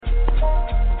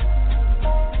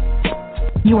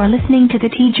You are listening to the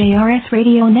TJRS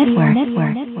Radio Network.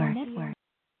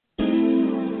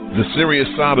 The serious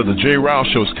side of the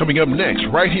jrilshow is coming up next,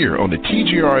 right here on the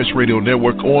TJRS Radio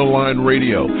Network online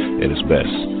radio at its best.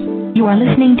 You are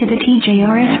listening to the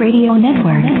TJRS Radio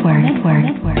Network.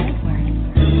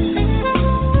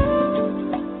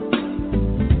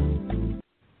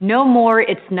 No more,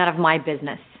 it's none of my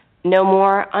business. No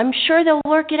more, I'm sure they'll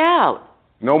work it out.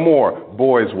 No more,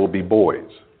 boys will be boys.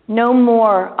 No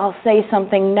more, I'll say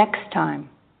something next time.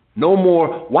 No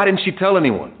more, why didn't she tell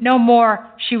anyone? No more,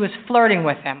 she was flirting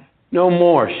with him. No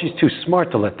more, she's too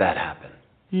smart to let that happen.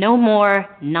 No more,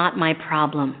 not my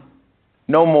problem.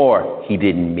 No more, he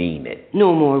didn't mean it.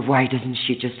 No more, why doesn't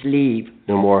she just leave?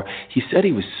 No more, he said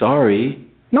he was sorry.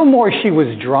 No more, she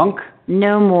was drunk.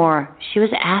 No more, she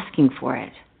was asking for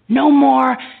it. No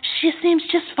more, she seems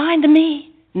just fine to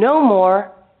me. No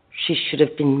more, she should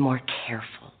have been more careful.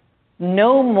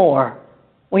 No more,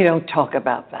 we don't talk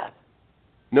about that.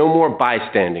 No more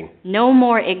bystanding. No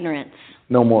more ignorance.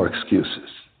 No more excuses.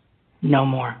 No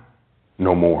more.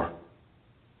 No more.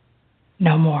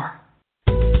 No more.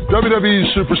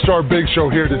 WWE Superstar Big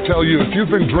Show here to tell you, if you've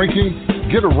been drinking,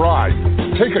 get a ride,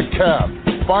 take a cab,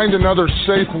 find another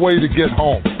safe way to get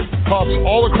home. Cops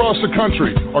all across the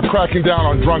country are cracking down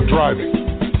on drunk driving.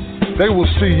 They will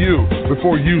see you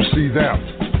before you see them.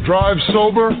 Drive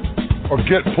sober or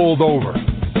get pulled over.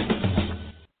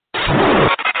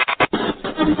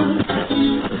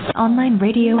 Online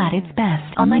radio at its best.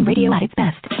 Online radio at its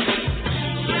best.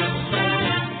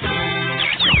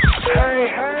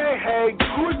 Hey,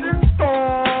 guten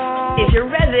Tag. Is your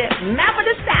resident map of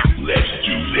the South? Let's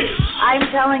do this. I'm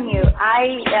telling you,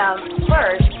 I am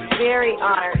first very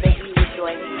honored that you would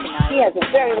join us tonight. He has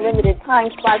a very limited time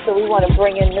spot, so we want to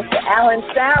bring in Mr. Alan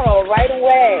Farrell right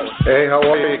away. Hey, how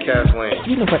are you, Kathleen?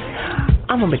 You know what?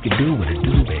 I'm going to make you do what it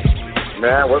do, baby.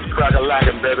 Man, what's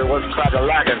crack-a-lackin', baby? What's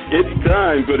crack-a-lackin'? It's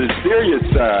time for the serious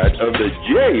side of the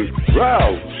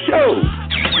jrilshow.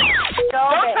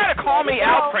 Don't try to call me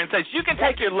out, princess. You can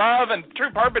take your love and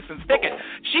true purpose and stick it.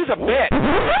 She's a bitch.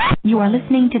 You are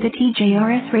listening to the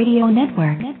TJRS Radio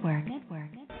Network.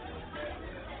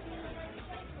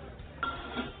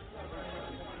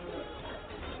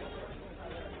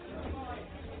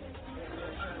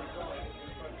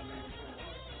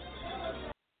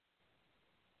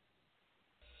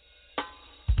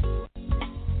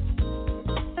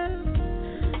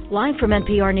 Live from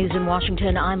NPR News in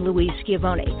Washington, I'm Louise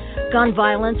Schiavone. Gun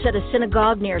violence at a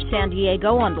synagogue near San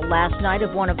Diego on the last night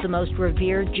of one of the most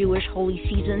revered Jewish holy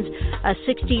seasons. A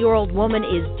 60-year-old woman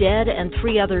is dead and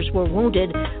 3 others were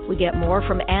wounded. We get more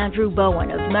from Andrew Bowen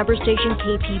of member station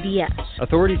KPBS.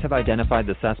 Authorities have identified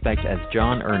the suspect as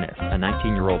John Ernest, a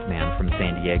 19-year-old man from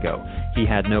San Diego. He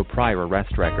had no prior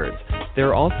arrest records.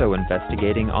 They're also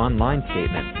investigating online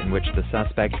statements in which the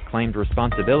suspect claimed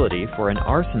responsibility for an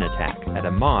arson attack at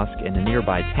a mosque in a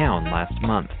nearby town last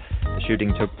month. The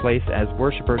shooting took place as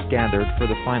worshipers gathered for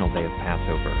the final day of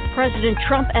Passover. President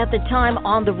Trump, at the time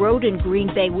on the road in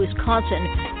Green Bay, Wisconsin,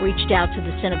 reached out to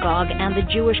the synagogue and the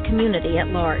Jewish community at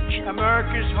large.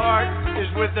 America's heart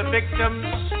is with the victims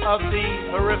of the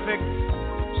horrific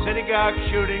synagogue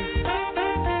shooting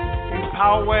in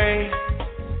Poway,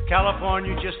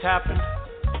 California just happened.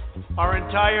 Our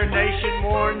entire nation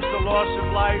mourns the loss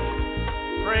of life,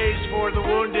 prays for the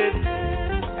wounded,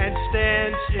 and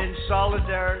stands in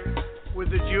solidarity with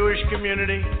the Jewish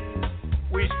community.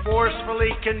 We forcefully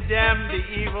condemn the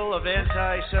evil of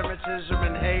anti-Semitism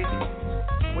and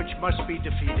hate, which must be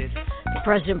defeated. The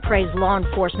president praised law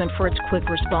enforcement for its quick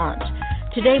response.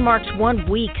 Today marks 1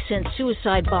 week since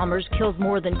suicide bombers killed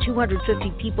more than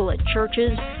 250 people at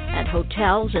churches and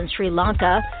hotels in Sri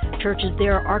Lanka. Churches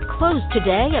there are closed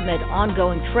today amid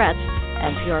ongoing threats.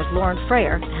 NPR's Lauren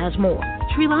Frayer has more.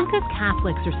 Sri Lanka's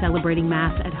Catholics are celebrating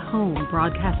Mass at home,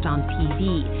 broadcast on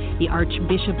TV. The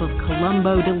Archbishop of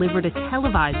Colombo delivered a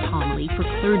televised homily for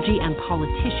clergy and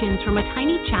politicians from a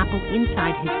tiny chapel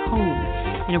inside his home.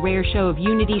 In a rare show of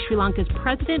unity, Sri Lanka's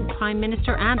president, prime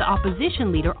minister, and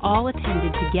opposition leader all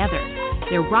attended together.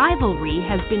 Their rivalry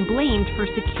has been blamed for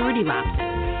security lapses.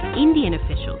 Indian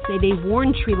officials say they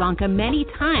warned Sri Lanka many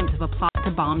times of a plot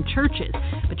to bomb churches,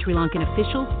 but Sri Lankan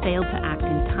officials failed to act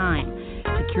in time.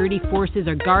 Security forces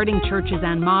are guarding churches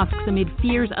and mosques amid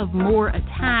fears of more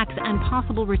attacks and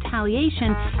possible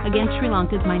retaliation against Sri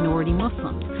Lanka's minority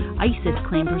Muslims. ISIS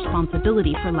claimed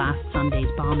responsibility for last Sunday's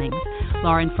bombings.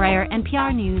 Lauren Frayer,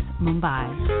 NPR News,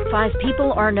 Mumbai. 5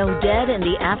 people are known dead in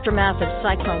the aftermath of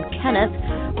Cyclone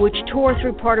Kenneth, which tore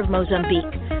through part of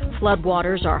Mozambique.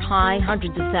 Floodwaters are high,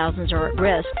 hundreds of thousands are at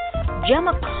risk.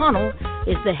 Gemma Connell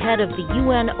is the head of the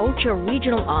UN OCHA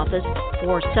Regional Office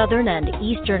for Southern and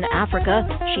Eastern Africa.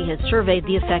 She has surveyed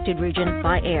the affected region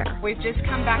by air. We've just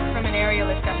come back from an aerial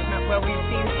assessment where we've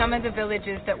seen some of the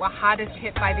villages that were hardest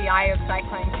hit by the eye of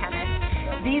Cyclone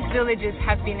Kenneth. These villages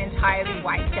have been entirely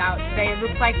wiped out. They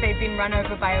look like they've been run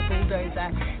over by a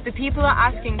bulldozer. The people are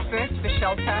asking first for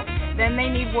shelter, then they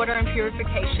need water and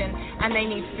purification, and they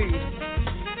need food.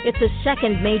 It's a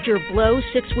second major blow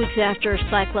 6 weeks after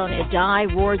Cyclone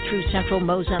Idai roared through central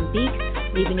Mozambique,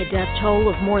 leaving a death toll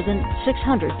of more than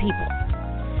 600 people.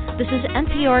 This is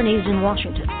NPR News in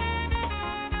Washington.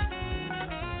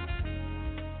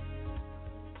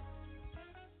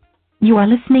 You are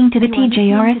listening to the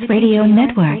TJRS Radio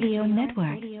Network.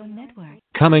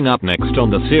 Coming up next on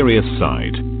the Serious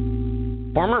Side.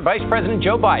 Former Vice President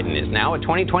Joe Biden is now a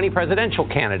 2020 presidential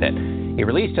candidate. He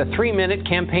released a 3-minute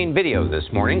campaign video this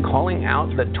morning calling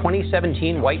out the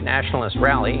 2017 white nationalist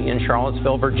rally in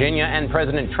Charlottesville, Virginia, and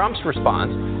President Trump's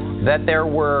response that there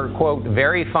were, quote,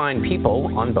 very fine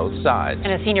people on both sides.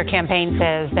 And a senior campaign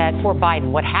says that for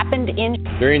Biden, what happened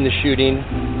during the shooting,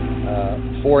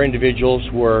 4 individuals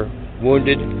were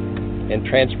wounded and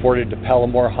transported to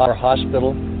Palomar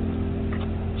Hospital.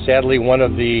 Sadly, one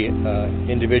of the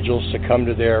individuals succumbed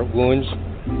to their wounds.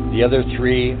 The other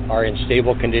 3 are in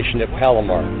stable condition at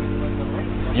Palomar.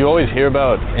 You always hear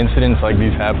about incidents like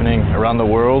these happening around the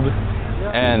world,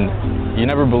 and you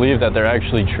never believe that they're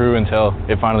actually true until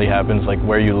it finally happens, like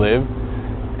where you live.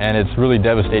 And it's really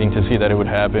devastating to see that it would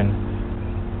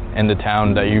happen in the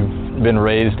town that you've been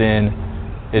raised in.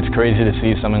 It's crazy to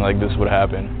see something like this would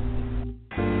happen.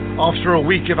 After a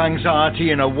week of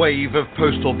anxiety and a wave of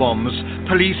postal bombs,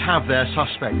 police have their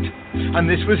suspect. And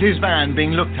this was his van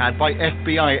being looked at by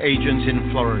FBI agents in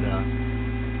Florida.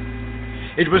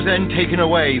 It was then taken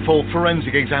away for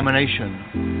forensic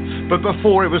examination. But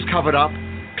before it was covered up,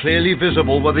 clearly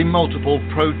visible were the multiple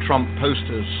pro-Trump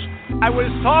posters. I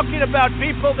was talking about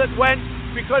people that went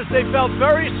because they felt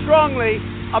very strongly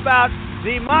about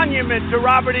the monument to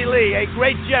Robert E. Lee, a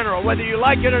great general, whether you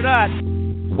like it or not.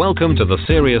 Welcome to the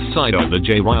Serious Side of the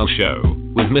Jay Ryle Show,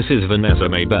 with Mrs. Vanessa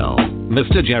Maybell,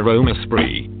 Mr. Jerome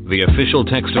Esprit, the official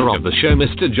texter of the show,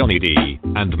 Mr. Johnny D,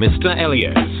 and Mr.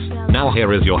 Elias. Now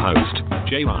here is your host,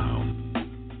 Jay Ryle.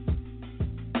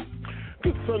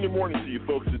 Good Sunday morning to you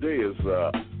folks. Today is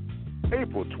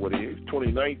April 28th,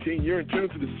 2019. You're in tune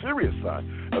to the Serious Side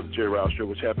of the Jay Ryle Show,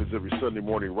 which happens every Sunday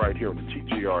morning right here on the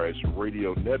TJRS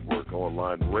Radio Network,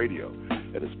 online radio.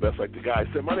 And it's best like the guy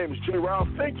said, my name is Jay Ryle.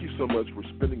 Thank you so much for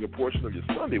spending a portion of your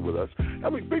Sunday with us. I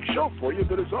have a big show for you,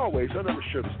 but as always, I never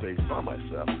share the stage by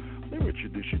myself. Let me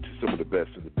introduce you to some of the best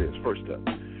in the biz. First up,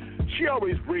 she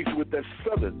always brings with that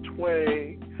southern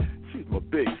twang. She's my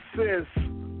big sis,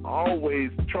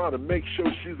 always trying to make sure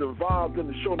she's involved in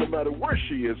the show no matter where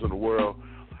she is in the world.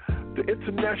 The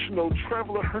international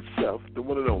traveler herself, the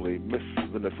one and only Miss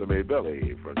Vanessa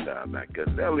Maybell from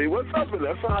Macanelli. What's up,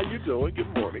 Vanessa? How you doing? Good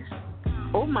morning.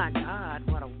 Oh, my God,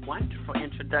 what a wonderful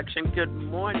introduction. Good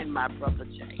morning, my brother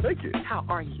Jay. Thank you. How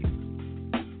are you?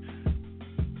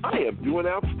 I am doing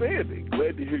outstanding.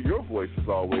 Glad to hear your voice as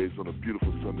always on a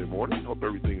beautiful Sunday morning. Hope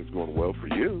everything is going well for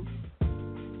you.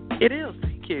 It is.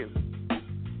 Thank you.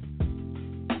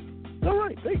 All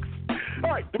right, thanks.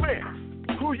 All right, the man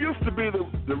who used to be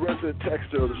the resident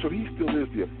texter of the show, he still is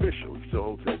the official. He still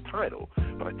holds that title.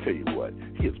 But I tell you what,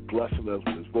 he is blessing us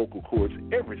with his vocal cords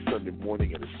every Sunday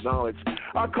morning and his knowledge.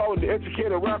 I call him the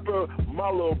educator rapper,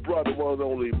 my little brother, one and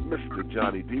only Mr.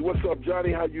 Johnny D. What's up,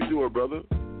 Johnny? How you doing, brother?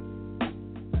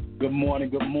 Good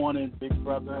morning, big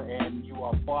brother. And you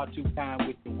are far too kind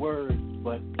with the words,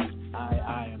 but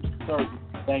I am certain,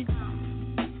 thank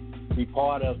you, to be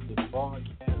part of the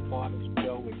broadcast part of the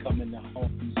show. We're coming to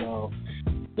homes of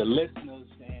the listeners,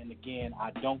 and again, I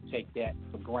don't take that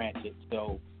for granted.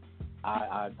 So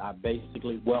I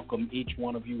basically welcome each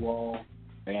one of you all,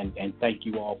 and thank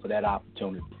you all for that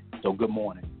opportunity. So good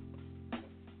morning.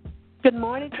 Good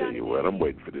morning, Johnny. Tell you what, I'm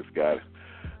waiting for this guy.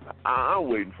 I'm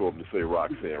waiting for him to say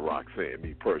Roxanne,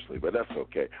 me personally, but that's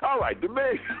okay. All right, the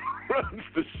man who runs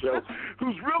the show,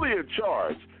 who's really in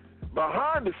charge,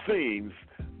 behind the scenes,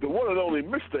 the one and only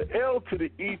Mr. L to the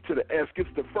E to the S gets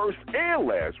the first and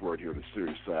last word here on the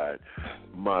serious side.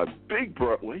 My big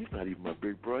brother, well, he's not even my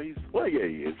big brother. Yeah,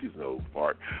 he is. He's an old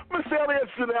fart. Mr. Elias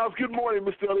in the house. Good morning,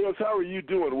 Mr. Elias. How are you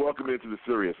doing? Welcome into the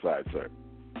serious side, sir.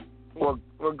 Well,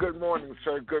 good morning,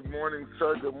 sir. Good morning,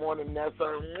 sir. Good morning,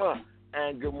 Nessa.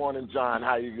 And good morning, John.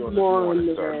 How you doing this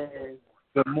morning, sir?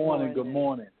 Good morning.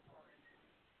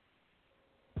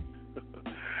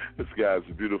 This guy's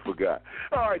a beautiful guy.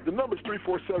 All right, the number's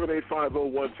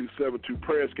 347-850-1272.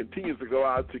 Prayers continues to go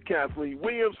out to Kathleen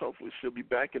Williams. Hopefully she'll be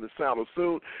back in the saddle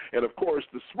soon. And, of course,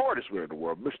 the smartest man in the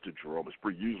world, Mr. Jerome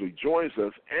Esprit, usually joins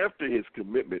us after his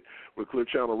commitment with Clear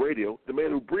Channel Radio, the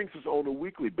man who brings us on a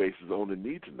weekly basis, on a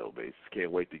need-to-know basis.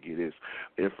 Can't wait to get his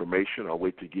information. I'll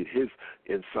wait to get his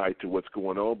insight to what's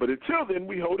going on. But until then,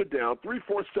 we hold it down.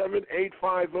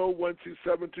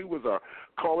 347-850-1272 was our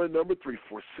call-in number,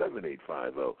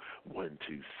 347-850-1272,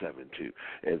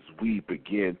 as we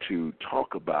begin to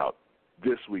talk about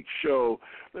this week's show.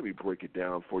 Let me break it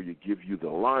down for you, give you the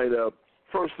lineup.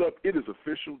 First up, it is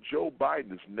official. Joe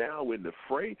Biden is now in the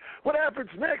fray. What happens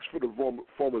next for the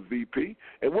former VP?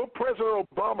 And will President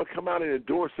Obama come out and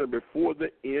endorse him before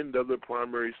the end of the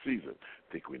primary season?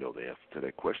 I think we know the answer to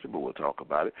that question, but we'll talk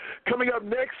about it. Coming up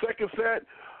next, second set,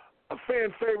 a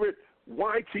fan favorite,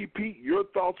 YTP, your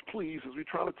thoughts, please, as we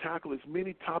try to tackle as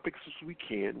many topics as we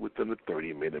can within the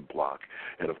 30-minute block.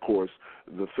 And, of course,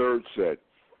 the third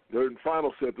and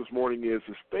final set this morning is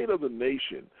the state of the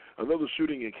nation. Another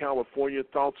shooting in California,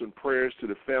 thoughts and prayers to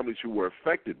the families who were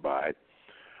affected by it.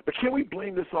 But can we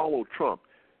blame this all on Trump?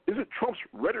 Is it Trump's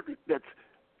rhetoric that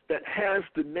has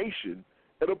the nation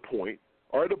at a point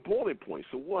or at a boiling point?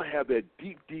 So we'll have that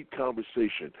deep, deep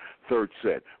conversation, third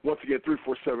set. Once again,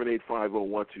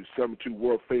 347-850-1272,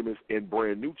 world-famous and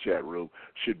brand-new chat room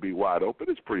should be wide open.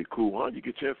 It's pretty cool, huh? You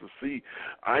get a chance to see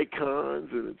icons,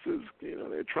 and it says,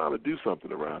 they're trying to do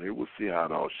something around here. We'll see how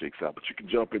it all shakes out, but you can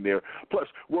jump in there. Plus,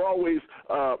 we're always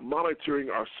monitoring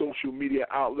our social media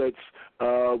outlets.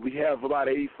 We have about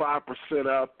 85%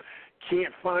 up.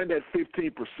 Can't find that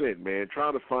 15%, man.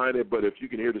 Trying to find it, but if you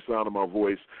can hear the sound of my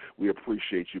voice, we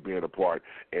appreciate you being a part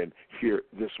and here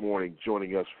this morning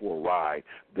joining us for a ride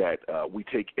that we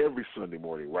take every Sunday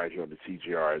morning right here on the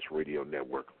TJRS Radio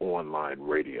Network, online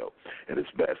radio, and it's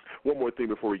best. One more thing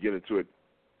before we get into it.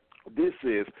 This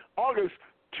is August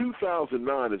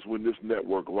 2009 is when this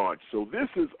network launched. So this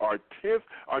is our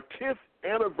 10th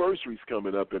anniversary's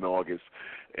coming up in August,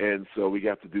 and so we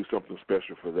got to do something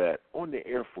special for that. On the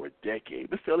air for a decade.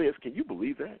 Mr. Elias, can you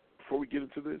believe that before we get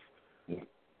into this?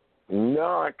 No,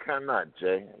 I cannot,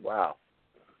 Jay. Wow.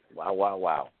 I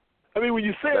mean, when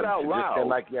you say it out loud, it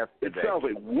like yesterday. It sounds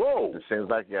like, whoa. It seems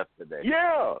like yesterday.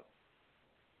 Yeah.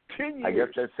 10 years. I guess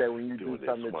they say when you do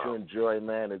something that you enjoy,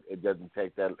 man, it doesn't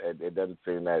take that. It doesn't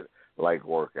seem that like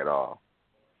work at all.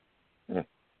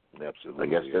 Absolutely. I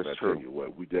guess that's and I true. tell you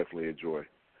what, we definitely enjoy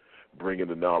bringing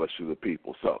the knowledge to the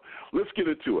people. So let's get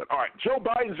into it. All right, Joe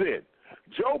Biden's in.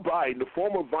 Joe Biden, the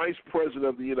former vice president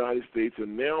of the United States,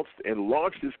 announced and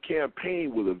launched his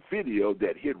campaign with a video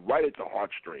that hit right at the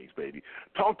heartstrings, baby.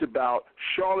 Talked about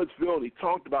Charlottesville, and he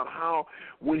talked about how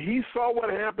when he saw what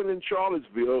happened in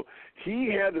Charlottesville,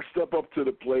 he had to step up to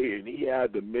the plate, and he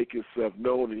had to make himself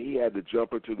known, and he had to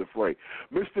jump into the fray.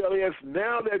 Mr. Elias,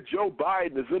 now that Joe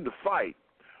Biden is in the fight,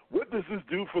 what does this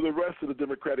do for the rest of the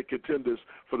Democratic contenders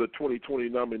for the 2020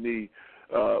 nominee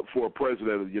for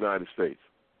president of the United States?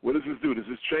 What does this do? Does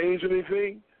this change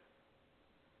anything?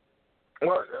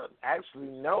 Well, actually,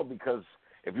 no, because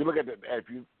if you look at if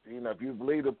you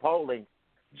believe the polling,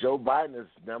 Joe Biden is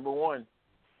number one.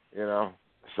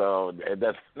 So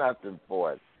that's nothing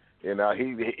for it. He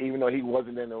even though he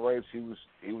wasn't in the race, he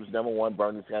was number one.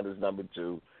 Bernie Sanders number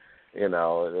two. And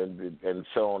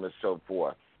so on and so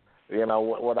forth.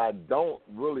 What I don't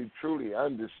really truly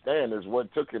understand is what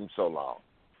took him so long.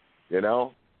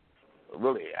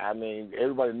 Really, I mean,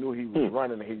 everybody knew he was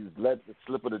running. He let the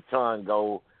slip of the tongue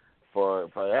go for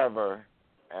forever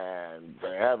and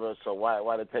forever. So why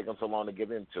did it take him so long to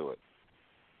get into it?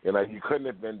 You couldn't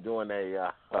have been doing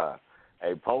a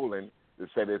polling to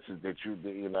say that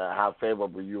how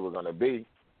favorable you were going to be.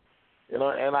 And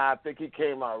I think he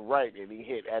came out right and he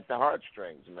hit at the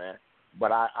heartstrings, man.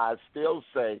 But I still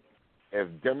say, if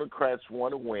Democrats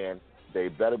want to win, they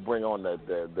better bring on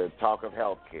the talk of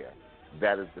health care.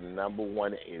 That is the number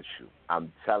one issue.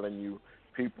 I'm telling you,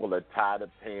 people are tired of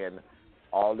paying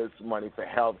all this money for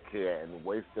health care and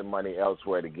wasting money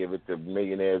elsewhere to give it to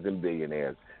millionaires and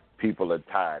billionaires. People are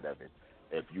tired of it.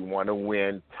 If you want to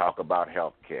win, talk about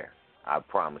health care. I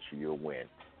promise you'll win.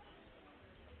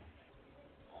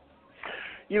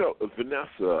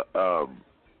 Vanessa,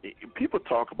 people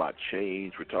talk about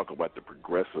change. We talk about the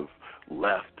progressive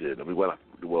left, and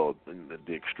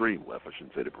the extreme left. I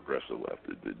shouldn't say the progressive left.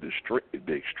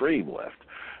 The extreme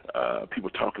left. People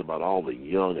talking about all the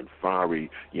young and fiery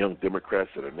young Democrats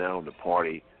that are now in the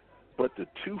party, but the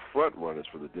two front runners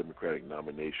for the Democratic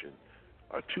nomination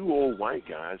are two old white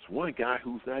guys. One guy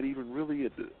who's not even really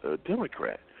a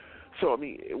Democrat. So I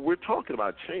mean, we're talking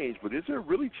about change, but is there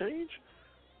really change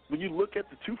when you look at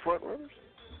the two front runners?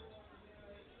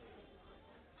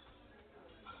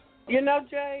 You know,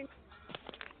 Jay.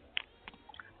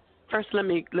 First, let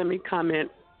me comment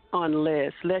on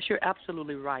Les. Les, you're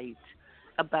absolutely right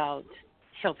about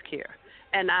health care.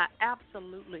 And I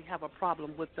absolutely have a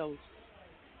problem with those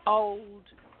old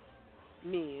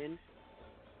men.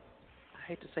 I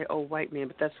hate to say old white men,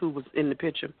 but that's who was in the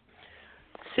picture.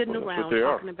 Sitting around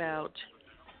talking about,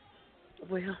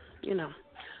 well, you know,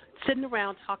 sitting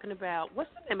around talking about, what's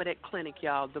the name of that clinic,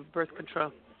 y'all, the birth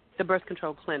control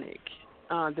clinic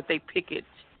that they picket.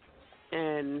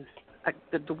 And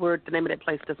the name of that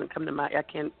place doesn't come to mind. I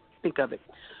can't think of it.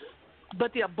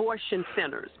 But the abortion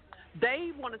centers.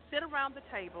 They want to sit around the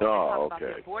table and talk about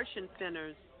the abortion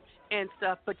centers and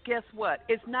stuff. But guess what?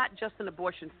 It's not just an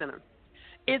abortion center.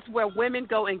 It's where women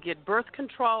go and get birth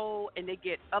control and they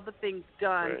get other things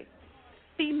done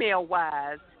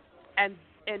female-wise. And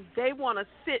they want to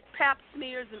sit, pap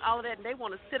smears and all of that, and they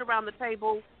want to sit around the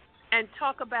table and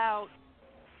talk about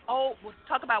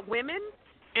women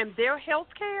and their health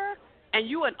care. And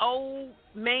you an old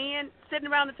man sitting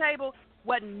around the table.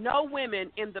 Wasn't no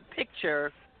women in the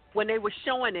picture when they were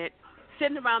showing it,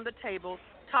 sitting around the table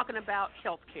talking about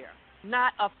health care.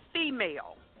 Not a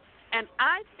female. And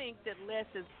I think that Les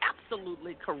is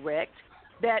absolutely correct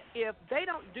that if they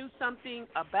don't do something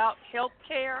about health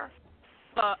care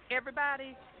for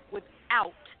everybody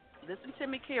without, listen to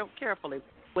me carefully,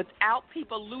 without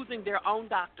people losing their own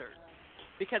doctors.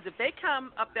 Because if they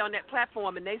come up there on that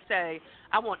platform and they say,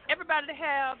 I want everybody to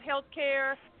have health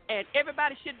care and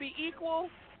everybody should be equal,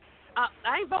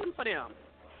 I ain't voting for them.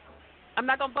 I'm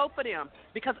not going to vote for them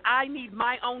because I need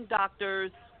my own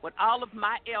doctors with all of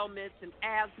my ailments and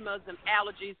asthmas and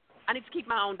allergies. I need to keep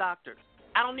my own doctors.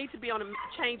 I don't need to be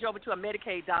change over to a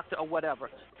Medicaid doctor or whatever.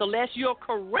 So, Les, you're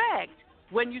correct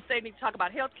when you say they need to talk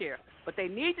about health care. But they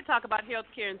need to talk about health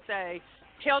care and say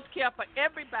health care for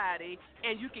everybody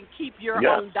and you can keep your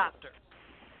own doctor.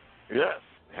 Yes.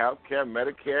 Health care,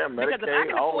 Medicare,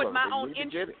 Medicaid, all of them.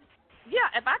 Yeah,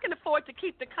 if I can afford to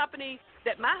keep the company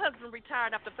that my husband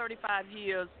retired after 35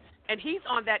 years and he's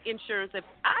on that insurance, if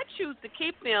I choose to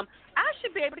keep them, I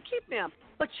should be able to keep them.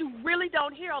 But you really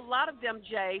don't hear a lot of them,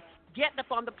 Jay, getting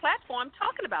up on the platform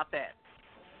talking about that.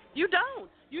 You don't.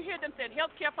 You hear them saying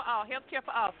health care for all, health care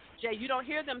for all. Jay, you don't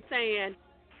hear them saying,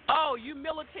 oh, you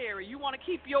military, you want to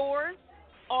keep yours?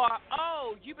 Or,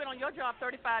 oh, you've been on your job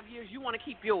 35 years, you want to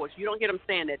keep yours. You don't hear them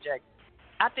saying that, Jay.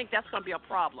 I think that's going to be a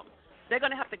problem. They're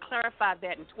going to have to clarify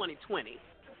that in 2020.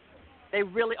 They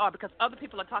really are, because other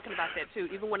people are talking about that, too.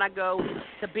 Even when I go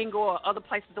to bingo or other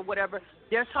places or whatever,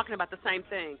 they're talking about the same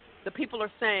thing. The people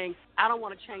are saying, I don't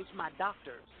want to change my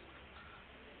doctors.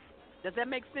 Does that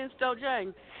make sense, though, Jay?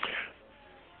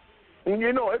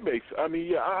 You know, it makes. I mean,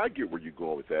 yeah, I get where you're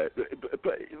going with that.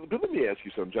 But let me ask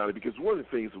you something, Johnny, because one of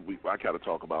the things that I kind of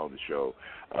talk about on the show,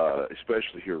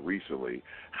 especially here recently,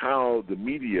 how the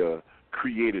media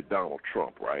created Donald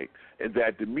Trump, right? And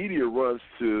that the media runs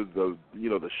to the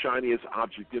shiniest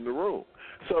object in the room.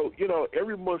 So,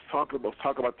 everyone's talking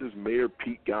about this Mayor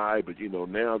Pete guy, but,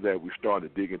 now that we're starting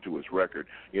to dig into his record,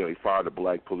 he fired a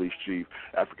black police chief.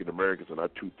 African Americans are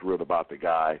not too thrilled about the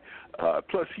guy.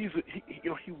 Plus, he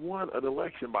won an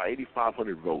election by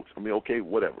 8,500 votes. I mean, okay,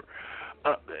 whatever.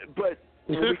 But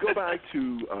when we go back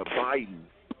to Biden,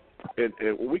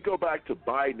 and when we go back to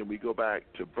Biden and we go back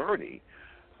to Bernie,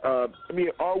 are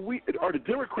the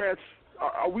Democrats,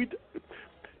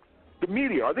 the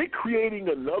media, are they creating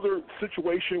another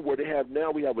situation where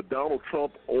we have a Donald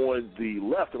Trump on the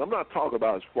left? And I'm not talking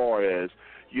about as far as,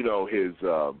 his,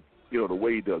 the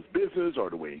way he does business or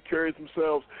the way he carries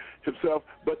himself,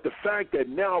 but the fact that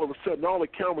now all of a sudden all the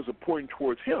cameras are pointing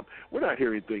towards him. We're not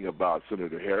hearing anything about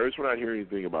Senator Harris. We're not hearing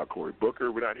anything about Cory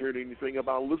Booker. We're not hearing anything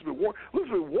about Elizabeth Warren.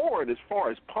 Elizabeth Warren, as far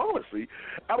as policy,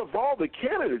 out of all the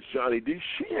candidates, Johnny D,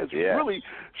 she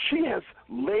has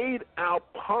laid out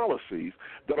policies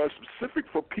that are specific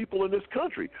for people in this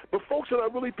country, but folks are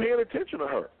not really paying attention to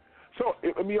her. So,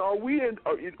 I mean,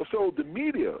 so the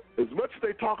media, as much as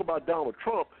they talk about Donald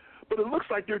Trump, but it looks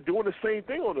like they're doing the same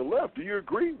thing on the left. Do you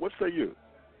agree? What say you?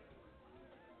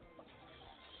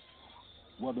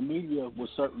 Well, the media will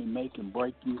certainly make and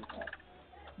break you.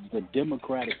 The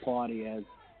Democratic Party,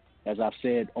 as I've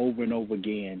said over and over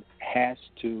again, has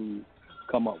to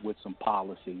come up with some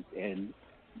policies and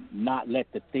not let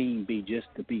the theme be just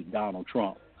to beat Donald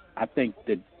Trump. I think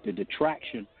that the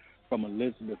detraction from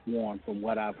Elizabeth Warren, from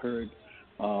what I've heard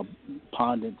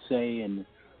pundits say and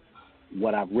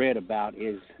what I've read about,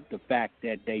 is the fact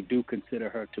that they do consider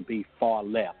her to be far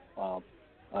left,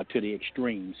 to the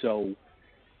extreme. So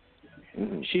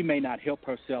she may not help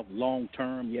herself long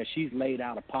term. Yes, she's laid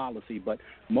out a policy, but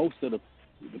most of the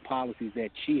policies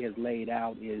that she has laid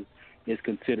out is is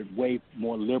considered way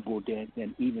more liberal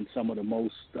than even some of the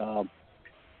most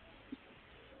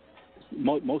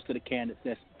most of the candidates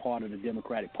that's part of the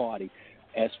Democratic Party.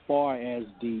 As far as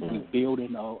the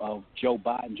building of Joe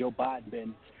Biden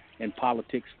been in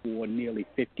politics for nearly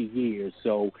 50 years,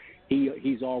 so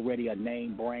he's already a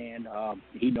name brand.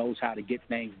 He knows how to get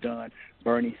things done.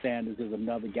 Bernie Sanders is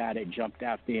another guy that jumped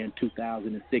out there in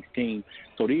 2016.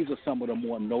 So these are some of the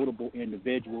more notable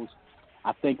individuals.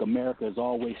 I think America is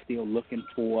always still looking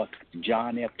for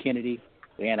John F. Kennedy,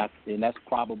 and that's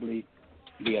probably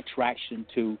the attraction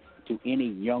to any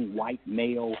young white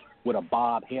male with a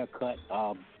bob haircut.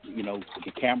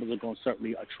 The cameras are going to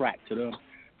certainly attract to them.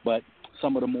 But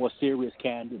some of the more serious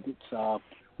candidates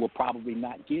will probably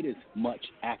not get as much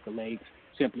accolades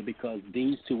simply because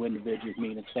these two individuals,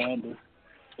 meaning Sanders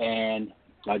and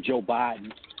Joe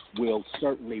Biden, will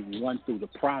certainly run through the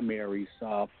primaries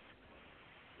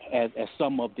as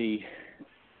some of the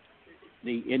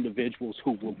individuals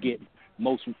who will get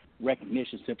most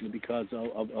recognition simply because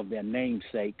of their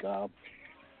namesake.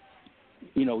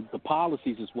 The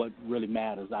policies is what really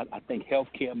matters. I think health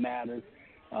care matters.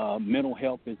 Mental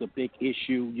health is a big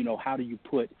issue. How do you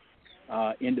put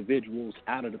individuals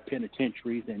out of the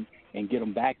penitentiaries and get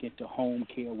them back into home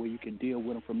care where you can deal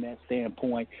with them from that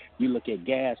standpoint? You look at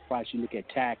gas price, you look at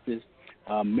taxes.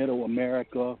 Middle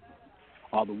America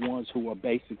are the ones who are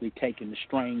basically taking the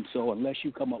strain. So unless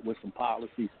you come up with some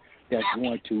policies that's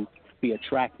going to be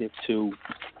attractive to,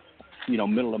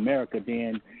 Middle America,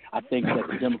 then I think that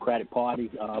the Democratic Party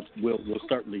will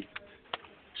certainly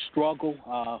struggle.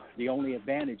 The only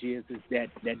advantage is that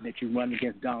you run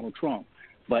against Donald Trump.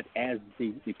 But as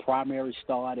the primaries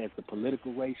start, as the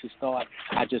political races start,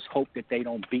 I just hope that they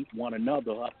don't beat one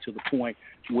another up to the point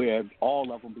where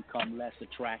all of them become less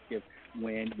attractive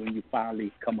when you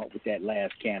finally come up with that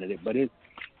last candidate. But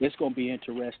it's going to be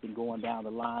interesting going down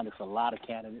the line. There's a lot of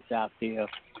candidates out there,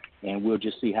 and we'll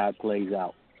just see how it plays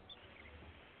out.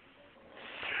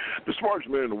 The smartest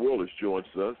man in the world has joined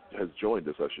us,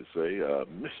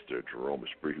 Mr. Jerome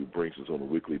Esprit, who brings us on a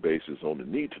weekly basis, on the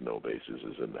need-to-know basis,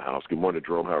 is in the house. Good morning,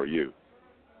 Jerome. How are you?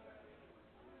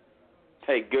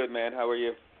 Hey, good, man. How are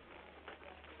you?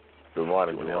 Good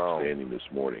morning, Jerome. Outstanding this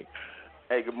morning.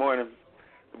 Hey, good morning.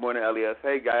 Good morning, Elias.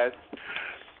 Hey, guys.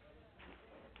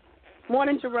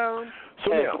 Morning, Jerome.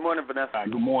 Hey, good morning, Vanessa.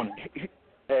 Good morning.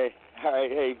 Hey, all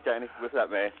right. Hey, Johnny. What's up,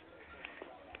 man?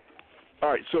 All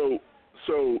right, so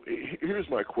here's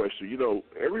my question.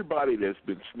 Everybody that's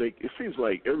been it seems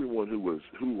like everyone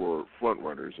who were front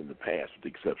runners in the past, with the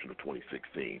exception of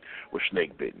 2016, were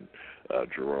snake bitten,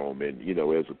 Jerome. And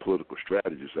as a political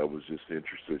strategist, I was just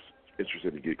interested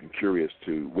in getting curious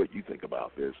to what you think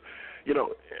about this.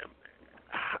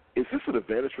 Is this an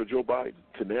advantage for Joe Biden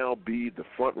to now be the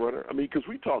front runner? I mean, because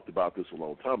we talked about this a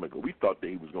long time ago. We thought that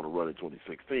he was going to run in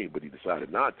 2016, but he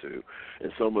decided not to.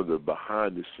 And some of the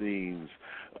behind the scenes,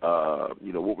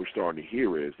 what we're starting to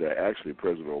hear is that actually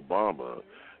President Obama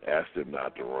asked him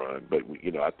not to run. But,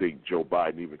 I think Joe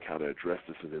Biden even kind of addressed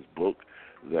this in his book,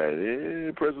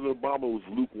 that President Obama was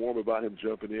lukewarm about him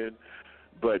jumping in.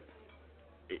 But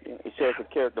it shows the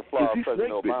character flaw of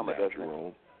President Obama, doesn't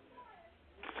it?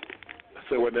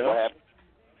 So what now?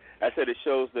 I said it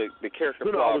shows the character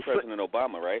flaw of President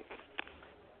Obama, right?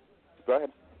 Go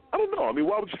ahead. I don't know. I mean,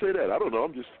 why would you say that? I don't know.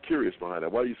 I'm just curious behind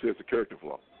that. Why do you say it's a character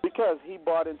flaw? Because he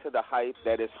bought into the hype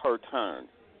that it's her turn,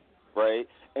 right?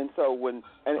 And so and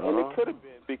it could have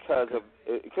been because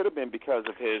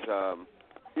of his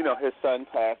his son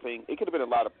passing. It could have been a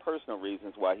lot of personal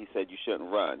reasons why he said you shouldn't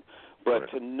run. But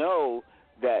to know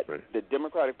that the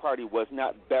Democratic Party was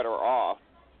not better off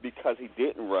because he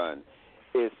didn't run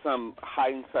is some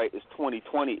hindsight is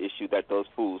 20/20 issue that those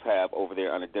fools have over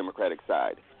there on the Democratic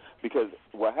side. Because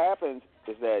what happens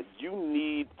is that you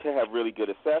need to have really good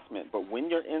assessment, but when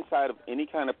you're inside of any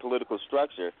kind of political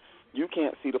structure, you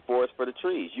can't see the forest for the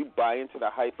trees. You buy into the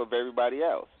hype of everybody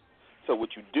else. So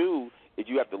what you do is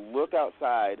you have to look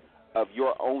outside of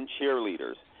your own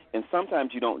cheerleaders, and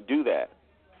sometimes you don't do that,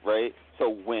 right? So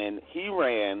when he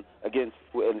ran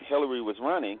when Hillary was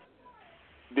running,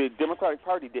 the Democratic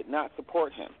Party did not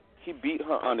support him. He beat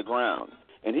her on the ground,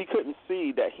 and he couldn't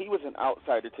see that he was an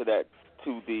outsider to the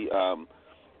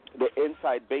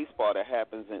inside baseball that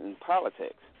happens in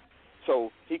politics.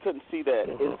 So he couldn't see that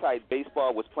inside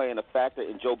baseball was playing a factor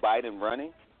in Joe Biden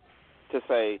running to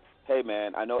say, hey,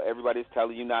 man, I know everybody's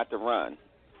telling you not to run,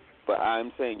 but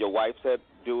I'm saying your wife said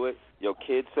do it, your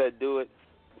kids said do it.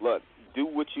 Look, do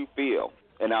what you feel,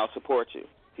 and I'll support you.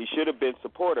 He should have been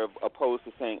supportive opposed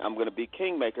to saying, I'm going to be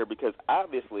kingmaker, because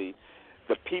obviously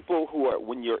the people who are,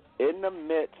 when you're in the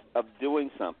midst of doing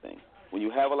something, when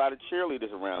you have a lot of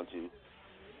cheerleaders around you,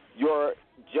 your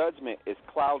judgment is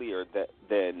cloudier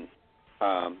than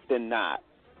not.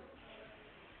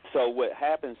 So what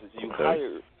happens is you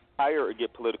hire or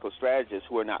get political strategists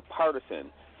who are not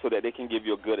partisan so that they can give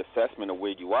you a good assessment of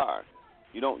where you are.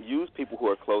 You don't use people who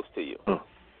are close to you.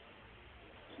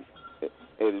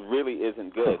 It really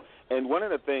isn't good. And one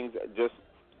of the things, just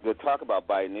to talk about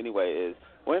Biden anyway, is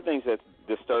one of the things that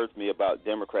disturbs me about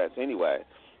Democrats anyway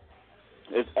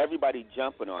is everybody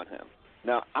jumping on him.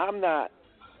 Now,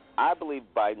 I believe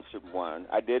Biden should win.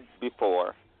 I did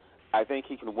before. I think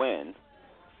he can win.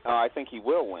 I think he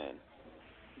will win.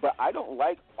 But I don't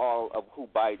like all of who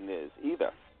Biden is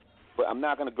either. But I'm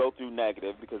not going to go through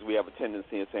negative because we have a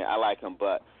tendency in saying I like him,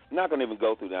 but I'm not going to even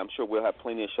go through that. I'm sure we'll have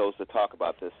plenty of shows to talk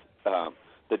about this,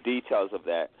 the details of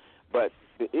that. But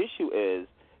the issue is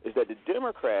that the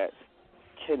Democrats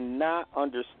cannot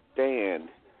understand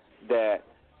that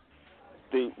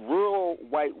the rural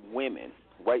white women,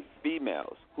 white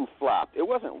females who flopped, it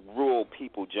wasn't rural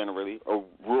people generally or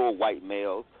rural white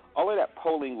males. All of that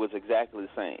polling was exactly the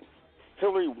same.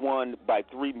 Hillary won by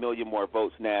 3 million more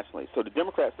votes nationally. So the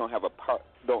Democrats don't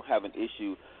have an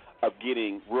issue of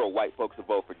getting rural white folks to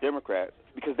vote for Democrats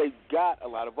because they got a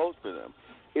lot of votes for them.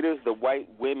 It is the white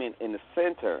women in the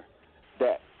center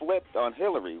that flipped on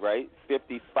Hillary, right?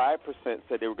 55%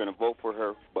 said they were going to vote for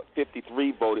her, but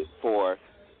 53% voted for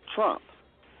Trump.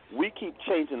 We keep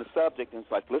changing the subject, and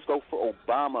it's like, let's go for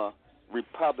Obama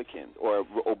Republicans or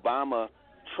Obama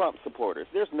Trump supporters.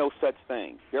 There's no such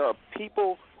thing. There are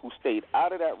people who stayed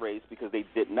out of that race because they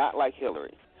did not like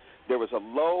Hillary. There was a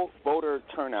low voter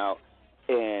turnout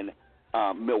in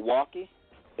Milwaukee,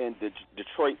 in the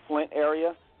Detroit-Flint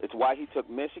area. It's why he took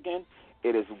Michigan.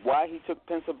 It is why he took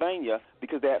Pennsylvania,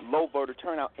 because they had low voter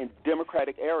turnout in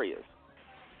Democratic areas.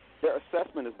 Their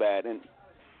assessment is bad. And,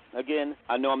 again,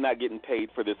 I know I'm not getting paid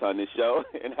for this on this show,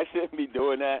 and I shouldn't be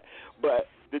doing that, but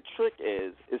the trick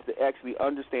is to actually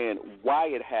understand why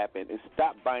it happened and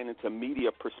stop buying into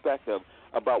media perspective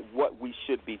about what we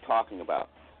should be talking about.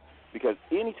 Because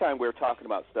anytime we're talking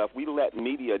about stuff, we let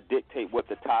media dictate what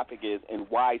the topic is and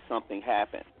why something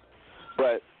happened.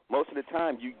 But most of the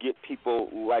time you get people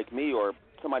like me or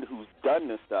somebody who's done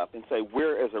this stuff and say,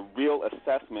 where is a real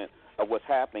assessment of what's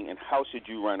happening and how should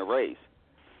you run a race?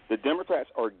 The Democrats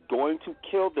are going to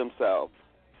kill themselves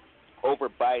over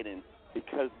Biden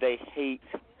because they hate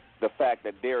the fact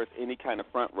that there is any kind of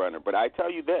front runner. But I tell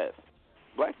you this,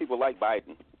 black people like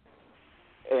Biden.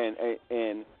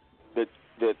 And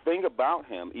the thing about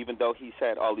him, even though he's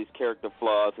had all these character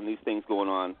flaws and these things going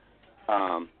on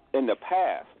in the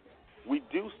past, we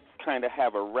do kind of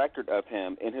have a record of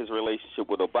him in his relationship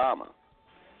with Obama.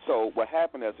 So what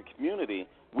happened as a community,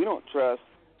 we don't trust,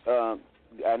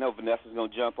 I know Vanessa's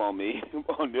going to jump on me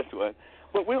on this one,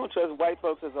 but we don't trust white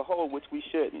folks as a whole, which we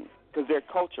shouldn't, because their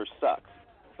culture sucks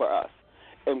for us.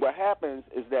 And what happens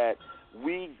is that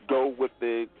we go with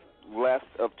the less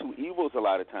of two evils a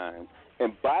lot of times.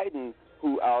 And Biden,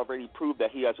 who already proved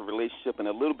that he has a relationship and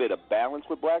a little bit of balance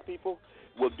with black people,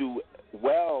 will do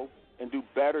well and do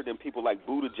better than people like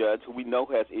Buttigieg, who we know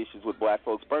has issues with black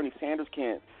folks. Bernie Sanders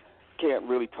can't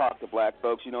really talk to black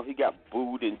folks. You know, he got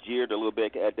booed and jeered a little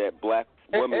bit at that black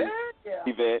woman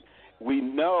event. We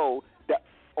know that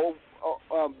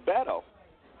Beto,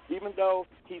 even though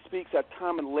he speaks a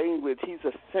common language, he's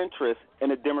a centrist in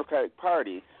the Democratic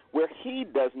Party where he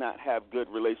does not have good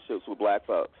relationships with black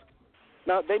folks.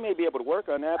 Now, they may be able to work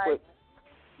on that,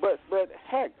 but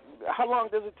heck, how long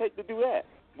does it take to do that?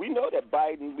 We know that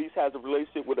Biden at least has a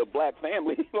relationship with a black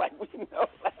family. Like, we know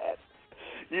that.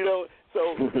 You know,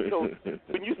 so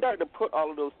when you start to put all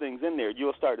of those things in there,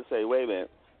 you'll start to say, wait a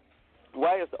minute,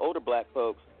 why is the older black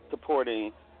folks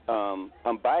supporting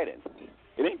Biden?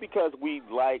 It ain't because we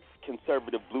like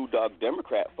conservative blue dog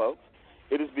Democrat folks.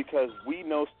 It is because we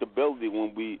know stability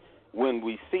when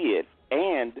we see it.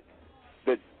 And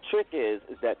the trick is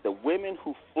that the women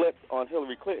who flipped on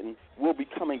Hillary Clinton will be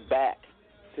coming back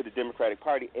to the Democratic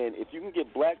Party. And if you can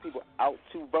get black people out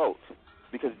to vote,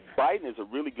 because Biden is a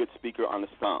really good speaker on the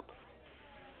stump.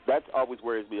 That's always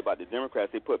worries me about the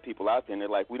Democrats. They put people out there and they're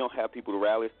like, we don't have people to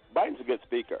rally. Biden's a good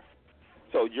speaker.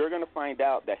 So you're going to find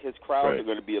out that his crowds are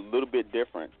going to be a little bit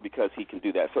different because he can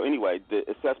do that. So anyway, the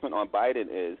assessment on Biden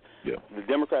is the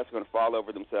Democrats are going to fall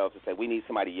over themselves and say, we need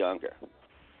somebody younger.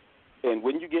 And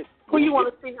when you get... Who you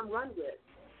want to see him run with?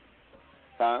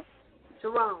 Huh?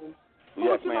 Jerome. Who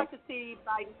would you like to see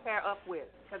Biden pair up with?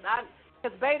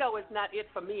 Because Beto is not it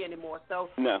for me anymore. So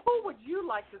who would you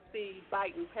like to see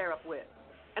Biden pair up with?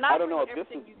 And I don't know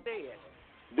everything you said.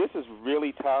 This is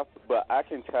really tough, but I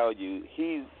can tell you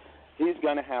he's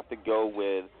going to have to go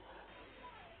with,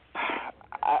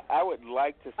 I would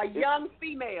like to see... A young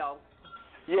female.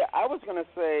 Yeah, I was going to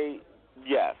say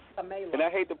yes. And I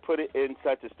hate to put it in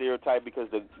such a stereotype because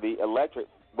the electorate,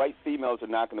 white females are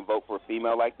not going to vote for a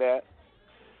female like that.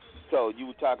 So you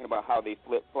were talking about how they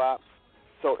flip-flop.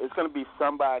 So it's going to be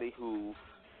somebody who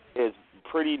is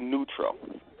pretty neutral.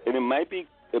 And it might be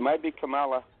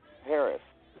Kamala Harris,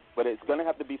 but it's going to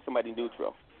have to be somebody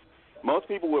neutral. Most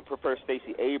people would prefer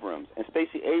Stacey Abrams, and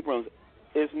Stacey Abrams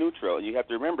is neutral. You have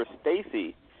to remember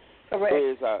Stacey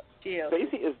is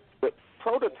the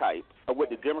prototype of what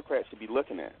the Democrats should be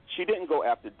looking at. She didn't go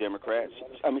after Democrats.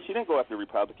 She didn't go after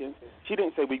Republicans. She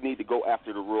didn't say we need to go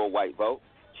after the rural white vote.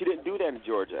 She didn't do that in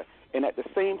Georgia. And at the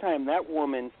same time, that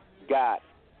woman got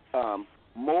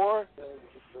more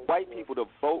white people to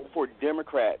vote for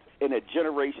Democrats in a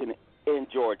generation in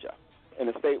Georgia. In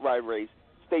a statewide race,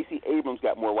 Stacey Abrams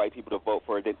got more white people to vote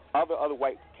for her than other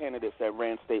white candidates that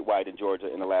ran statewide in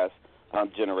Georgia in the last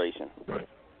generation. Right.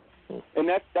 And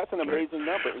that's an amazing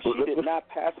number. And she did not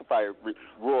pacify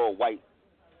rural white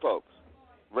folks,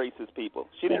 racist people.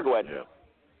 She didn't go at them.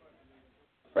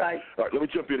 Right. All right, let me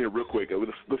jump in here real quick.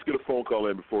 Let's get a phone call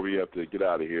in before we have to get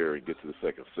out of here and get to the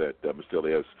second set. Mr.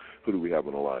 Elias, who do we have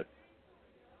on the line?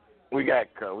 We got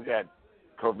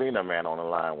Covina man on the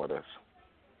line with us.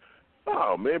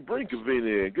 Oh man, bring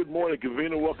Covina in. Good morning,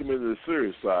 Covina. Welcome into the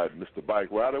serious side, Mr.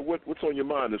 Bike Rider. What's on your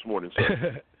mind this morning,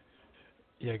 sir?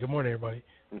 Yeah, good morning, everybody.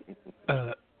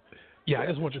 I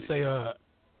just want to say,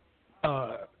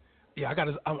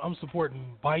 I'm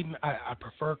supporting Biden. I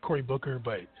prefer Cory Booker,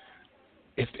 but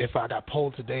if I got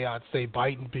polled today, I'd say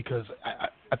Biden because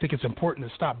I think it's important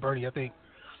to stop Bernie. I think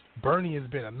Bernie has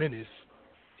been a menace.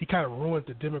 He kind of ruined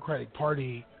the Democratic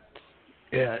Party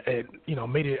and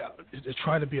made it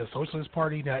trying to be a socialist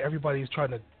party. Now everybody's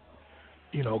trying to,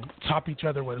 top each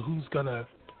other with who's gonna,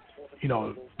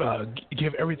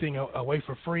 give everything away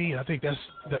for free. And I think that's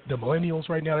the millennials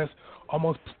right now. That's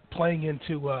almost playing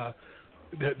into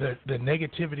the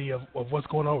negativity of what's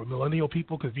going on with millennial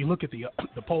people. Because if you look at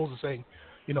the polls are saying,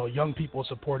 young people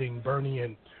supporting Bernie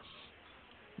and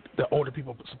the older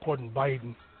people supporting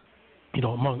Biden,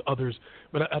 among others.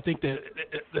 But I think that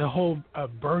the whole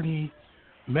Bernie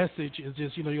message is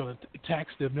just, you're going to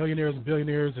tax the millionaires and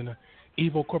billionaires and the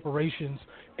evil corporations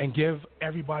and give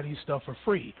everybody stuff for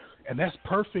free. And that's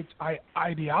perfect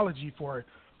ideology for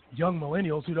young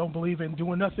millennials who don't believe in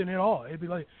doing nothing at all. It'd be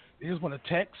like they just want to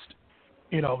text,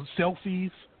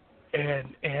 selfies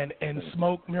and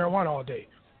smoke marijuana all day.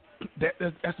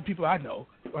 That's the people I know.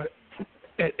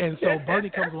 And so Bernie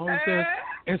comes along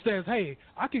and says, "Hey,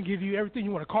 I can give you everything.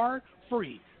 You want a car?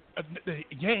 Free. The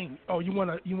gang. Oh, you want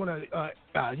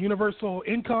a universal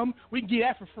income? We can get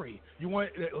that for free. You want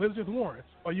Elizabeth Warren?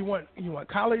 Or you want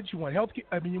college? You want health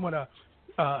care? You want a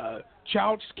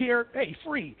child care? Hey,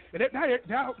 free. And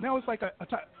now it's like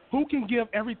who can give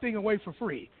everything away for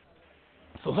free?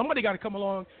 So somebody got to come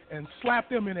along and slap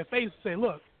them in their face and say,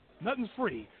 look, nothing's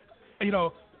free.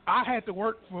 I had to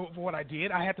work for what I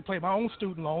did. I had to pay my own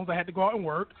student loans. I had to go out and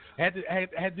work. I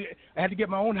had to get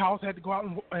my own house. I had to go out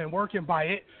and work and buy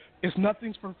it.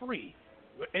 Nothing's for free.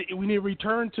 We need to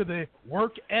return to the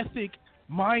work ethic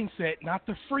mindset, not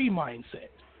the free mindset.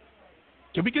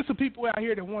 Can we get some people out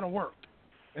here that want to work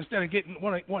instead of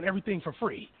want everything for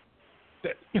free?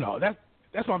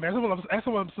 That's what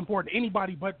I'm supporting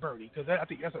anybody but Bernie, because I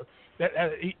think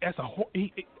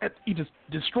he just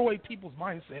destroyed people's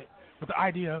mindset with the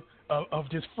idea of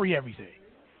just free everything.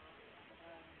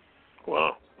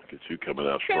 Wow, look at you coming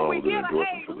out strong with an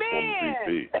endorsement for the former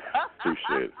VP.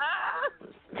 Appreciate it.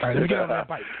 All right, let me get on that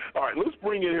bike. All right, let's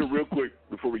bring in here real quick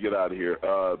before we get out of here.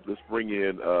 Let's bring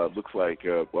in, looks like,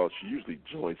 she usually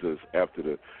joins us at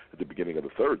the beginning of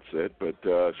the third set, but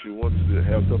she wants to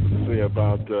have something to say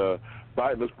about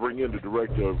Biden. Let's bring in our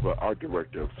director of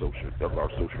our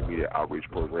social media outreach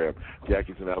program,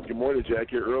 Jackie's in the house. Good morning,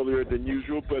 Jackie. Earlier than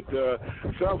usual, but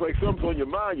sounds like something's on your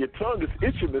mind. Your tongue is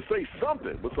itching to say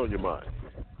something. What's on your mind?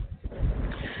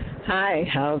 Hi,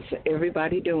 how's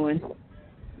everybody doing?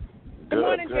 Good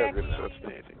morning, Jackie. Good.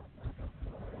 Outstanding.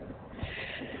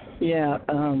 Yeah,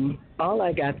 all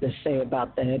I got to say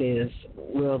about that is,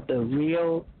 will the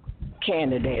real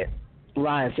candidate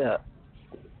rise up?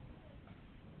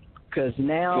 Because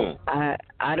now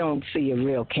I don't see a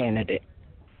real candidate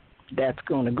that's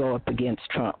going to go up against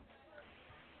Trump.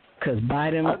 Because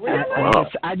Biden,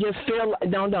 I just feel,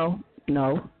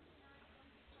 no.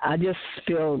 I just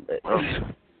feel,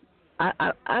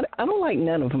 I don't like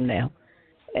none of them now.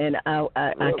 And I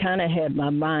kind of had my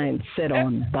mind set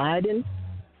on Biden.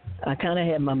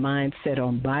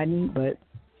 But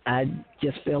I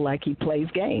just feel like he plays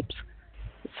games.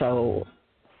 So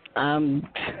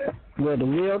will the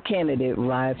real candidate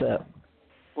rise up?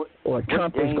 or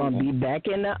Trump is going to be back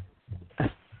in the...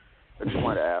 I just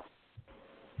wanted to ask.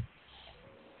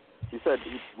 You said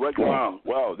what game?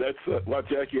 Wow, that's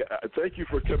Jackie. Thank you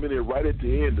for coming in right at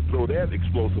the end to throw that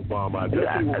explosive bomb out.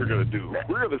 That's what we're going to do.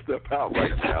 We're going to step out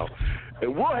right now,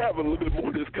 and we'll have a little bit more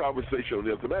of this conversation on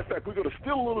this. As a matter of fact, we're going to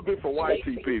steal a little bit from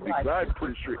YTP because I'm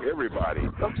pretty sure everybody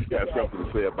has something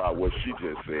to say about what she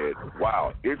just said.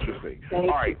 Wow, interesting. All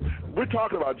right, we're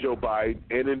talking about Joe Biden,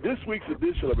 and in this week's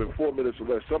edition of In 4 Minutes or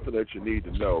Less, something that you need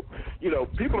to know. You know,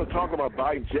 people are talking about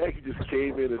Biden. Jackie just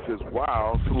came in and says,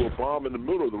 wow, threw a bomb in the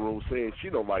middle of the room, saying she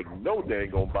don't like no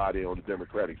dang on body on the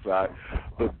Democratic side.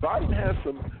 But Biden has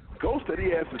some ghosts that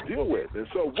he has to deal with. And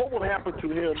so what will happen to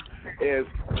him as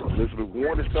Elizabeth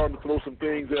Warren is starting to throw some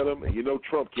things at him, and you know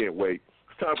Trump can't wait.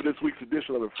 It's time for this week's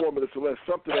edition of In 4 Minutes or Less,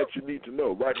 something that you need to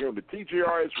know, right here on the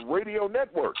TJRS Radio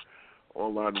Network.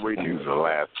 Online radio.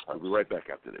 I'll be right back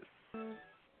after this.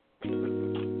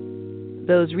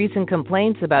 Those recent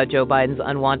complaints about Joe Biden's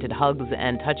unwanted hugs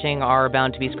and touching are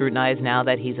bound to be scrutinized now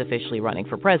that he's officially running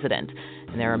for president.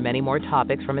 And there are many more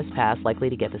topics from his past likely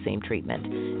to get the same treatment.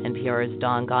 NPR's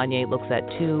Don Gagne looks at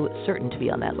two certain to be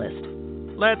on that list.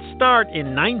 Let's start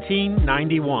in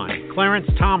 1991. Clarence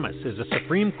Thomas is a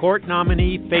Supreme Court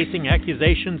nominee facing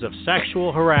accusations of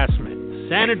sexual harassment.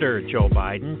 Senator Joe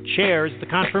Biden chairs the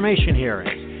confirmation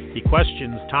hearings. He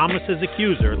questions Thomas's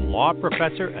accuser, law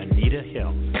professor Anita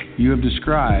Hill. You have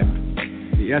described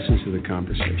the essence of the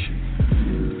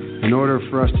conversation. In order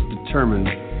for us to determine,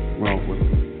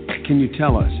 can you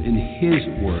tell us, in his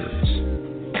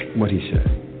words, what he said?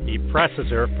 He presses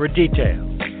her for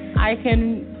details. I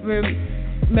can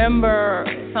remember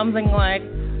something like,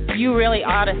 you really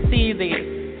ought to see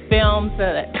these films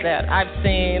that I've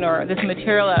seen, or this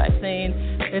material that I've seen.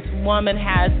 This woman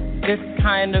has this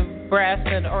kind of breast,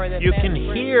 or that you can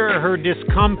hear her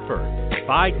discomfort.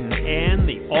 Biden and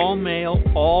the all-male,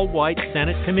 all-white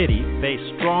Senate committee face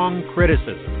strong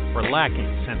criticism for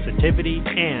lacking sensitivity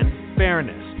and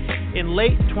fairness. In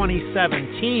late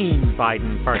 2017,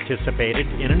 Biden participated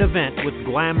in an event with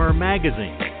Glamour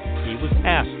magazine. He was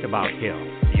asked about Hill.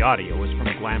 The audio is from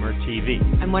Glamour TV.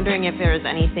 I'm wondering if there is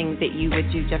anything that you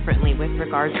would do differently with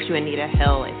regards to Anita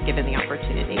Hill if given the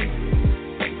opportunity.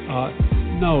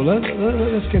 No,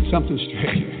 let's get something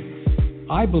straight here.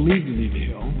 I believed Anita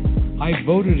Hill. I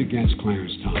voted against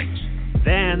Clarence Thomas.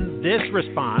 Then this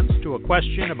response to a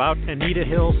question about Anita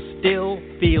Hill still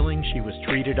feeling she was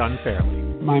treated unfairly.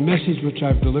 My message, which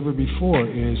I've delivered before,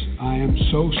 is I am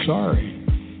so sorry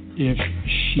if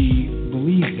she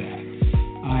believed that.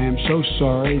 I am so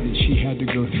sorry that she had to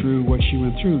go through what she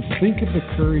went through. Think of the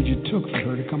courage it took for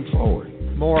her to come forward.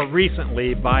 More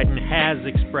recently, Biden has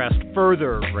expressed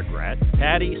further regret.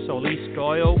 Patty Solis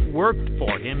Doyle worked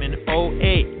for him in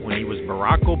 2008 when he was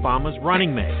Barack Obama's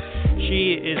running mate.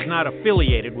 She is not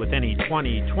affiliated with any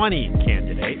 2020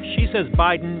 candidate. She says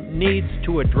Biden needs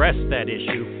to address that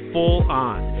issue full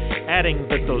on, adding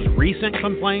that those recent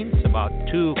complaints about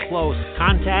too close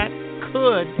contact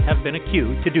could have been a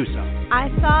cue to do so. I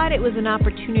thought it was an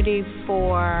opportunity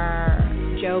for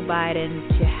Joe Biden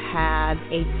to have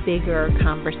a bigger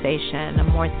conversation, a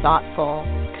more thoughtful,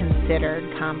 considered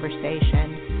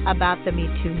conversation about the Me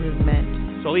Too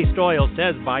movement. Solis Doyle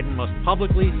says Biden must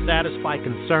publicly satisfy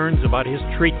concerns about his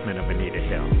treatment of Anita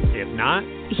Hill. If not,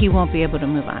 he won't be able to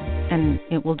move on, and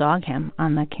it will dog him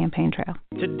on the campaign trail.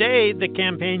 Today, the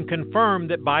campaign confirmed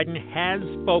that Biden has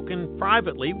spoken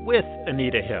privately with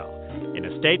Anita Hill. In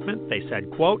a statement, they said,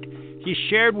 quote, he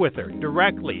shared with her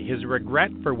directly his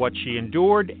regret for what she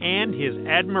endured and his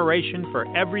admiration for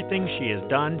everything she has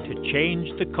done to change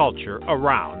the culture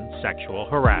around sexual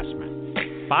harassment.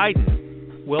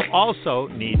 Biden will also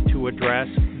need to address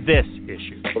this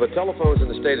issue. Well, the telephones in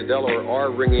the state of Delaware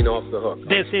are ringing off the hook.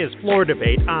 This is floor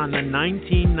debate on the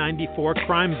 1994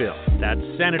 crime bill. That's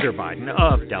Senator Biden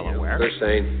of Delaware. They're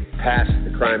saying, pass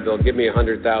the crime bill, give me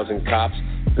 100,000 cops,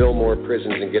 build more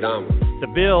prisons, and get on with it. The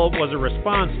bill was a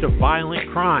response to violent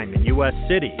crime in U.S.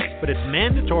 cities, but its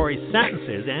mandatory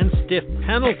sentences and stiff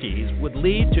penalties would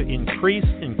lead to increased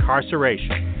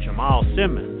incarceration. Jamal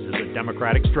Simmons is a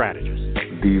Democratic strategist.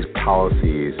 These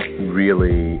policies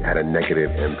really had a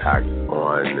negative impact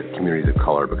on communities of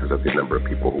color because of the number of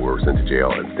people who were sent to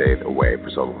jail and stayed away for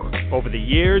so long. Over the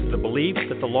years, the belief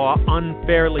that the law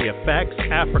unfairly affects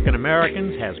African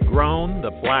Americans has grown, the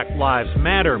Black Lives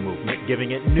Matter movement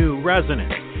giving it new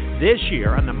resonance. This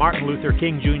year, on the Martin Luther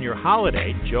King Jr.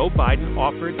 holiday, Joe Biden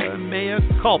offered a mea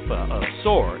culpa of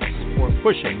sorts for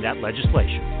pushing that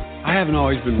legislation. I haven't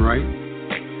always been right.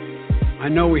 I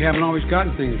know we haven't always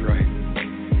gotten things right.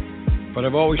 but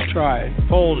I've always tried.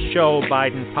 Polls show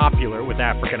Biden popular with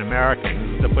African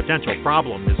Americans. The potential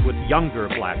problem is with younger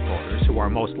black voters who are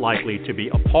most likely to be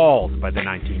appalled by the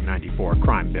 1994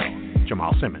 crime bill.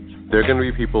 Jamal Simmons. There are going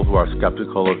to be people who are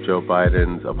skeptical of Joe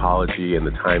Biden's apology and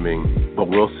the timing, but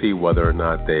we'll see whether or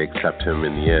not they accept him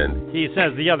in the end. He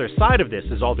says the other side of this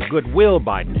is all the goodwill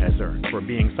Biden has earned for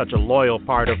being such a loyal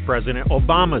part of President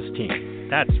Obama's team.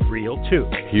 That's real, too.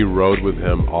 He rode with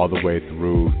him all the way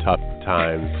through tough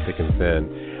times, thick and thin.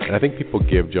 And I think people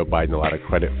give Joe Biden a lot of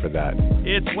credit for that.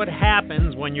 It's what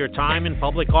happens when your time in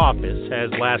public office has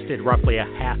lasted roughly a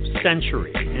half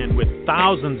century. And with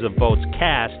thousands of votes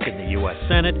cast in the U.S.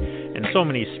 Senate and so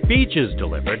many speeches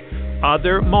delivered,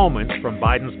 other moments from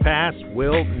Biden's past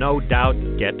will no doubt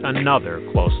get another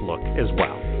close look as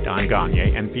well. Don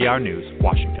Gagne, NPR News,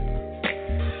 Washington.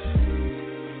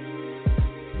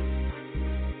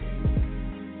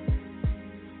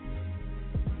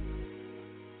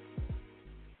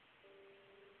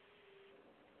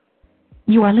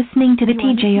 You are listening to the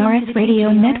TJRS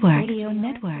Radio Network.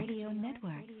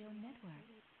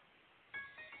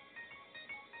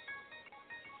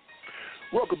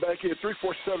 Welcome back here,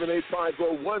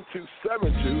 347-850-1272.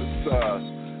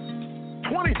 It's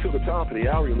 20 to the top of the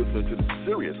hour. You're listening to the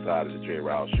serious side of the J.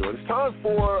 Rouse Show. And it's time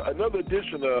for another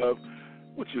edition of,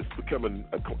 which is becoming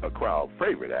a crowd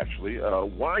favorite, actually,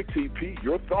 YTP,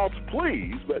 Your Thoughts,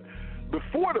 Please. But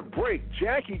before the break,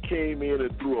 Jackie came in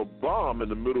and threw a bomb in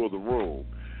the middle of the room.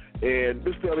 And,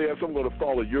 Mr. Elias, I'm going to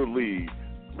follow your lead.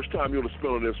 How much time you want to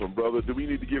spend on this one, brother? Do we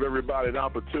need to give everybody an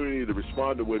opportunity to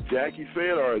respond to what Jackie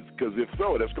said? Or because if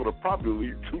so, that's going to probably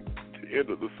lead to the end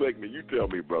of the segment. You tell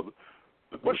me, brother.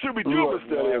 What should we do,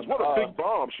 Mr. Elias? What a big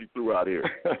bomb she threw out here.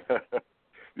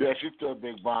 Yeah, she threw a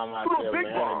big bomb out there,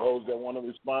 man. And those that want to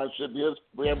respond should be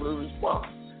able to respond.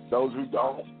 Those who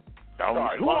don't. All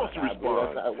right, who wants to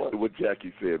respond to what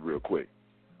Jackie said real quick?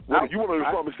 You want to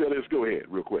respond, Mr. Elias? Go ahead,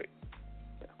 real quick.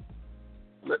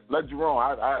 Let Jerome.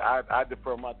 I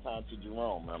defer my time to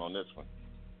Jerome, man, on this one.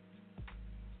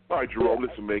 All right, Jerome,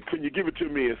 listen, man. Can you give it to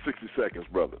me in 60 seconds,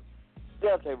 brother?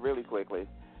 Yeah, okay, really quickly.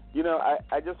 You know,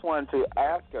 I just wanted to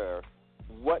ask her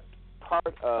what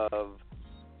part of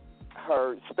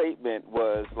her statement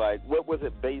was, like, what was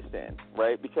it based in,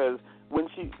 right? Because when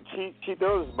she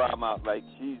throws this bomb out, like,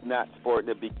 she's not supporting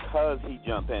it because he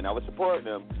jumped in. I was supporting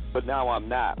him, but now I'm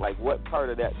not. Like, what part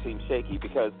of that seems shaky?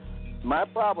 Because my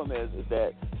problem is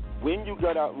that when you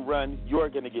get out and run, you're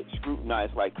going to get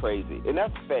scrutinized like crazy. And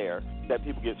that's fair that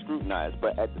people get scrutinized.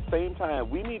 But at the same time,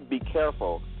 we need to be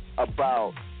careful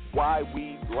about why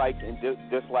we like and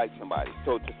dislike somebody.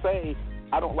 So to say,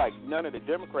 I don't like none of the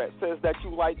Democrats says that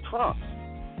you like Trump.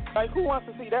 Like, who wants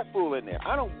to see that fool in there?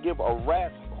 I don't give a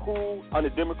rat's who on the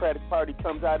Democratic Party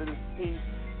comes out of this piece.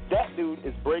 That dude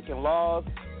is breaking laws,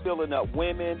 filling up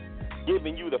women,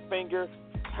 giving you the finger,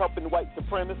 helping white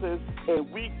supremacists, and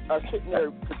we are sitting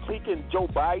there critiquing Joe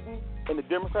Biden and the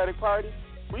Democratic Party.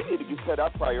 We need to set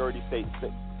our priorities straight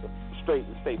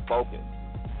and stay focused.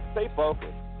 Stay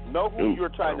focused. Know who you're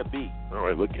trying to be. All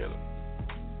right, look at it.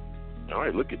 All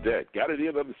right, look at that. Got it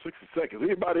in under 60 seconds.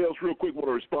 Anybody else real quick want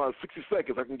to respond? 60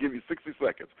 seconds. I can give you 60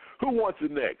 seconds. Who wants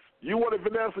it next? You want it,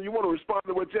 Vanessa? You want to respond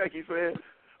to what Jackie said?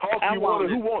 Hawk, you want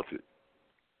it? Who wants it?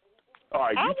 All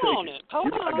right, you take it.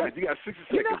 Hold on. You got 60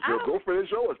 seconds, girl. Go for this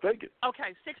show. Let's take it.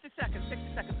 Okay, 60 seconds.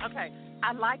 Okay,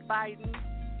 I like Biden.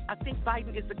 I think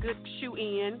Biden is a good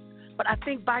shoe-in, but I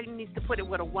think Biden needs to put it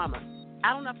with a woman.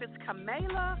 I don't know if it's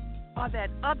Kamala or that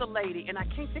other lady, and I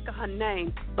can't think of her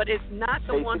name, but it's not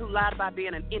the one who lied about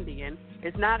being an Indian.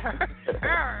 It's not her.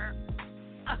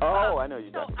 Oh, I know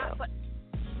you're talking about. But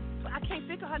I can't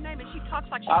think of her name, and she talks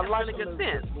like she has really good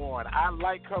sense. I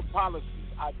like her policies.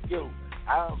 I do.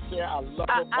 I don't care. I love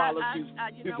her policies.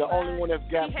 She's the only one that's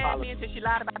got policies. She had me until she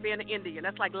lied about being an Indian.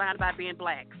 That's like lying about being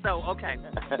black. So, okay.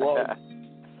 Well,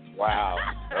 wow.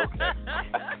 Okay.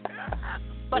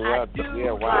 But I do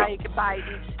like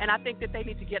Biden, and I think that they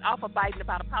need to get off of Biden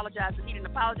about apologizing. He didn't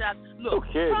apologize. Look,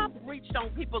 Trump reached on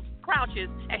people's crouches,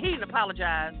 and he didn't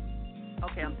apologize.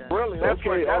 Okay, I'm done. Really?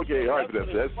 Okay. All right,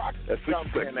 that's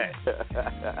 60 seconds.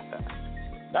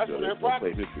 That's what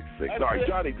hypocrisy. All right,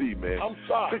 Johnny D, man. I'm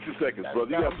sorry. 60 seconds,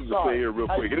 brother. You got something to say here real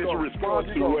quick. And it's a response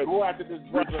to what... Go after this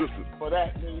brother for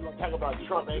that, and then you're going to talk about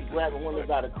Trump ain't grabbing women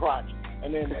by the crotch.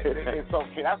 And then it's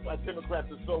okay. That's why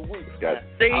Democrats are so weak. Got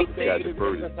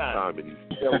diverted his time, and he's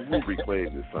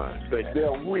reclaimed his time.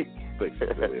 They're weak. Thanks for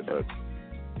that.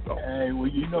 Hey, well,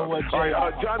 you know what, Jay? All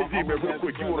right, Johnny D, man, real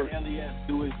quick. You want to... Elias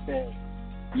do his thing.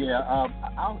 Yeah,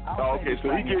 I'll okay,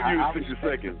 so he gave you 60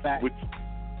 seconds, which...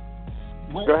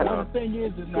 Well, the thing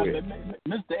is that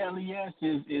Mr. Elias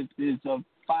is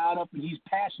fired up and he's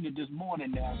passionate this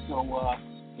morning now. So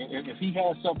if he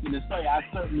has something to say, I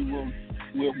certainly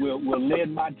will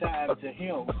lend my time to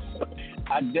him.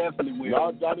 I definitely will.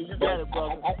 No, Johnny, you got it,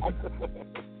 brother.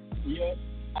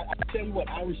 I tell you what,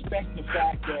 I respect the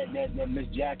fact that Miss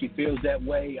Jackie feels that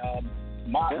way.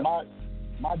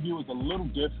 My view is a little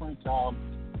different.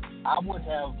 I would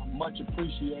have much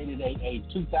appreciated a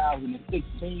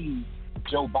 2016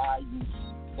 Joe Biden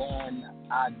than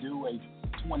I do a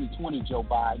 2020 Joe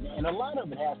Biden, and a lot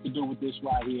of it has to do with this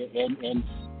right here. And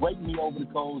break me over the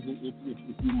coals if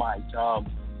you might.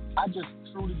 I just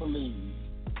truly believe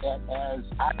that as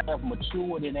I have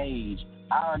matured in age,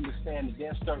 I understand that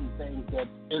there's certain things that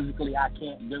physically I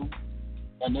can't do,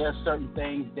 and there's certain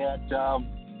things that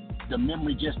the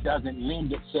memory just doesn't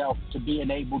lend itself to being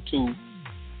able to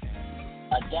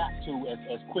adapt to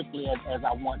as quickly as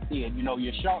I once did. You know,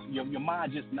 your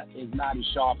mind just is not as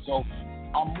sharp. So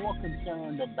I'm more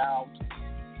concerned about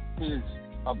his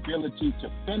ability to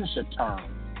finish a term,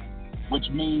 which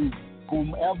means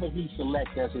whomever he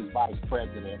selects as his vice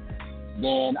president,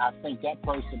 then I think that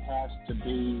person has to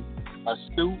be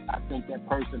astute. I think that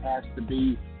person has to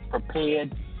be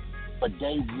prepared for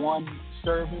day one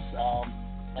service.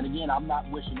 And again, I'm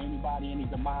not wishing anybody any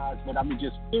demise, but I mean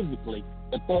just physically,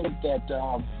 the thing that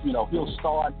he'll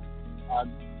start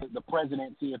the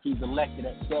presidency if he's elected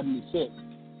at 76.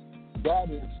 That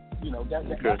is,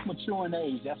 that's maturing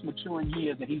age, that's maturing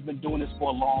years, and he's been doing this for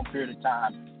a long period of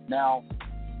time. Now,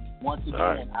 once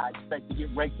again, I expect to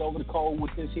get raked over the coal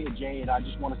with this here, Jay, and I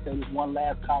just want to say this one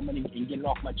last comment and get it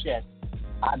off my chest.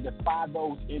 I defy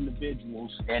those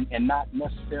individuals, and not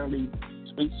necessarily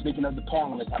speaking of the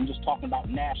panelists, I'm just talking about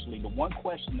nationally. The one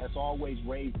question that's always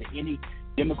raised to any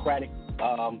Democratic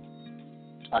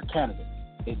candidate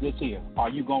is this here: are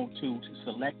you going to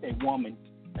select a woman,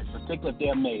 particularly if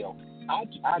they're male?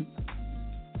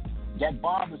 That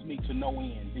bothers me to no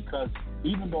end, because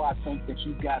even though I think that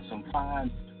you've got some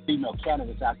fine female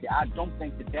candidates out there, I don't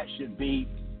think that should be,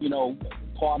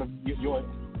 part of your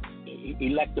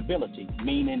electability,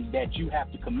 meaning that you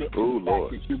have to commit to the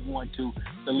fact that you're going to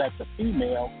select a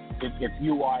female if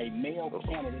you are a male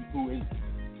candidate who is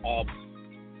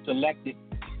selected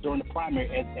during the primary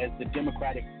as the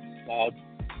Democratic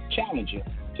challenger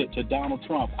to Donald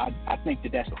Trump. I think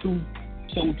that's too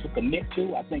soon to commit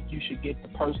to. I think you should get the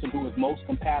person who is most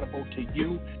compatible to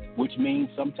you, which means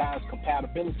sometimes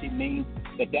compatibility means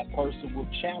that person will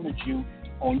challenge you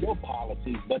on your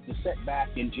policies. But to sit back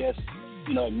and just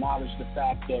acknowledge the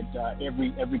fact that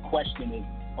every question is,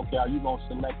 okay, are you going to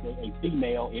select a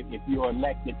female if you're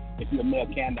elected, if you're a male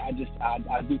candidate?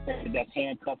 I do think that's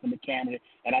handcuffing the candidate,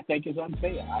 and I think it's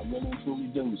unfair. I really and truly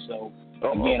do. So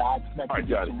again, I expect to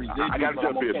get some resistance. I got to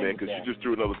jump in, man, because you just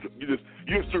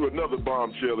threw another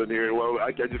bombshell in here. Well,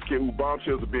 I just can't move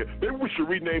bombshells a bit. Maybe we should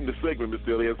rename the segment,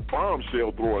 Mr. Elias,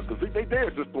 bombshell throwers, because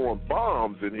they're just throwing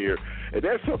bombs in here, and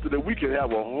that's something that we can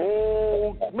have a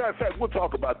whole. Matter of fact, we'll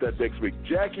talk about that next week.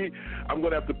 Jackie, I'm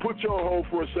going to have to put you on hold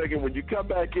for a second. When you come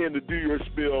back in to do your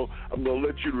spill, I'm going to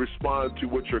let you respond to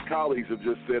what your colleagues have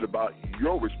just said about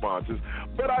your responses.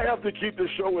 But I have to keep the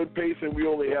show in pace, and we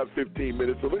only have 15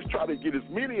 minutes, so let's try to get as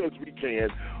many as we can.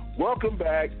 Welcome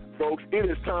back, folks. It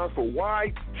is time for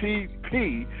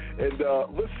YTP, and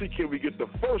let's see, can we get the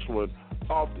first one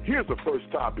off? Here's the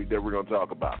first topic that we're going to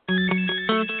talk about.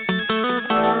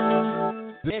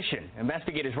 Mission.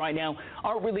 Investigators right now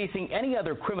aren't releasing any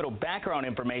other criminal background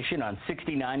information on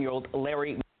 69-year-old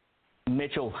Larry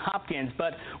Mitchell Hopkins,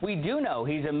 but we do know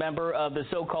he's a member of the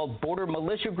so-called border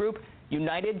militia group,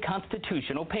 United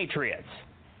Constitutional Patriots.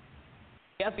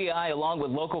 The FBI, along with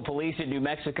local police in New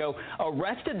Mexico,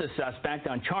 arrested the suspect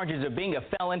on charges of being a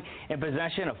felon in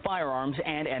possession of firearms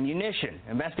and ammunition.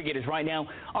 Investigators right now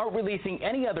aren't releasing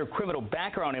any other criminal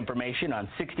background information on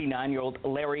 69-year-old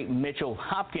Larry Mitchell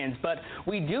Hopkins, but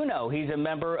we do know he's a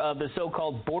member of the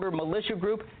so-called border militia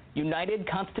group, United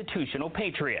Constitutional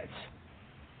Patriots.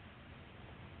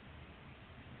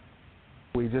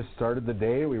 We just started the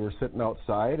day. We were sitting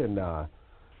outside,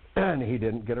 and he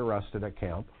didn't get arrested at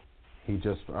camp. He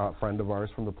just, a friend of ours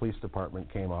from the police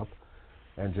department came up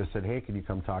and just said, hey, can you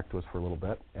come talk to us for a little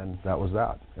bit? And that was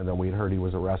that. And then we had heard he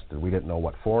was arrested. We didn't know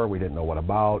what for. We didn't know what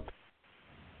about.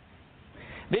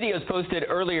 Videos posted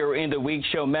earlier in the week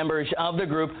show members of the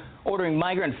group ordering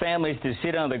migrant families to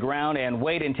sit on the ground and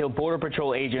wait until Border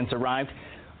Patrol agents arrived.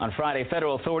 On Friday,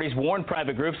 federal authorities warned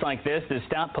private groups like this to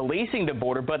stop policing the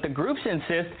border, but the groups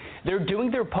insist they're doing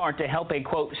their part to help a,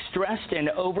 quote, stressed and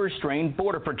overstrained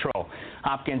Border Patrol.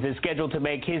 Hopkins is scheduled to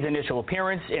make his initial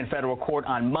appearance in federal court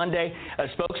on Monday. A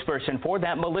spokesperson for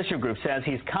that militia group says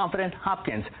he's confident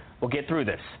Hopkins will get through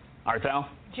this. Arthel?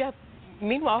 Jeff,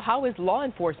 Meanwhile, how is law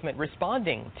enforcement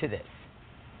responding to this?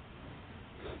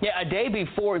 Yeah, a day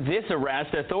before this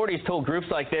arrest, authorities told groups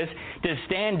like this to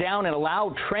stand down and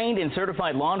allow trained and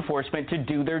certified law enforcement to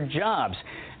do their jobs.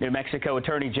 New Mexico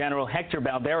Attorney General Hector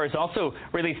Balderas also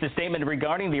released a statement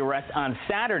regarding the arrest on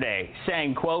Saturday,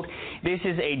 saying, quote, "This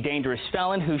is a dangerous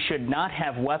felon who should not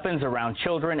have weapons around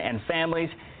children and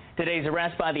families. Today's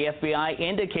arrest by the FBI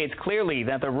indicates clearly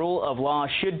that the rule of law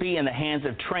should be in the hands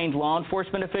of trained law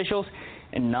enforcement officials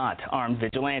and not armed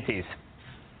vigilantes."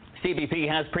 CBP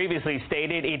has previously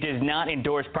stated it does not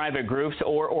endorse private groups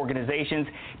or organizations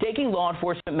taking law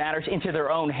enforcement matters into their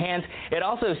own hands. It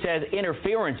also says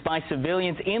interference by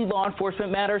civilians in law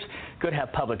enforcement matters could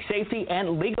have public safety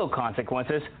and legal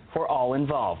consequences for all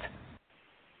involved.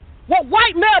 Well,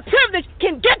 white male privilege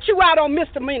can get you out on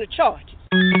misdemeanor charges.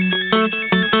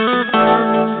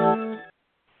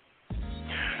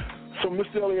 So,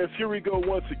 Mr. Elias, here we go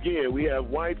once again. We have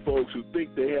white folks who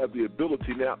think they have the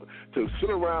ability now to sit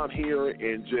around here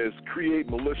and just create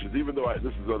militias, even though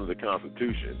this is under the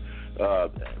Constitution.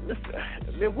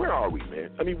 Man, where are we,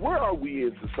 man? I mean, where are we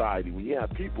in society when you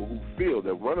have people who feel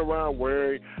that run around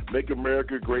wearing Make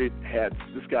America Great hats?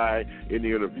 This guy in the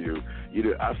interview,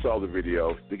 I saw the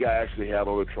video. The guy actually had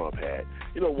on a Trump hat.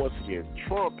 Once again,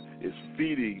 Trump is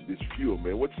feeding this fuel,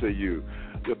 man. What say you?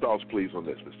 Your thoughts, please, on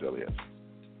this, Mr. Elias.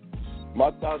 My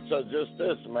thoughts are just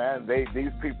this, man.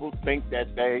 These people think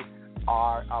that they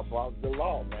are above the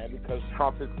law, man, because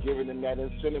Trump is giving them that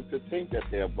incentive to think that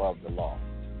they're above the law.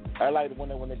 I like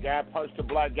when the guy punched the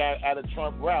black guy at a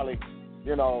Trump rally,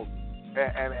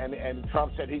 and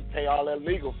Trump said he'd pay all their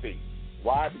legal fees.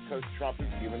 Why? Because Trump is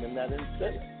giving them that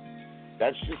incentive.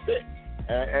 That's just it.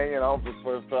 And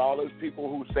for all those people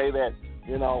who say that,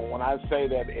 when I say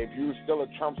that if you're still a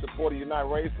Trump supporter, you're not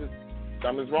racist,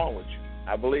 something's wrong with you.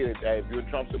 I believe that if you're a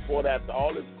Trump supporter after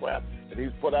all this crap that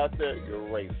he's put out there, you're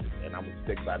racist, and I'm gonna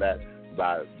stick by that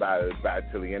by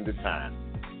till the end of time.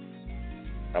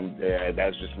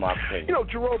 That's just my opinion.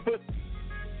 Jerome,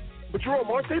 but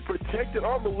Jerome, aren't they protected?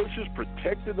 Aren't militias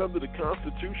protected under the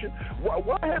Constitution?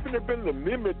 Why haven't there been an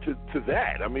amendment to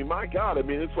that? I mean, my God,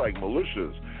 it's like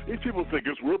militias. These people think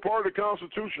we're part of the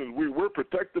Constitution. We're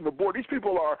protecting the border. These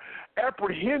people are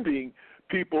apprehending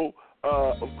people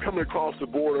coming across the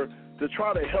border to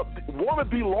try to help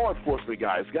wanna-be law enforcement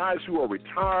guys who are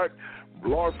retired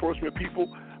law enforcement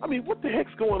people. I mean, what the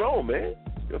heck's going on, man?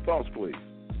 Your thoughts, please.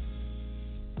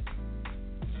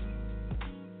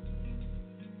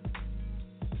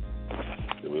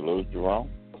 Did we lose Jerome?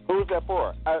 Who was that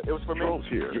for? It was for me. Jerome's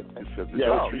here. Yeah,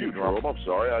 it's for you, Jerome. I'm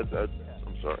sorry. I'm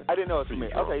sorry. I didn't know it was for me.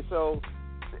 Okay, so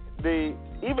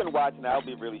even watching, I'll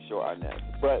be really short on this,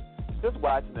 but just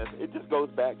watching this, it just goes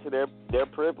back to their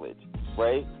privilege,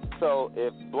 right? So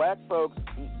if black folks,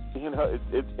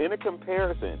 it's in a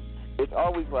comparison, it's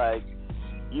always like,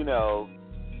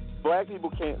 black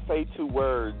people can't say two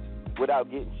words without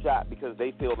getting shot because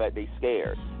they feel that they're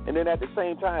scared. And then at the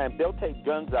same time, they'll take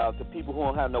guns out to people who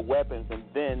don't have no weapons and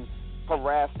then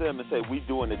harass them and say, we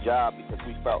doing the job because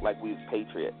we felt like we was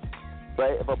patriots.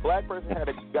 Right? If a black person had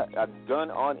a gun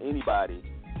on anybody,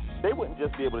 they wouldn't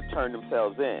just be able to turn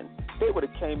themselves in. They would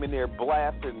have came in there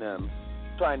blasting them,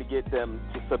 trying to get them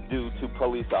to subdue two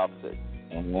police officers.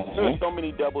 Mm-hmm. There's so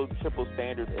many double, triple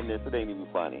standards in this, it ain't even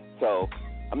funny. So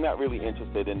I'm not really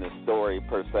interested in this story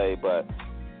per se, but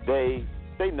they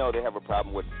know they have a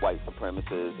problem with white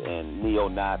supremacists and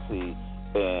neo-Nazi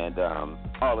and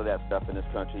all of that stuff in this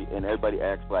country, and everybody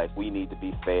acts like we need to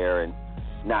be fair and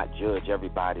not judge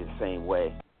everybody the same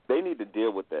way. They need to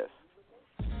deal with this.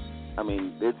 I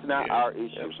mean, it's not our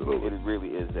issue. Absolutely. It really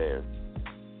is theirs.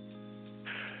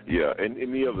 Yeah, and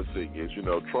the other thing is,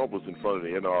 Trump was in front of the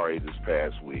NRA this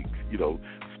past week,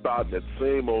 spouting that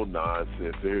same old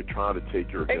nonsense. They're trying to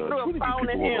take your guns. When do people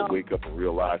want to wake up and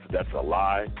realize that that's a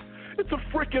lie? It's a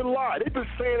freaking lie. They've been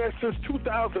saying that since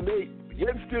 2008.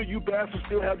 Yet still, you bastards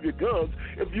still have your guns.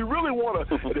 If you really want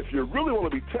to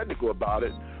be technical about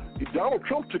it, Donald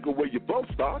Trump took away your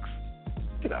bump stocks.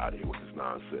 Get out of here with this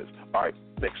nonsense. All right,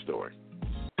 next story.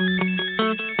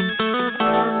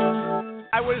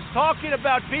 I was talking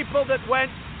about people that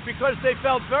went because they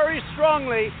felt very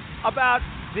strongly about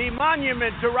the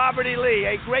monument to Robert E. Lee,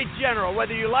 a great general.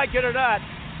 Whether you like it or not,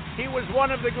 he was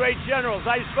one of the great generals.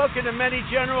 I've spoken to many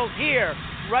generals here,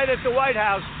 right at the White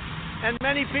House, and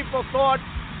many people thought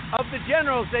of the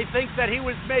generals. They think that he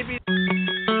was maybe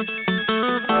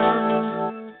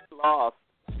lost.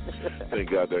 Thank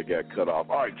God that got cut off.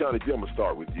 All right, Johnny D, I'm going to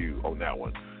start with you on that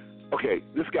one. Okay,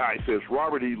 this guy says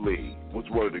Robert E. Lee was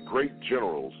one of the great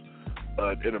generals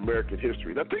in American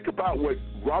history. Now think about what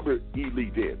Robert E.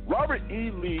 Lee did. Robert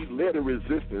E. Lee led a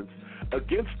resistance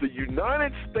against the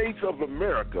United States of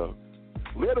America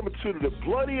led them to the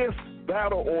bloodiest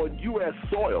battle on U.S.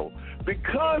 soil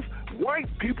because white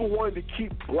people wanted to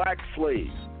keep black slaves.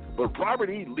 But Robert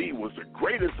E. Lee was the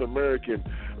greatest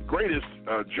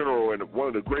general and one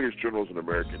of the greatest generals in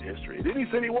American history. And then he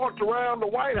said he walked around the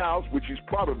White House, which he's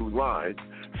probably lying,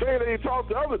 saying that he talked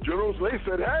to other generals, and they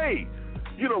said, hey,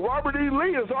 Robert E.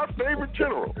 Lee is our favorite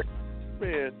general.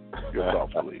 Man, your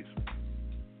thoughts, please.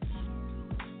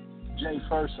 Jay,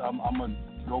 first, I'm going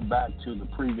to go back to the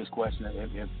previous question,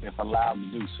 if allowed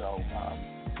to do so.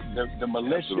 The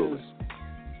militias Absolutely.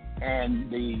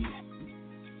 And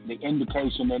the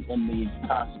indication in the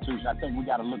Constitution, I think we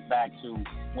got to look back to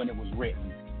when it was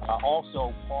written.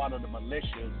 Also, part of the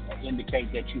militias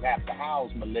indicate that you have to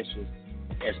house militias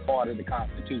as part of the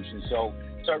Constitution. So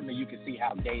certainly you can see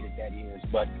how dated that is.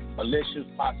 But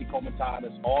militias, posse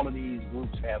comitatus, all of these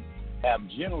groups have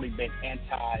generally been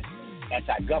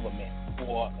anti-government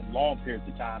for long periods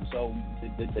of time. So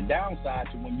the downside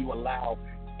to when you allow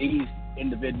these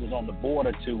individuals on the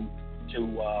border to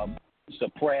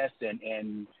suppress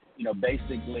and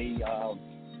basically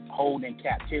hold in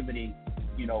captivity,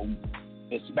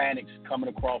 Hispanics coming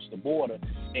across the border,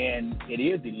 and it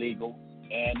is illegal,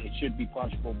 and it should be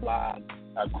punishable by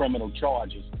criminal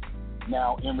charges.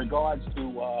 Now, in regards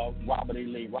to Robert E.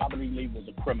 Lee was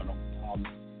a criminal.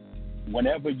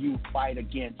 Whenever you fight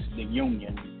against the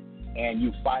Union and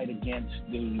you fight against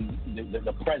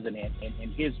the president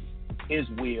and his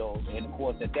will, and of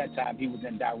course at that time he was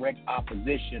in direct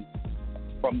opposition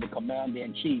from the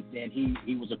commander-in-chief, then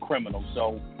he was a criminal.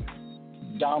 So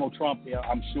Donald Trump,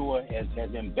 I'm sure, has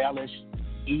embellished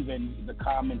even the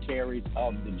commentaries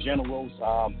of the generals.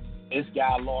 This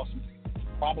guy lost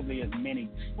probably as many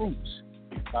troops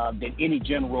than any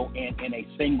general in a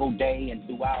single day and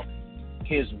throughout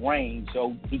his reign,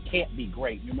 so he can't be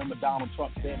great. You remember Donald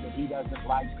Trump said that he doesn't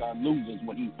like losers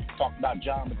when he talked about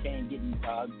John McCain getting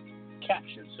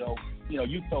captured. So,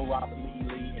 you throw Robert E.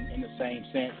 Lee in the same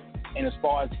sense. And as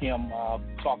far as him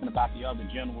talking about the other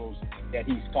generals that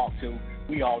he's talked to,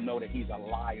 we all know that he's a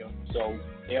liar. So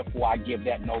therefore, I give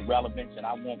that no relevance, and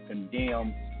I won't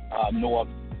condemn nor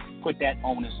put that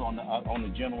onus on the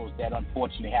generals that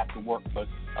unfortunately have to work for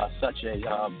such a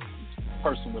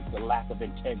person with the lack of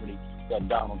integrity that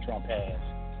Donald Trump has.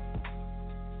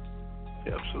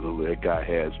 Absolutely, that guy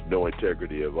has no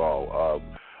integrity at all.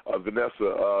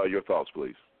 Vanessa, your thoughts,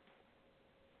 please.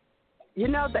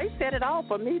 They said it all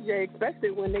for me, Jay,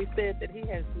 especially when they said that he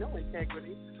has no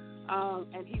integrity.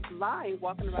 And he's lying,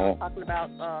 walking around talking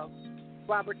about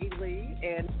Robert E. Lee.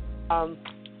 And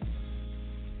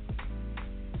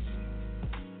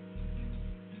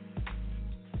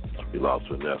we lost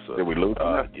Vanessa. Did we lose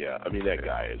her? Yeah, that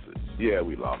guy is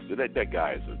we lost it. That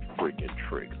guy is a freaking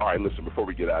trick. All right, listen, before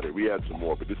we get out of here, we had some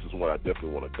more, but this is one I definitely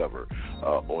want to cover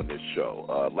on this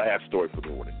show. Last story for the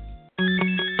morning.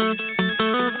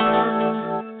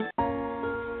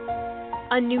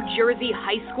 A New Jersey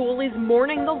high school is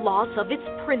mourning the loss of its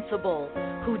principal,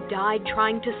 who died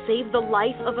trying to save the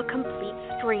life of a complete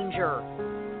stranger.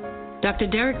 Dr.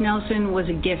 Derek Nelson was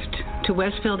a gift to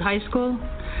Westfield High School,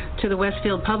 to the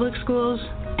Westfield Public Schools,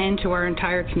 and to our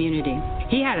entire community.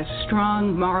 He had a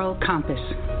strong moral compass,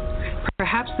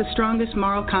 perhaps the strongest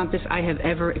moral compass I have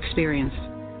ever experienced.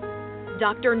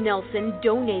 Dr. Nelson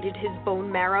donated his bone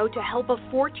marrow to help a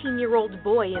 14-year-old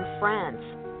boy in France,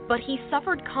 but he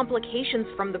suffered complications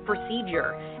from the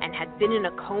procedure and had been in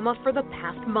a coma for the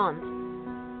past month.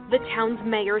 The town's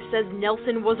mayor says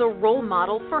Nelson was a role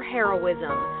model for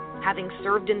heroism, having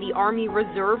served in the Army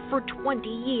Reserve for 20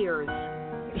 years.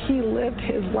 He lived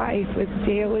his life with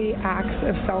daily acts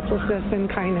of selflessness and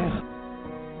kindness.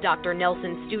 Dr.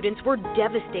 Nelson's students were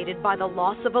devastated by the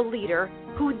loss of a leader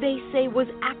who they say was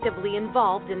actively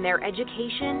involved in their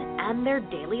education and their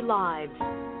daily lives.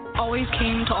 Always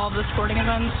came to all the sporting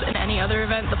events and any other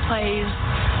event, the plays,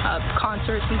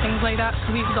 concerts and things like that.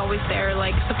 So he was always there,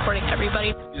 supporting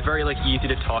everybody. He's very, easy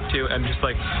to talk to, and just,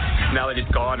 now that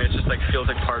he's gone, it just, feels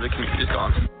like part of the community is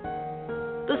gone.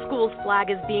 The school's flag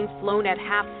is being flown at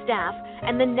half-staff,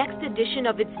 and the next edition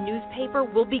of its newspaper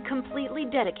will be completely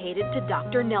dedicated to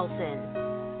Dr. Nelson.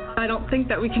 I don't think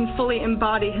that we can fully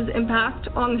embody his impact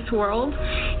on this world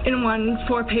in one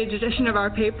 4-page edition of our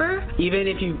paper. Even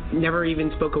if you never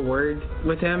even spoke a word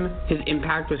with him, his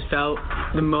impact was felt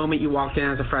the moment you walked in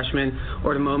as a freshman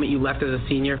or the moment you left as a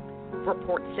senior.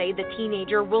 Reports say the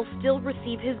teenager will still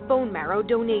receive his bone marrow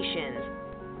donations,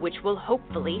 which will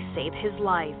hopefully save his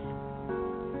life.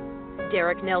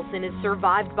 Derek Nelson is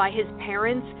survived by his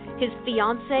parents, his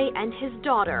fiancée, and his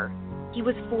daughter. He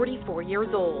was 44 years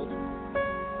old.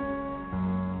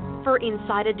 For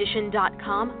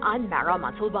InsideEdition.com, I'm Mara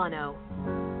Montalbano.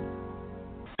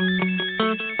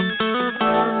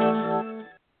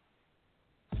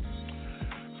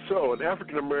 So, an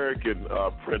African-American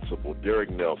principal, Derek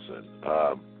Nelson,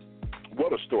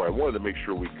 what a story. I wanted to make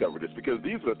sure we covered this because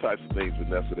these are the types of things,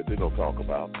 Vanessa, that they don't talk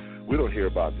about. We don't hear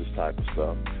about this type of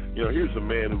stuff. Here's a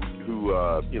man who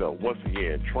once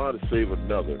again, trying to save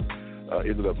another,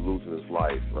 ended up losing his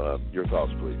life. Your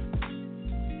thoughts, please.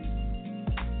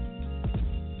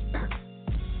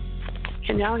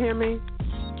 Can y'all hear me?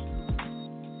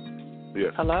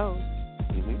 Yes. Hello?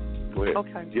 Mm-hmm. Go ahead.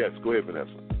 Okay. Yes, go ahead,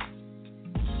 Vanessa.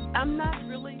 I'm not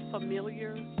really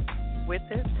familiar with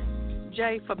it,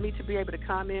 Jay, for me to be able to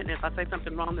comment. If I say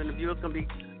something wrong, then the viewer's going to be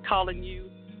calling you,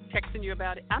 texting you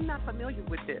about it. I'm not familiar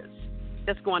with this.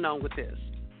 That's going on with this.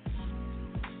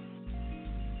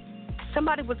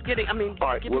 Somebody was getting, give me to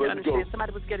understand,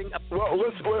 somebody was getting up.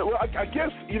 I guess,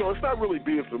 it's not really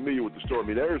being familiar with the story. I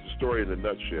mean, there's the story in a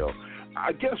nutshell.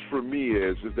 I guess for me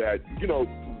is that,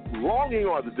 longing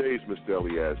are the days, Mr.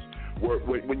 Elias,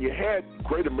 when you had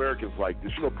great Americans like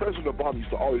this. President Obama used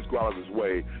to always go out of his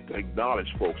way to acknowledge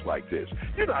folks like this.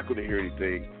 You're not going to hear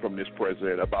anything from this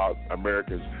president about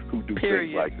Americans who do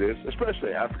things like this,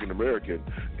 especially an African-American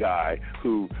guy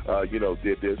who,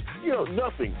 did this.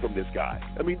 Nothing from this guy.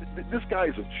 I mean, this guy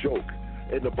is a joke.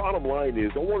 And the bottom line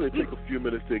is I wanted to take a few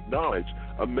minutes to acknowledge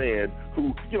a man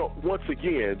who, once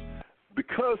again,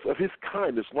 because of his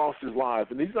kindness, lost his life,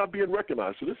 and he's not being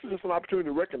recognized. So this is just an opportunity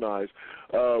to recognize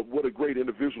what a great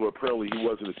individual apparently he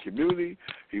was in his community.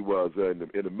 He was in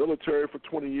the military for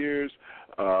 20 years,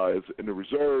 in the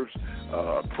reserves,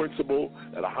 principal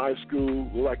at a high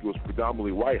school, looked like it was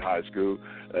predominantly white high school,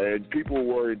 and people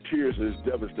were in tears and is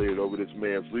devastated over this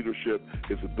man's leadership,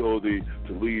 his ability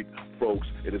to lead folks,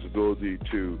 and his ability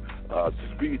to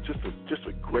be just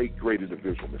a great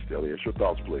individual, Mr. Elliott. Your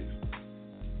thoughts, please.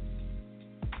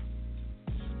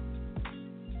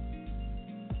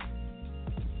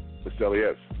 Mr.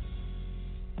 Elias.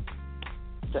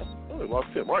 Oh, we lost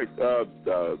him. All right,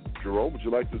 Jerome, would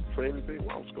you like to say anything?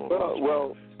 What's going on?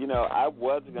 Well, I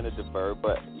was going to defer,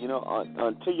 but,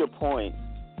 to your point,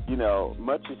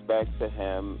 much respect to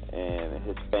him and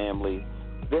his family.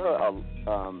 There are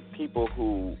people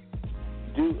who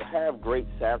do have great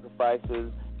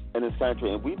sacrifices in this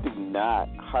country, and we do not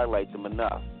highlight them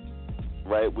enough,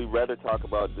 right? We rather talk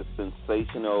about the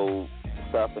sensational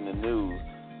stuff in the news,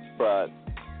 but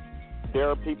there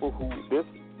are people who this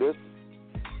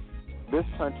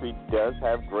country does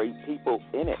have great people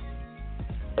in it,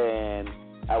 and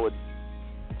I would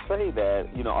say that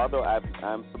although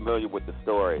I'm familiar with the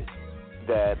story,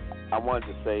 that I wanted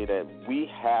to say that we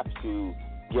have to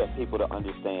get people to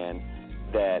understand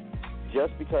that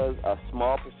just because a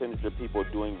small percentage of people are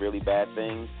doing really bad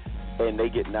things and they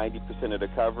get 90% of the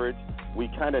coverage, we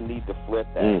kind of need to flip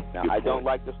that. Now, I don't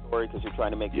like the story because you're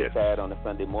trying to make me sad on a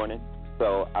Sunday morning.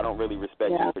 So I don't really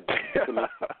respect you for doing it to me.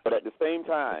 But at the same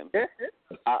time,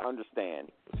 I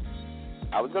understand.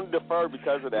 I was going to defer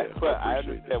because of that, but I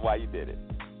understand why you did it.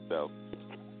 So.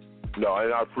 No,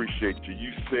 and I appreciate you.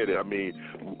 You said it. I mean,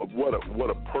 what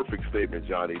a perfect statement,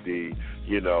 Johnny D.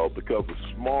 Because a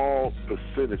small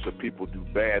percentage of people do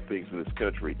bad things in this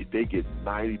country, they get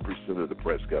 90% of the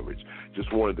press coverage.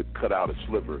 Just wanted to cut out a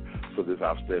sliver for this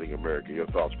outstanding American. Your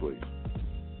thoughts, please.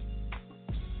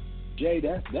 Jay,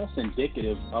 that's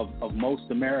indicative of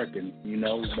most Americans,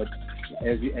 but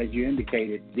as you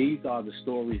indicated, these are the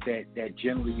stories that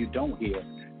generally you don't hear.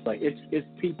 But it's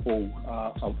people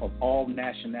of all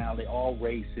nationality, all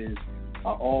races,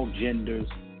 all genders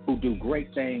who do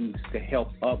great things to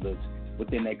help others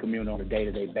within their community on a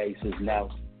day-to-day basis. Now,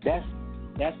 that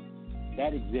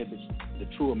exhibits the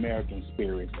true American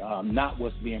spirit, not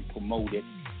what's being promoted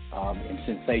and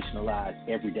sensationalized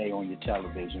every day on your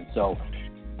television. So,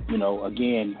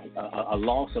 again, a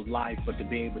loss of life, but to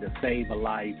be able to save a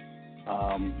life,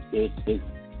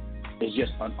 it's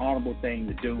just an honorable thing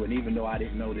to do. And even though I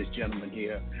didn't know this gentleman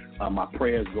here, my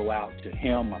prayers go out to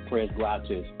him. My prayers go out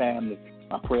to his family.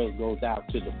 My prayers goes out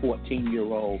to the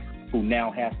 14-year-old who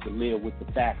now has to live with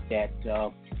the fact that,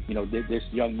 this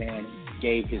young man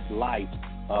gave his life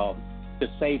to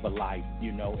save a life,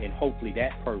 and hopefully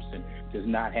that person does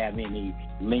not have any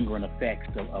lingering effects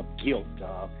of guilt.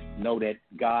 Know that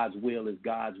God's will is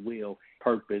God's will.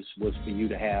 Purpose was for you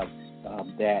to have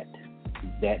that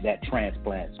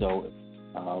transplant. So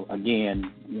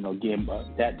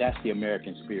that's the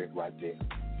American spirit right there.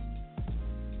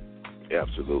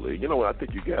 Absolutely. You know what? I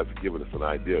think you guys have given us an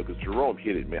idea because Jerome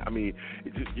hit it, man. I mean,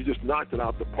 you just knocked it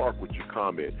out the park with your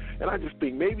comment. And I just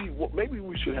think maybe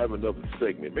we should have another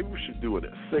segment. Maybe we should do a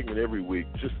segment every week.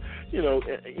 Just,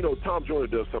 Tom Joyner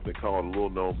does something called a Little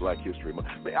Known Black History Month.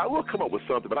 I will come up with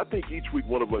something, but I think each week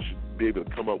one of us should be able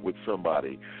to come up with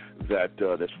somebody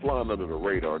that's flying under the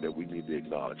radar that we need to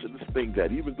acknowledge. And this thing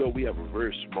that even though we have a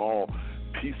very small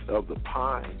piece of the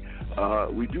pie,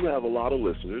 we do have a lot of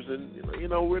listeners, and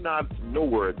we're not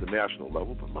nowhere at the national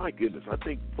level, but my goodness, I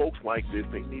think folks like this,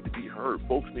 they need to be heard.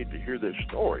 Folks need to hear their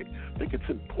story. I think it's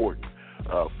important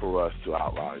for us to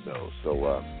outline those.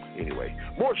 So anyway,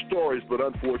 more stories, but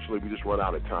unfortunately we just run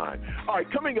out of time. All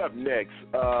right, coming up next,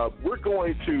 we're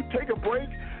going to take a break.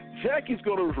 Jackie's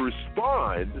going to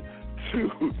respond to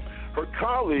her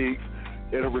colleagues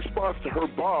in a response to her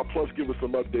bomb, plus give us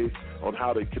some updates on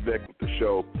how to connect with the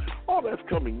show. All that's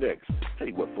coming next. Tell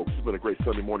you what, folks, it's been a great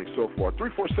Sunday morning so far.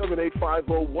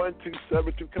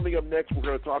 347-850-1272. Coming up next, we're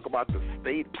going to talk about the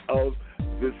state of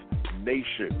this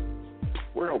nation.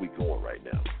 Where are we going right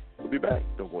now? We'll be back.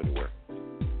 Don't go anywhere.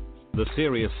 The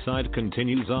Serious Side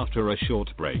continues after a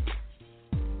short break.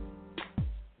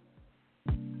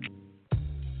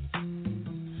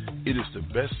 It is the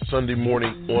best Sunday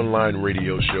morning online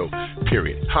radio show,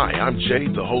 period. Hi, I'm Jay,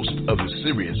 the host of the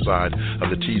Serious Side of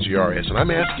the TJRS, and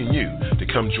I'm asking you to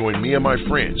come join me and my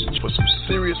friends for some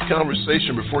serious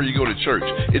conversation before you go to church.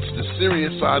 It's the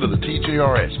Serious Side of the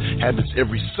TJRS. Happens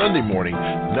every Sunday morning,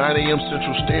 9 a.m.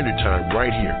 Central Standard Time,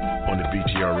 right here on the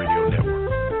BTR Radio Network.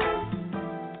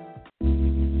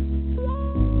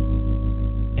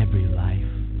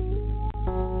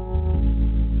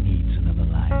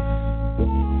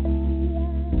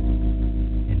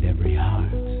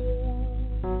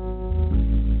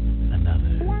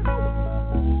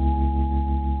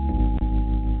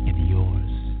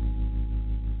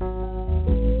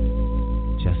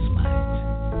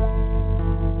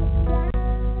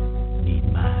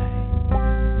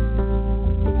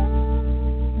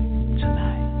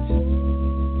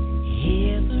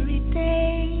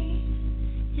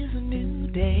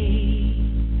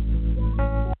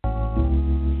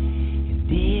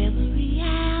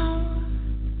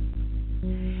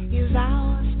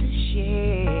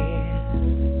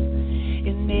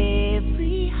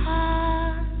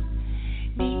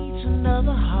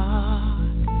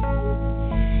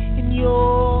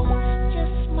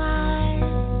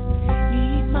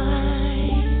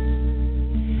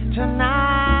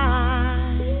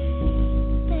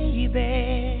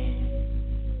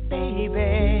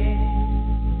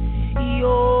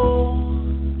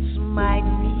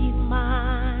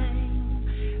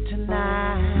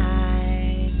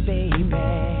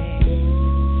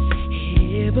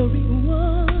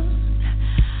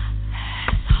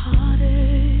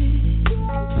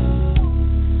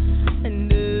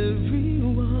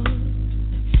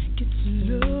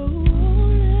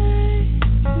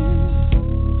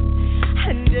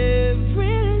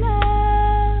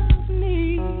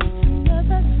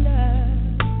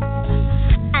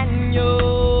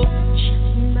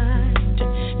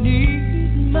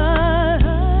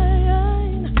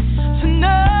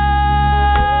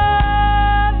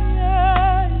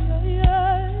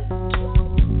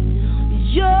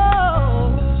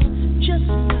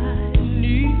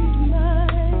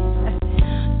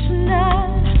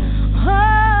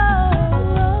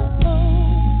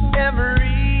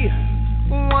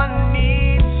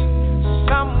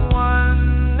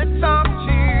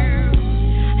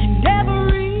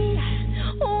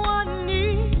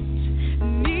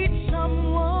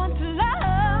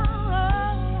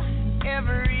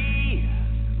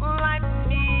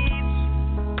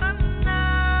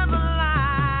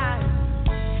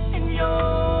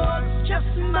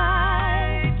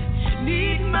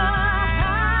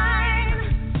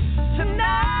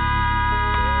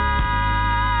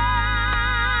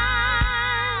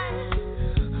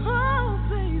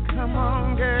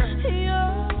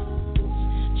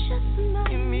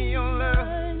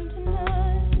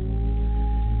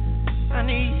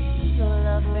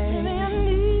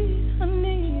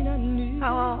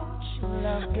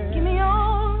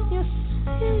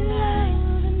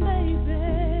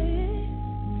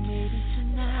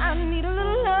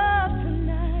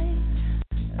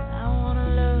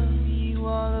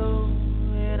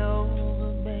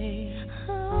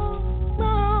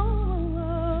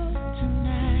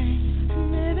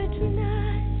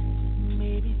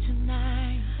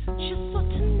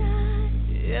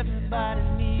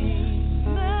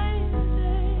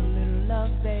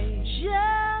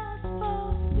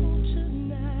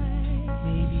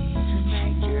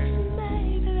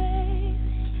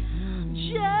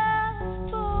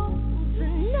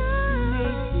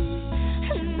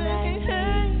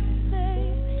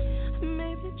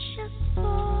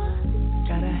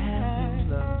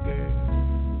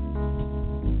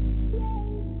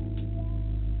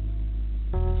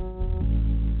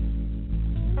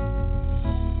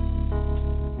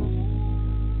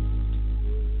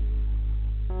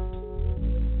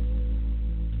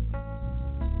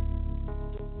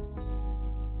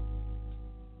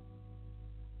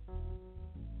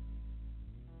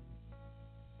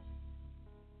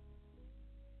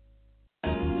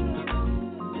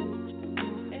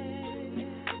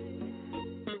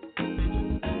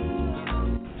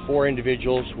 4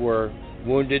 individuals were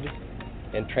wounded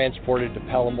and transported to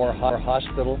Palomar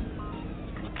Hospital.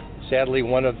 Sadly,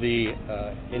 one of the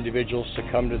individuals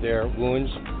succumbed to their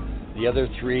wounds. The other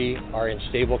 3 are in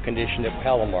stable condition at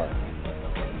Palomar.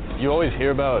 You always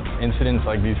hear about incidents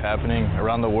like these happening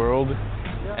around the world,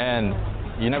 and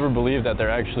you never believe that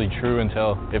they're actually true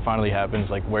until it finally happens,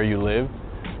 like where you live.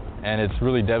 And it's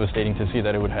really devastating to see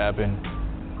that it would happen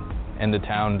in the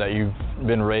town that you've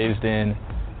been raised in.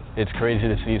 It's crazy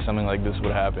to see something like this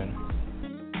would happen.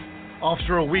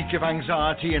 After a week of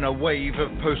anxiety and a wave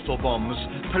of postal bombs,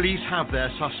 police have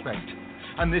their suspect.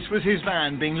 And this was his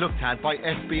van being looked at by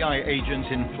FBI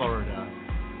agents in Florida.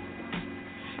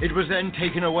 It was then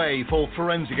taken away for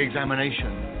forensic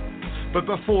examination. But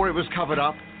before it was covered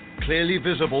up, clearly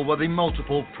visible were the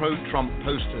multiple pro-Trump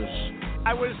posters.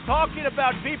 I was talking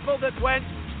about people that went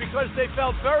because they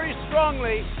felt very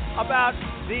strongly about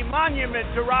the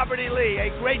monument to Robert E. Lee, a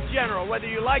great general, whether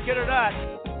you like it or not.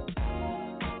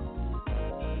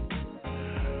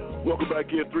 Welcome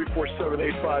back in,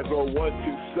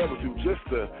 347-850-1272. Just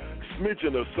a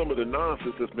smidgen of some of the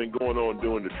nonsense that's been going on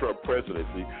during the Trump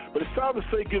presidency. But it's time to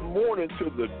say good morning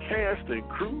to the cast and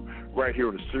crew right here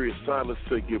on the Serious Side. Let's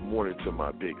say good morning to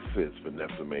my big sis,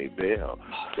 Vanessa Mae Bell.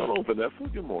 What's going on, Vanessa?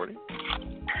 Good morning.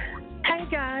 Hey,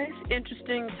 guys.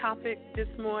 Interesting topic this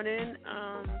morning.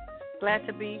 Glad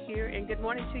to be here, and good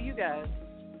morning to you guys.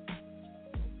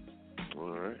 All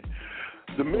right.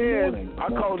 The man, I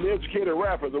call him the educated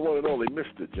rapper, the one and only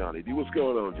Mr. Johnny D. What's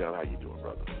going on, John? How you doing,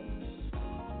 brother?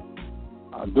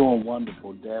 I'm doing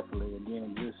wonderful, definitely.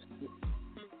 Again,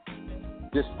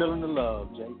 just feeling the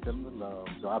love, Jay, feeling the love.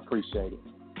 So I appreciate it.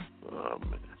 Man.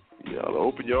 You ought to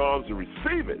open your arms and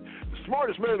receive it. The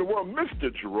smartest man in the world,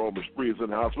 Mr. Jerome Esprit, is in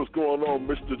the house. What's going on,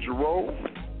 Mr. Jerome?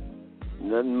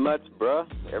 Nothing much, bruh.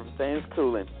 Everything's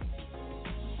cooling.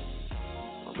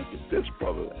 Look at this,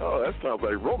 brother. Oh, that sounds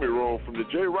like Romy Rome from the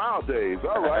J. Ryle days.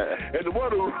 All right. And the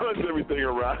one who runs everything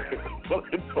around,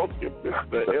 Mr. L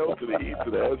to the E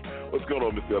to the S. What's going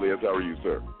on, Mr. Elias? How are you,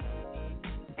 sir?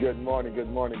 Good morning,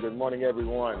 everyone.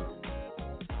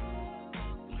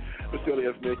 Mr.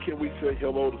 Elias, man, can we say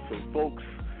hello to some folks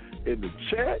in the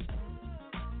chat?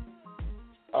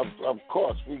 Of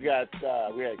course. We had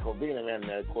Covina in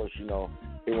there, of course, you know.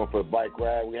 He went for a bike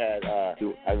ride. We had our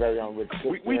very own Rich Sister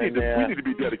we need to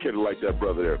be dedicated like that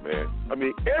brother there, man. I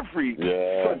mean, every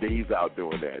Sunday he's out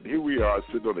doing that. Here we are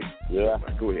sitting on the... Yeah.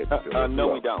 Go ahead. No,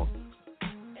 we don't.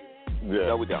 Yeah.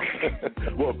 No, we don't.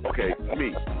 Well, okay,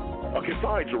 me. Okay,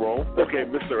 fine, Jerome. Okay,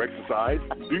 Mr. Exercise,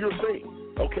 do your thing.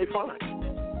 Okay, fine.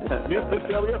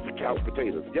 Mr. Elias, the couch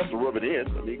potatoes. You have to rub it in.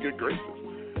 I mean, good gracious.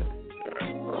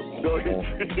 Go ahead.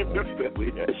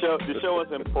 The show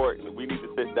is important. We need to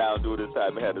sit down, do this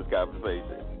time, and have this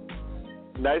conversation.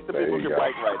 Nice to people can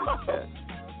bike ride in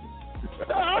the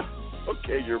chat.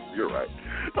 Okay, you're right.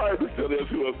 All right, Mr. Elias,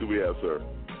 who else do we have, sir?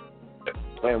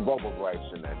 And vocal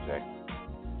rights in that, Jay.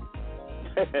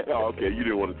 Oh, okay. You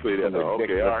didn't want to say that. No.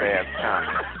 Okay, all right.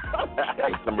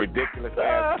 Some ridiculous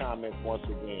ass comments once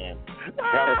again.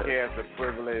 Healthcare is a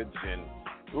privilege, and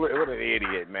what an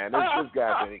idiot, man. This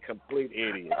guy's a complete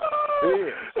idiot. He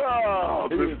is. Oh,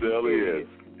 Mr. Elias.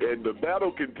 And the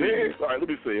battle continues. All right, let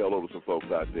me say hello to some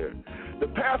folks out there. The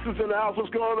pastor's in the house. What's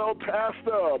going on,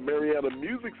 Pastor? Mariana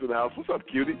Music's in the house. What's up,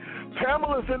 cutie?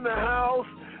 Pamela's in the house.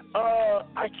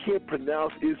 I can't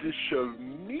pronounce. Is it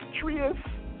Demetrius?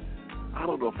 I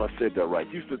don't know if I said that right.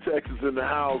 Houston, Texas in the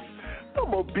house.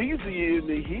 Mobeezy in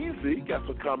the Heezy. Got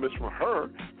some comments from her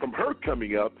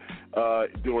coming up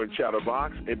during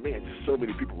Chatterbox. And man, just so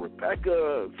many people.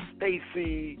 Rebecca,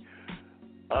 Stacy,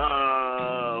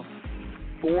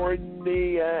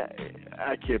 Fornia,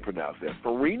 I can't pronounce that.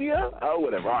 Farina? Oh,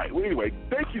 whatever. All right. Well, anyway,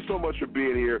 thank you so much for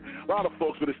being here. A lot of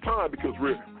folks, but it's time because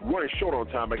we're running short on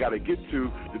time. I got to get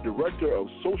to the director of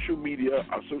social media,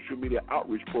 our social media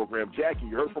outreach program, Jackie.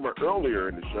 You heard from her earlier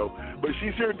in the show, but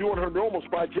she's here doing her normal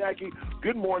spot. Jackie,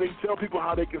 good morning. Tell people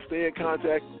how they can stay in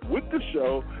contact with the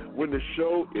show when the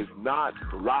show is not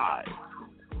live.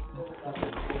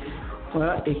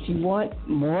 Well, if you want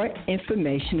more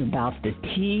information about the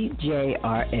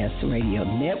TJRS Radio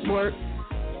Network,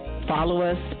 follow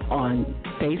us on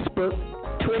Facebook,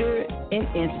 Twitter, and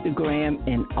Instagram,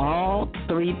 and all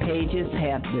 3 pages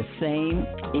have the same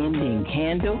ending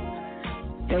handle,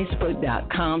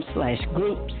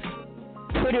 facebook.com/groups,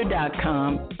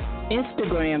 twitter.com,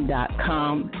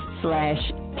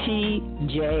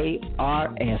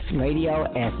 instagram.com/TJRS Radio.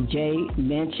 As Jay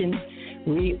mentioned,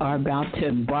 we are about to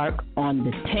embark on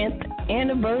the 10th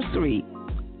anniversary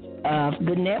of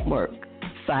the network.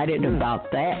 Excited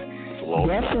about that.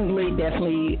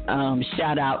 Definitely.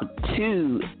 Shout out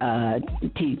to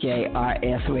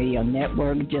TJRS Radio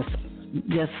Network. Just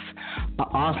an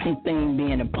awesome thing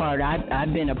being a part.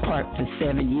 I've been a part for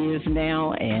 7 years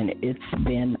now, and it's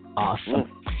been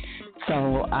awesome.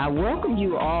 So I welcome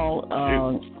you all.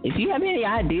 If you have any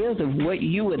ideas of what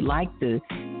you would like to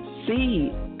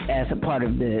see as a part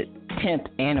of the 10th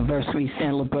anniversary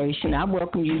celebration, I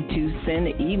welcome you to send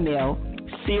an email,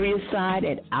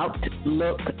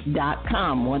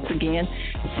 Seriouside@outlook.com. Once again,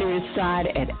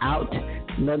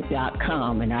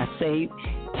 Seriouside@outlook.com. And I say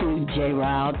to J.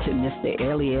 Ryle, to Mr.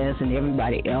 Elias, and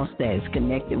everybody else that is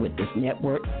connected with this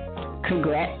network,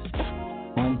 congrats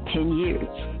on 10 years.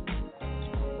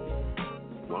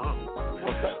 Wow.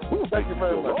 Okay. Well, thank you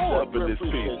very much. Up in this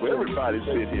piece. Everybody's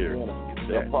in here.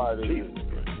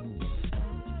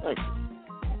 Thank you.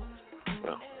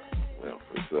 Well,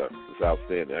 it's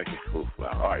outstanding.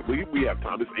 Wow. All right, we have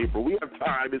time. It's April. We have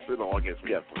time. It's in August. We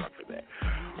have time for that.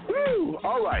 Woo!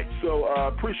 All right, so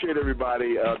appreciate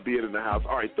everybody being in the house.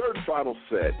 All right, third and final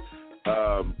set.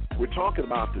 We're talking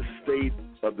about the state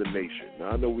of the nation. Now,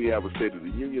 I know we have a State of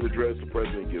the Union address. The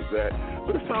president gives that.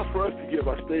 But it's time for us to give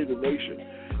our State of the Nation.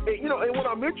 And what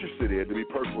I'm interested in, to be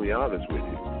perfectly honest with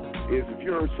you, is if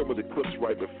you heard some of the clips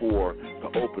right before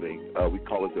the opening, we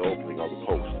call it the opening or the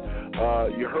post,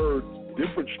 you heard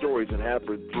different stories that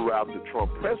happened throughout the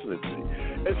Trump presidency.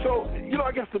 And so,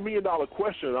 I guess the $1,000,000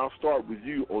 question, and I'll start with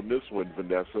you on this one,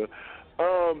 Vanessa.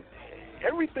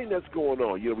 Everything that's going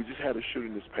on, we just had a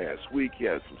shooting this past week. You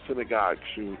had some synagogue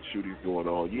shootings going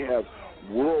on. You have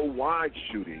worldwide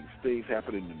shootings, things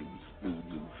happening in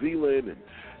New Zealand,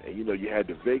 and you had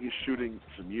the Vegas shooting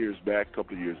a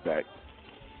couple of years back.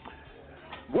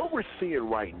 What we're seeing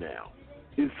right now,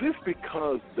 is this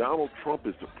because Donald Trump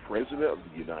is the president of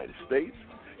the United States?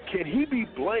 Can he be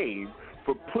blamed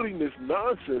for putting this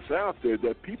nonsense out there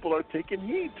that people are taking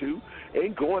heed to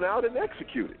and going out and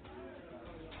executing?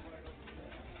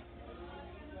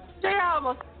 They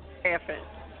almost laughing.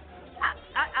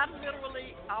 I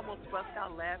literally almost bust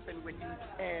out laughing when you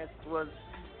asked, was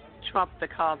Trump the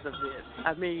cause of this?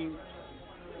 I mean,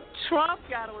 Trump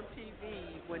got on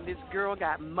TV when this girl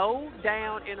got mowed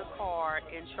down in a car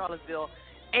in Charlottesville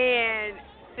and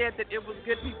said that it was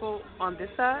good people on this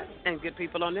side and good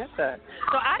people on that side.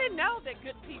 So I didn't know that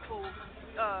good people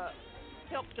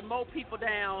helped to mow people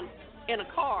down in a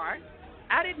car.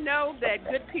 I didn't know that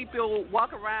good people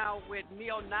walk around with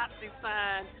neo-Nazi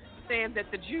signs saying that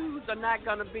the Jews are not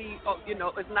going to be,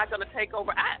 it's not going to take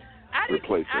over. I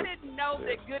didn't know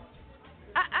that good.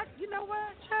 You know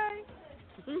what, Che?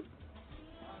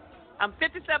 I'm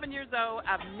 57 years old.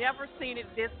 I've never seen it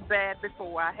this bad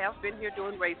before. I have been here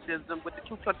doing racism with the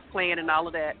Ku Klux Klan and all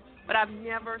of that, but I've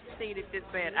never seen it this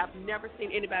bad. I've never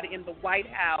seen anybody in the White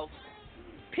House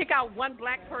pick out one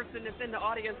black person that's in the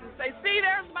audience and say, see,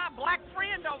 there's my black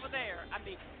friend over there. I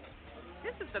mean,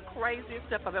 this is the craziest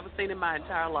stuff I've ever seen in my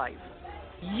entire life.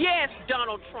 Yes,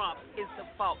 Donald Trump is the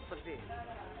fault for this.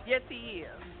 Yes, he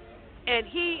is. And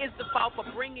he is the fault for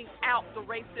bringing out the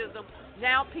racism.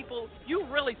 Now people, you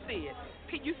really see it.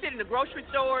 You see it in the grocery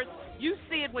stores. You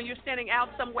see it when you're standing out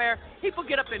somewhere. People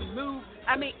get up and move.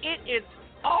 I mean, it is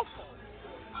awful.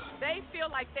 They feel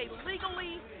like they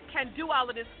legally can do all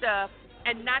of this stuff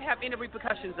and not have any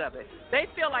repercussions of it. They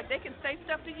feel like they can say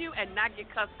stuff to you and not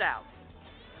get cussed out.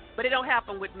 But it don't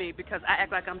happen with me because I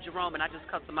act like I'm Jerome and I just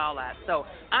cuss them all out. So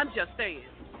I'm just saying.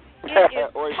 It is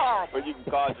or you can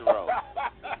call Jerome.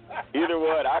 Either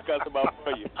one, I cuss them out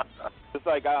for you. It's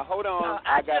like, hold on,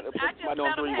 I got to put my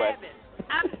on three-way.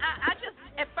 I just,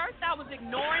 at first I was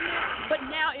ignoring it, but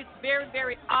now it's very,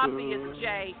 very obvious,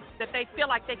 Jay, that they feel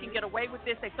like they can get away with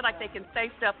this. They feel like they can say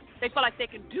stuff. They feel like they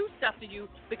can do stuff to you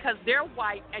because they're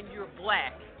white and you're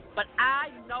black. But I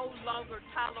no longer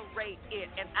tolerate it,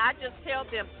 and I just tell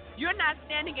them, you're not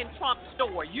standing in Trump's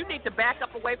store. You need to back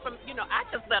up away from, I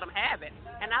just let them have it,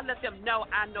 and I let them know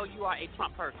I know you are a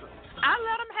Trump person. I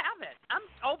let them have it. I'm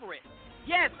over it.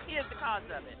 Yes, he is the cause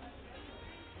of it.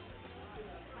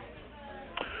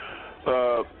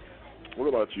 What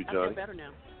about you, Johnny? I feel better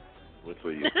now. What's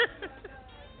for you?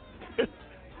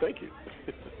 Thank you.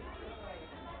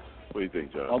 What do you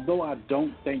think, John? Although I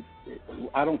don't think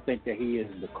that he is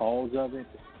the cause of it,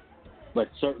 but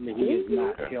certainly he has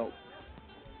not helped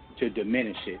to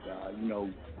diminish it.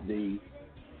 The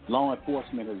law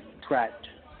enforcement has tracked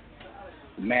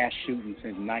mass shootings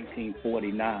since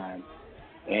 1949,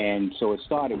 and so it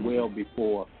started well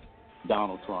before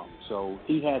Donald Trump. So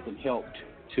he hasn't helped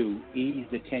to ease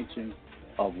the tension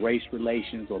of race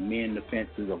relations or mend the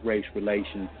fences of race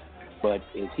relations. But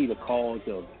is he the cause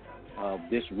of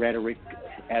this rhetoric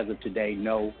as of today?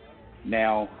 No.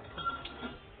 Now,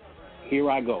 here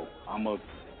I go. I'm going to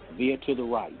veer to the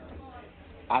right.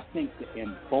 I think the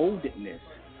emboldenedness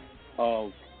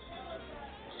of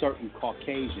certain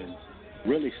Caucasians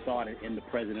really started in the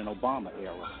President Obama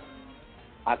era.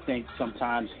 I think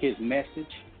sometimes his message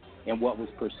and what was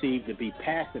perceived to be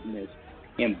passiveness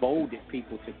emboldened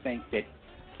people to think that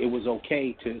it was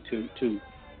okay to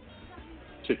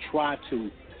try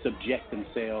to subject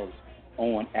themselves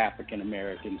on African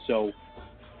Americans. So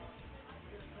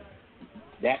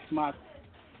that's my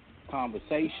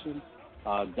conversation.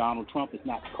 Donald Trump is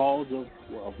not the cause of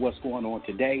what's going on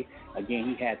today.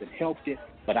 Again, he hasn't helped it,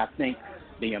 but I think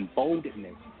the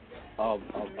emboldenedness of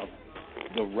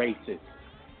the racists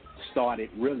started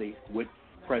really with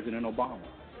President Obama.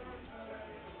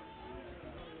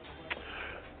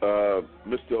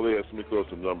 Mr. Elias, let me throw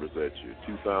some numbers at you.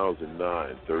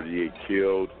 2009, 38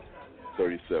 killed,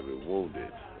 37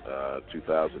 wounded.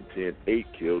 2010, 8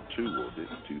 killed, 2 wounded.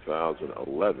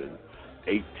 2011,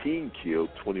 18 killed,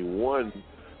 21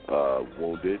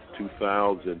 wounded.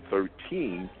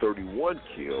 2013, 31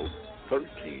 killed,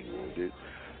 13 wounded.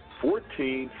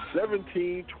 14,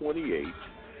 17, 28.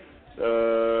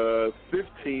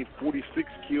 15, 46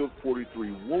 killed,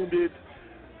 43 wounded.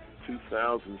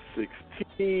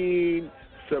 2016,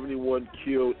 71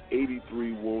 killed,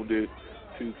 83 wounded.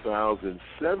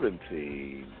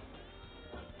 2017,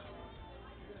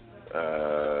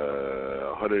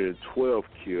 112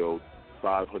 killed,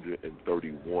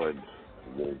 531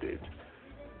 wounded.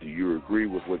 Do you agree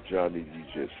with what Johnny you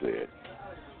just said?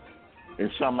 In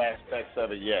some aspects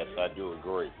of it, yes, I do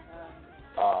agree.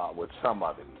 With some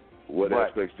of it. What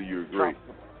aspects do you agree?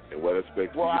 And what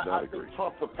aspects do you not I agree? think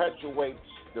Trump perpetuates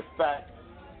the fact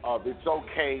of it's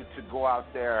okay to go out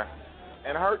there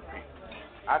and hurt people.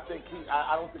 I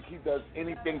don't think he does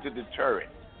anything to deter it.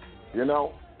 You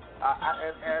know,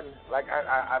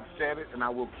 I've said it, and I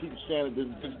will keep saying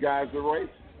it. This guy's a racist.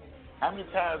 How many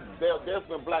times there's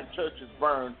been black churches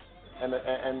burned and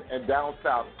down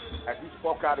south? Has he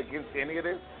spoke out against any of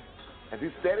this? Has he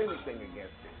said anything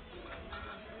against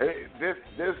it? This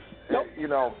does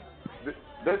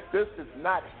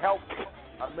not help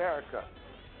America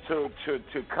to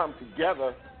come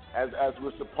together as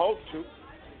we're supposed to.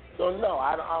 So no,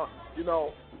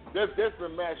 there's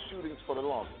been mass shootings for the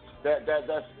longest.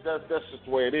 That's just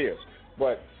the way it is.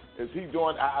 But is he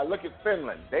doing? I look at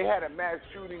Finland. They had a mass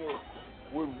shooting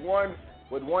with one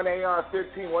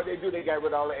AR-15. What they do? They got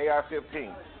rid of all the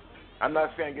AR-15s. I'm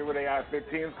not saying get rid of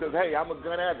AR-15s because hey, I'm a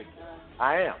gun advocate.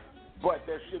 I am. But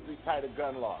there should be tighter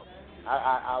gun laws.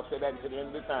 I'll say that to the end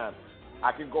of the time.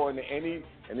 I can go in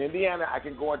Indiana, I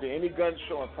can go into any gun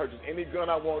show and purchase any gun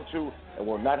I want to and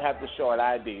will not have to show an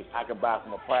ID. I can buy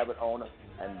from a private owner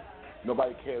and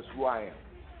nobody cares who I am.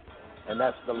 And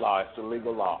that's the law. It's the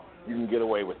legal law. You can get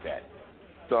away with that.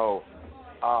 So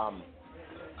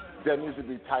there needs to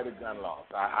be tighter gun laws.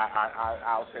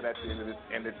 I'll say that to the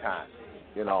end of the time.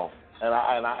 You know,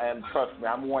 and trust me,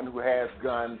 I'm one who has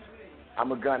guns.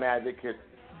 I'm a gun advocate,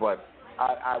 but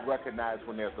I recognize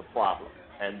when there's a problem.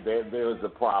 And there is a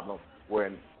problem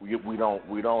when we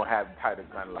don't have tighter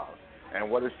gun laws. And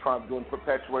what is Trump doing to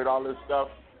perpetuate all this stuff?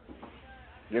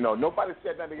 You know, nobody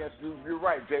said nothing against you. You're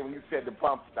right, Jay, when you said the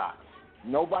bump stocks.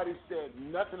 Nobody said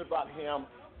nothing about him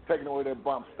taking away their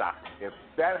bump stocks. If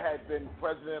that had been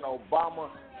President Obama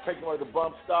taking away the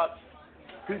bump stocks,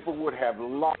 people would have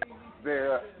lost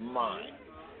their mind.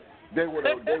 They'd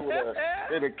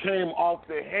have came off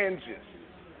the hinges.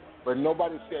 But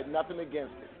nobody said nothing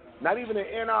against it. Not even the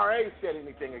NRA said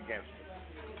anything against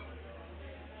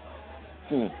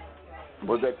it.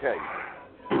 What does that tell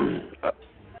you?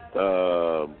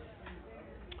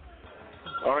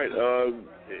 All right.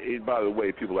 And by the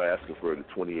way, people are asking for the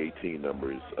 2018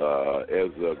 numbers.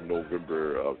 As of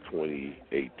November of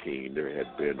 2018, there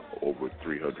had been over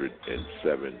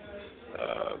 307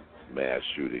 mass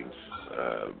shootings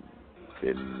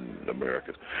in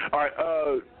America. All right,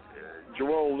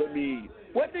 Jerome,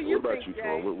 What do you about think, you, Jay?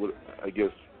 Jerome? I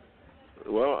guess.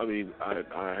 Well, I mean, I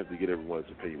have to get everyone's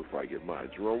opinion before I get mine.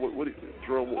 Jerome, what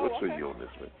say you on this,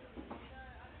 man?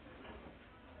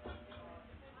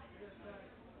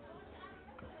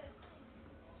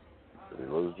 Did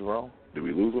we lose Jerome? Did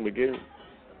we lose him again?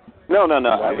 No.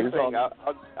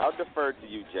 I'll defer to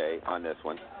you, Jay, on this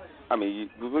one. I mean,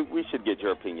 we should get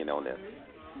your opinion on this.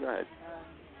 Go ahead.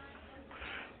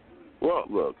 Well,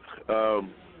 look,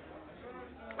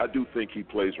 I do think he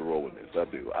plays a role in this. I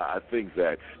do. I think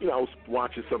that, I was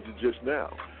watching something just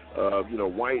now.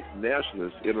 White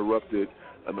nationalists interrupted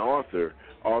an author's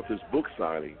book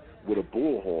signing with a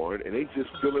bullhorn, and they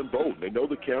just feel emboldened. They know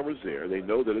the camera's there. They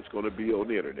know that it's going to be on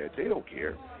the internet. They don't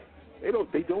care. They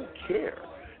don't care.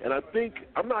 And I think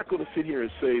I'm not going to sit here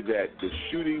and say that the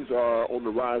shootings are on the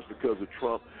rise because of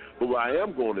Trump, but what I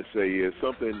am going to say is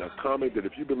a comment that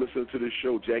if you've been listening to this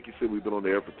show, Jackie said we've been on the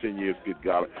air for 10 years. Good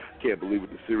God, I can't believe it.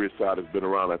 The Serious Side has been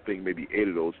around, I think, maybe 8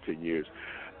 of those 10 years.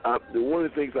 One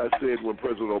of the things I said when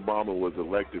President Obama was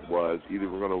elected was either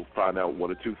we're going to find out one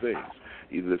of two things.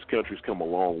 Either this country's come a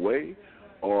long way,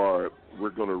 or we're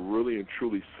going to really and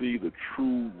truly see the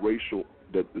true racial,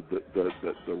 the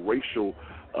racial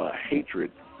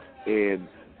hatred and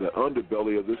the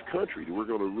underbelly of this country. We're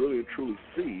going to really and truly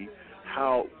see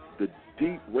how the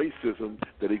deep racism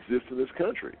that exists in this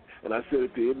country. And I said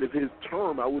at the end of his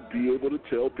term, I would be able to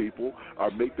tell people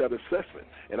or make that assessment.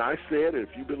 And I said, and if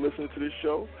you've been listening to this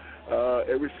show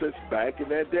ever since back in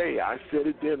that day, I said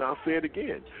it then, I'll say it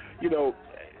again. You know,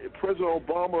 President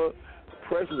Obama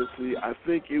presidency, I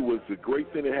think it was a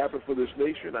great thing that happened for this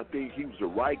nation. I think he was the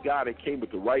right guy that came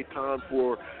at the right time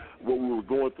for what we were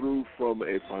going through from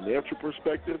a financial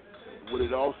perspective. What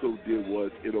it also did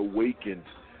was it awakened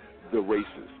the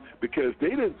racists because they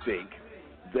didn't think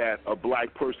that a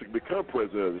black person can become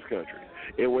president of this country.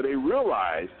 And when they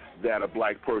realized that a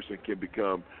black person can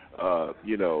become,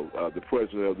 the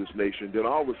president of this nation, then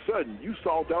all of a sudden you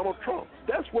saw Donald Trump.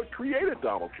 That's what created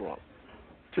Donald Trump.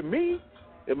 To me,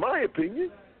 in my opinion,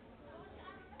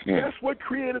 that's what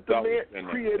created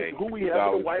created who we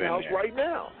have in the White House right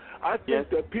now. I think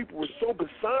that people were so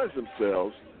beside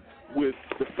themselves with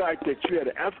the fact that you had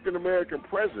an African-American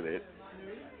president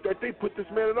that they put this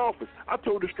man in office. I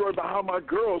told the story about how my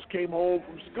girls came home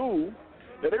from school,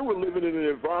 and they were living in an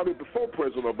environment before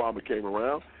President Obama came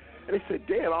around, and they said,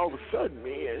 Dad, all of a sudden,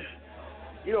 man,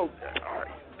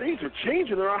 things are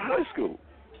changing in our high school.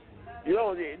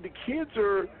 The kids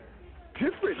are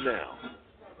different now.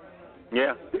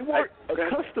 Yeah. They weren't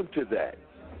accustomed to that.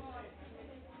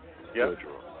 Yeah.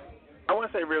 I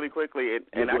want to say really quickly,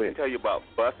 and I can tell you about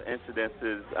bus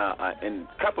incidences and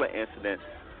a couple of incidents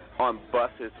on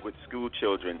buses with school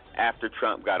children after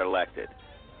Trump got elected.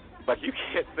 But you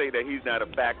can't say that he's not a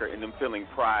factor in them feeling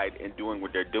pride in doing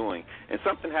what they're doing. And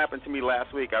something happened to me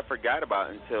last week I forgot about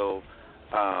until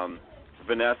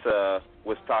Vanessa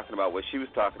was talking about what she was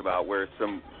talking about, where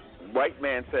some white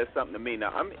man says something to me. Now,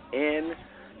 I'm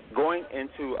going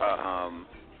into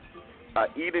a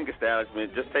eating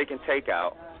establishment, just taking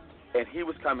takeout, and he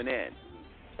was coming in.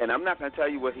 And I'm not going to tell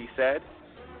you what he said,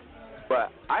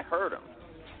 but I heard him.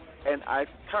 And I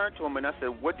turned to him and I said,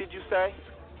 what did you say?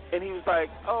 And he was like,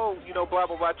 oh, blah,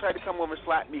 blah, blah. Tried to come over and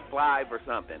slap me 5 or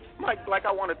something. Like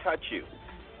I want to touch you.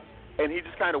 And he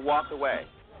just kind of walked away.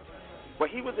 But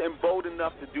he was emboldened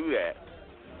enough to do that,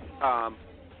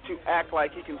 to act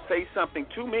like he can say something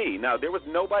to me. Now, there was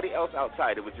nobody else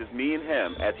outside. It was just me and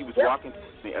him as he was walking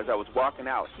to me. As I was walking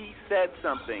out, he said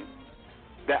something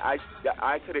that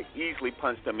I could have easily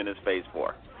punched him in his face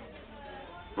for,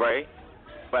 right?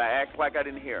 But I acted like I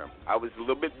didn't hear him. I was a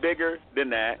little bit bigger than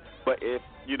that, but if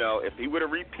he would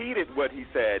have repeated what he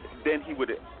said, then he would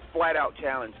have flat out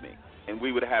challenged me, and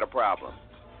we would have had a problem.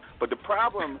 But the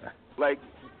problem, like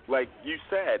you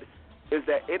said, is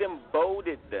that it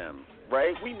emboldened them,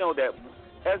 right? We know that,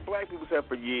 as black people said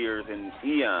for years and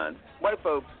eons, white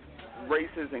folks,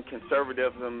 racism and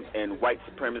conservatism and white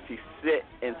supremacy sit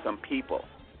in some people.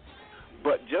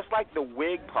 But just like the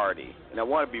Whig Party, and I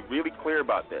want to be really clear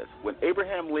about this, when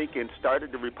Abraham Lincoln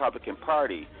started the Republican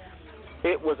Party,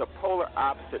 it was a polar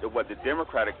opposite of what the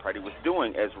Democratic Party was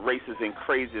doing, as racist and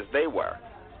crazy as they were.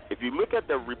 If you look at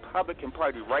the Republican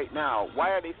Party right now,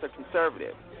 why are they so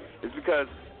conservative? It's because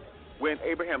when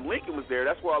Abraham Lincoln was there,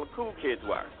 that's where all the cool kids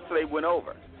were, so they went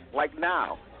over. Like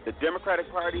now, the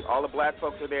Democratic Party, all the black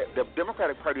folks are there. The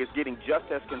Democratic Party is getting just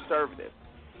as conservative.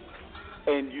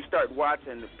 And you start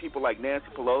watching people like Nancy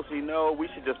Pelosi, no, we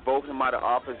should just vote him out of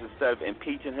office instead of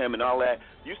impeaching him and all that.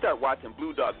 You start watching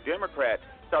Blue Dog Democrats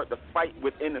start to fight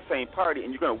within the same party,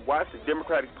 and you're going to watch the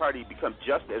Democratic Party become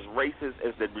just as racist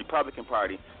as the Republican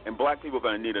Party, and black people are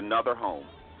going to need another home.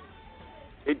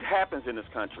 It happens in this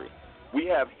country. We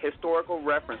have historical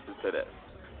references to this.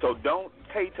 So don't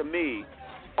say to me,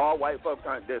 all white folks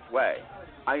aren't this way.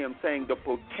 I am saying the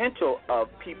potential of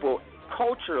people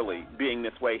culturally being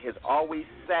this way has always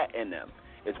sat in them.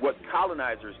 It's what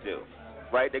colonizers do,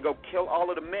 right? They go kill all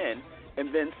of the men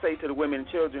and then say to the women and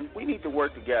children, we need to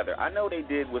work together. I know they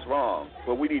did was wrong,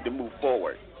 but we need to move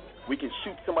forward. We can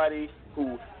shoot somebody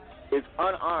who is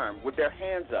unarmed with their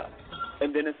hands up.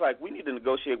 And then it's like, we need to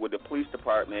negotiate with the police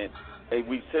department, and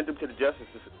we send them to the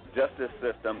justice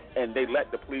system, and they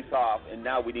let the police off, and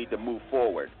now we need to move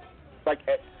forward. Like,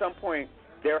 at some point,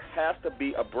 there has to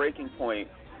be a breaking point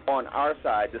on our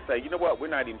side to say, you know what, we're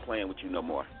not even playing with you no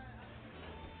more.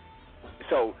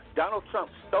 So Donald Trump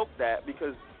stoked that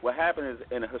because what happened is,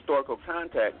 in a historical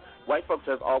context, white folks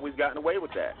have always gotten away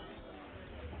with that.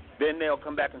 Then they'll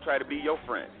come back and try to be your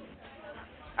friend.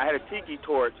 I had a tiki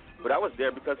torch, but I was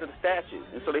there because of the statue.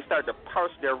 And so they start to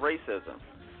parse their racism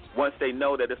once they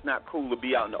know that it's not cool to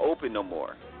be out in the open no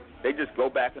more. They just go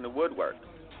back in the woodwork.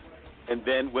 And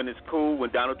then when it's cool, when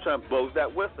Donald Trump blows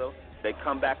that whistle, they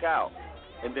come back out.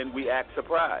 And then we act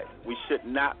surprised. We should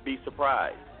not be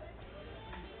surprised.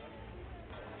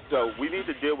 So we need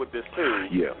to deal with this, too,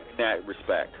 in that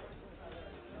respect.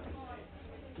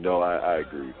 No, I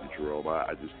agree with you, Jerome.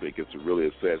 I just think it's really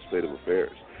a sad state of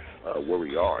affairs where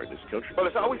we are in this country. Well,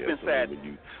 it's always been sad. When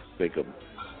you think of,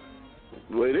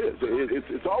 well, it is.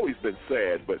 It's always been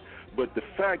sad, but the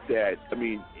fact that, I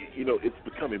mean, you know, it's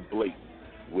becoming blatant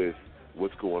with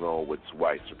what's going on with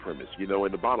white supremacy, you know,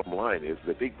 and the bottom line is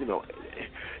that they, you know,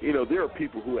 there are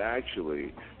people who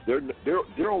actually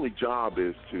their only job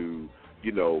is to,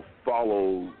 you know,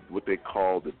 follow what they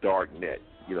call the dark net,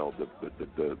 you know,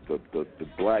 the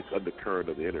black undercurrent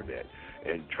of the internet,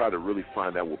 and try to really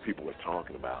find out what people are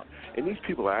talking about. And these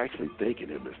people are actually thanking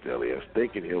him, Mr. Elias,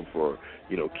 thanking him for,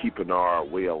 you know, keeping our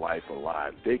way of life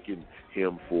alive, thanking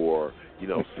him for, you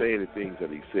know, saying the things that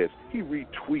he says. He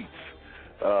retweets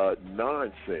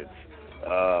nonsense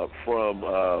from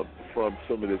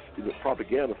some of this, you know,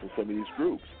 propaganda from some of these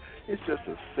groups. It's just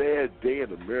a sad day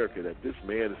in America that this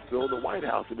man is still in the White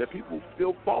House and that people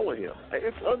still follow him.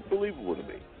 It's unbelievable to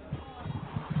me.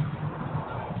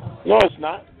 No, it's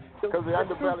not. Because the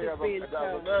underbelly of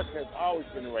America has always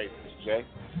been racist, Jay.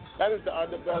 That is the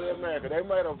underbelly of America. They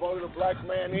might have voted a black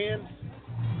man in,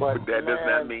 but that does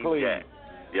not mean that.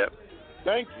 Yep.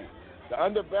 Thank you. The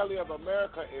underbelly of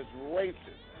America is racist.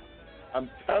 I'm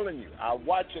telling you. I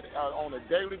watch it on a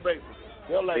daily basis.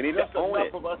 They'll let just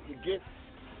enough of us to get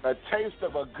a taste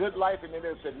of a good life, and then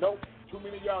they'll say, nope, too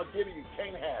many of y'all did it, you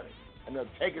can't have it. And they'll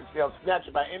take it, they'll snatch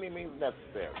it by any means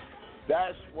necessary.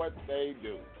 That's what they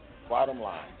do, bottom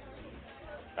line.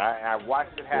 I've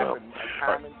watched it happen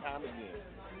time and time again.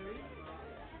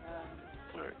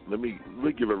 All right. Let me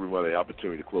give everybody the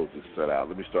opportunity to close this set out.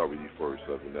 Let me start with you first,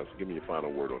 Vanessa. Give me your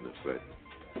final word on this set.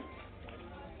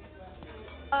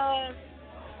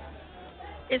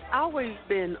 It's always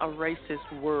been a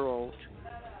racist world,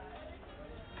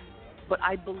 but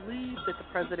I believe that the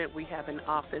president we have in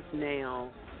office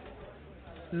now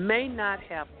may not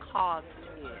have caused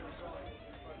it,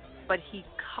 but he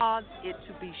caused it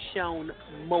to be shown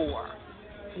more.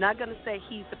 Not going to say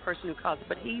he's the person who caused it,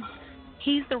 but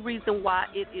he's the reason why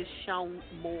it is shown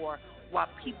more, why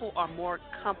people are more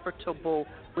comfortable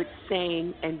with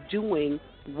saying and doing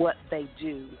what they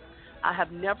do. I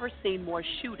have never seen more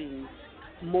shootings,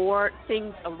 more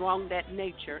things along that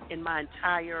nature in my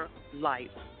entire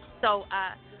life. So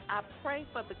I pray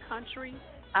for the country.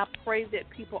 I pray that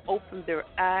people open their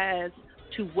eyes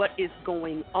to what is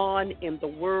going on in the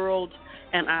world,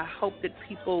 and I hope that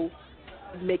people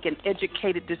make an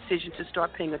educated decision to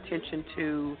start paying attention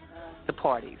to the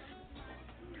parties.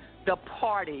 The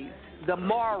parties, the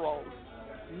morals,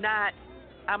 not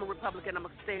I'm a Republican, I'm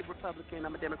going to stay Republican,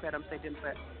 I'm a Democrat, I'm going to stay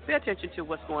Democrat. Pay attention to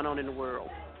what's going on in the world.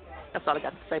 That's all I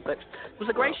got to say, but it was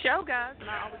a great show, guys, and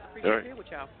I always appreciate being with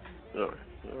y'all.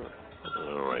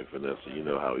 All right, Vanessa, you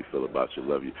know how we feel about you.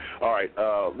 Love you. All right,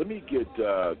 let me get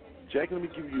Jack, let me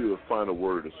give you a final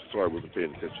word. Sorry, I wasn't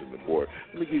paying attention to the board.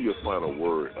 Let me give you a final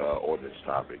word on this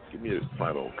topic. Give me a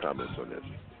final comments on this.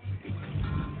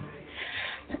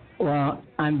 Well,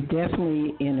 I'm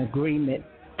definitely in agreement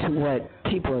to what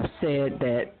people have said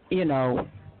that, you know,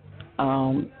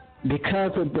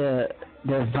 because of the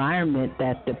environment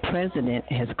that the president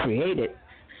has created,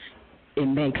 it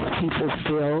makes people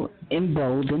feel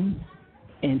emboldened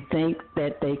and think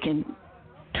that they can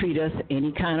treat us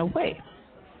any kind of way.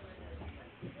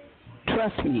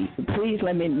 Trust me, please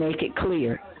let me make it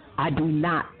clear. I do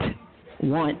not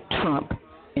want Trump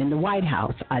in the White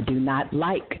House. I do not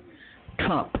like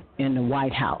Trump in the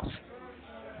White House.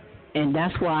 And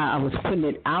that's why I was putting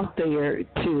it out there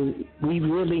we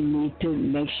really need to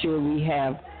make sure we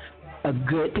have a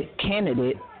good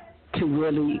candidate to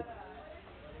really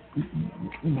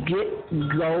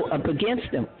go up against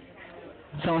him,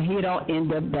 so he don't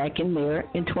end up back in there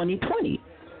in 2020.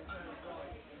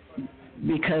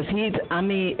 Because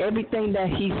everything that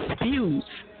he spews,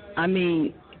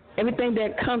 everything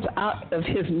that comes out of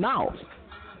his mouth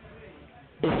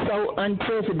is so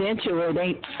unpresidential it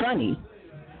ain't funny.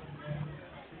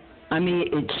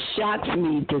 It shocks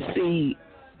me to see.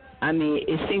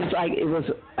 It seems like it was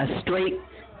a straight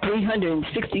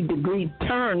 360-degree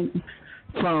turn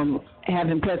from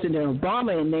having President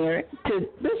Obama in there to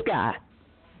this guy.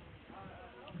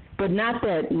 But not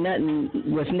that nothing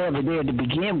was never there to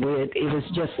begin with. It was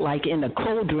just like in a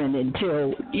cauldron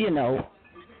until,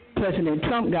 President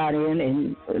Trump got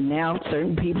in, and now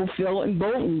certain people feel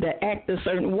emboldened to act a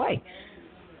certain way.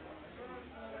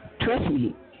 Trust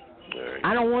me,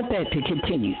 I don't want that to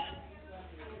continue.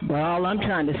 But all I'm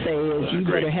trying to say is you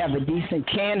better have a decent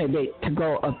candidate to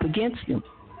go up against him.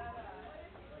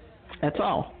 That's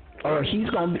all. Or he's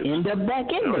going to end up back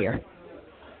in there.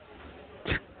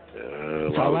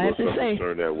 That's all I have to say.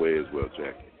 Turn that way as well,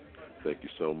 Jackie. Thank you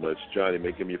so much. Johnny,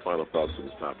 give me your final thoughts on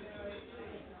this topic.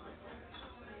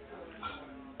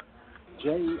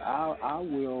 Jay, I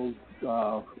will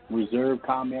reserve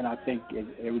comment. I think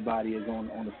everybody is on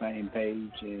the same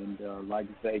page, and like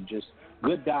you say, just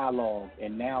good dialogue.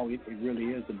 And now it really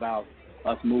is about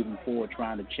us moving forward,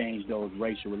 trying to change those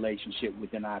racial relationships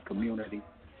within our community,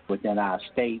 within our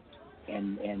state,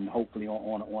 and hopefully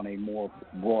on a more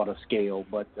broader scale.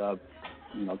 But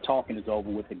talking is over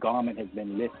with. The garment has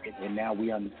been lifted, and now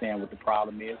we understand what the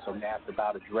problem is. So now it's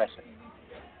about addressing it.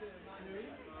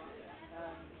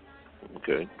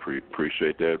 Okay,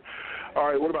 appreciate that. All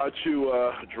right, what about you,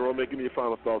 Jerome? Give me your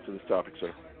final thoughts on this topic,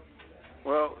 sir.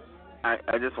 Well,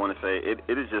 I just want to say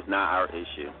it is just not our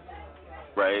issue,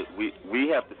 right? We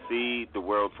have to see the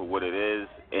world for what it is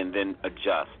and then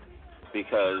adjust,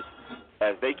 because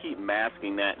as they keep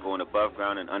masking that, going above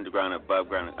ground and underground, above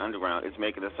ground and underground, it's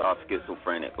making us all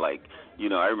schizophrenic. Like,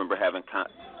 I remember having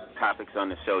topics on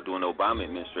the show during the Obama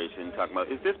administration talking about,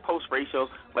 is this post-racial?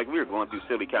 Like, we were going through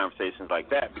silly conversations like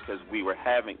that because they were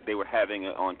having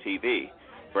it on TV,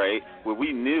 right? Where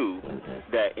we knew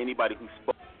that anybody who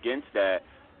spoke against that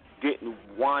didn't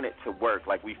want it to work,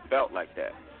 like we felt like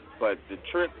that. But the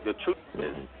truth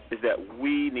is that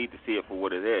we need to see it for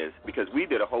what it is, because we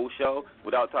did a whole show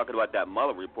without talking about that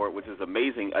Mueller report, which is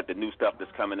amazing at the new stuff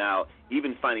that's coming out,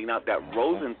 even finding out that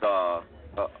Rosenthal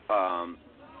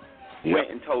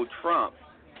went and told Trump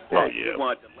that he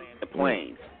wanted to land the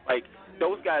plane. Like,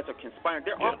 those guys are conspiring.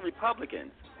 They're all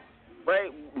Republicans,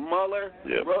 right? Mueller,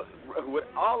 with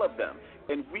all of them.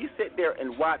 And we sit there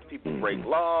and watch people break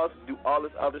laws, do all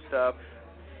this other stuff,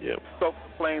 stoke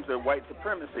the flames of white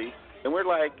supremacy, and we're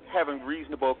like having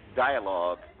reasonable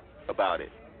dialogue about it,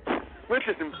 which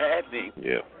is maddening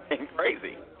and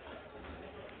crazy.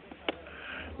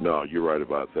 No, you're right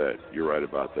about that.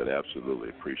 Absolutely.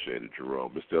 Appreciate it,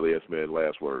 Jerome. Mr. Elias, man,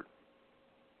 last word.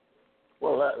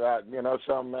 Well,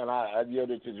 something, man, I yield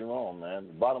it to Jerome, man.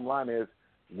 The bottom line is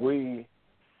we're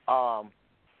in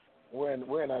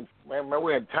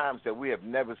times that we have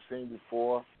never seen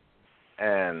before,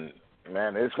 and,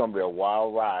 man, it's going to be a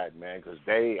wild ride, man, because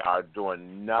they are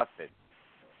doing nothing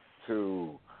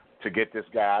to get this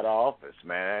guy out of office,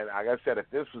 man. Like I said, if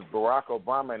this was Barack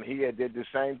Obama and he had did the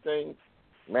same thing,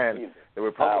 man, the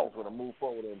Republicans would have moved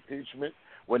forward with impeachment,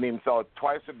 wouldn't even thought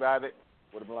twice about it,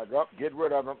 would have been like, get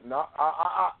rid of him. No,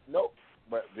 nope.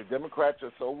 But the Democrats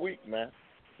are so weak, man.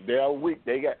 They are weak.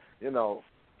 They got,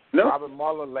 Robert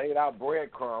Mueller laid out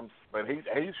breadcrumbs, but he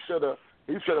should have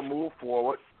moved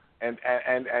forward and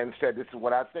said, this is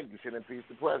what I think. You should impeach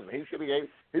the president. He should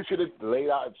have laid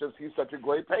out, since he's such a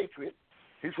great patriot,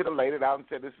 he should have laid it out and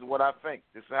said, this is what I think.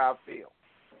 This is how I feel.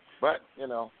 But,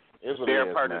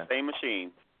 they're part of the same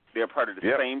machine. They're part of the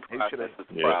same process. That's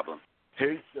the problem.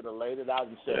 He should have laid it out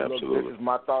and said, look, this is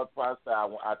my thought process.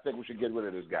 I think we should get rid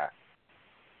of this guy.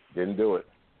 Didn't do it.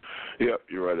 Yeah,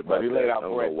 you're right about that. But he laid out I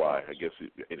don't know why. I guess,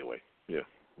 anyway,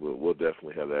 we'll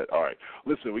definitely have that. All right.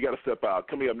 Listen, we got to step out.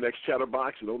 Coming up next,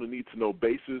 Chatterbox, an only need-to-know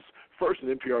basis. First,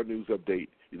 an NPR News update.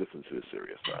 You listen to the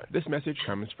Serious Side. This message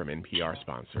comes from NPR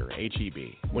sponsor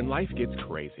HEB. When life gets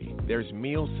crazy, there's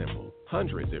Meal Simple.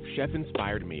 Hundreds of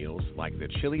chef-inspired meals like the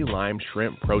chili lime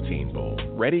shrimp protein bowl,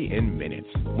 ready in minutes.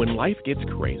 When life gets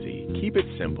crazy, keep it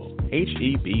simple.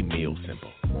 HEB Meal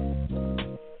Simple.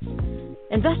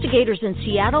 Investigators in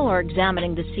Seattle are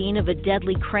examining the scene of a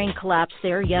deadly crane collapse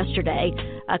there yesterday.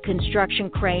 A construction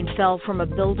crane fell from a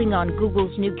building on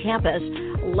Google's new campus,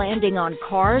 landing on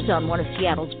cars on one of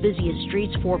Seattle's busiest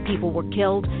streets. 4 people were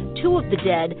killed. 2 of the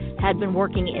dead had been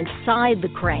working inside the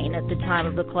crane at the time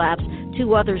of the collapse.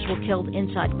 2 others were killed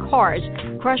inside cars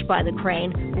crushed by the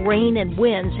crane. Rain and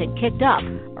winds had kicked up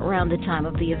around the time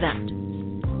of the event.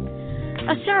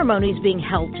 A ceremony is being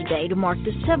held today to mark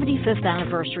the 75th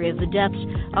anniversary of the deaths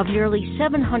of nearly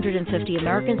 750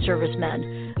 American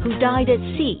servicemen who died at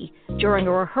sea during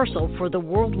a rehearsal for the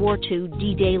World War II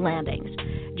D-Day landings.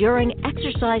 During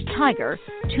Exercise Tiger,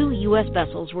 2 U.S.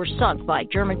 vessels were sunk by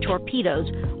German torpedoes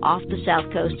off the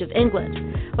south coast of England,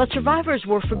 but survivors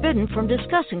were forbidden from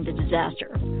discussing the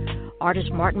disaster.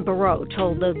 Artist Martin Barreau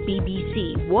told the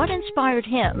BBC what inspired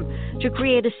him to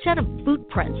create a set of boot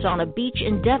prints on a beach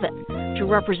in Devon to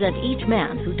represent each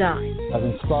man who died. I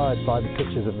was inspired by the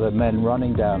pictures of the men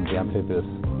running down the amphibious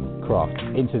craft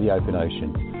into the open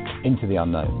ocean, into the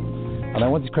unknown. And I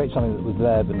wanted to create something that was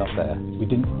there but not there.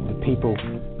 The people,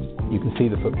 you can see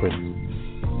the footprints.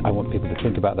 I want people to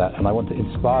think about that, and I want to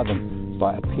inspire them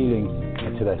by appealing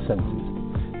to their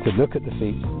senses, to look at the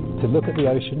feet, to look at the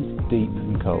ocean, deep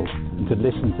and cold, and to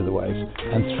listen to the waves,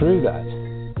 and through that,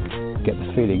 get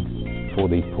the feeling for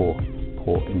these poor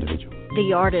individuals.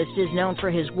 The artist is known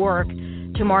for his work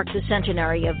to mark the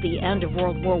centenary of the end of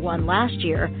World War I last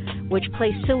year, which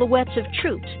placed silhouettes of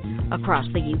troops across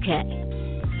the UK.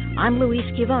 I'm Louise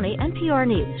Schiavone, NPR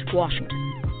News, Washington.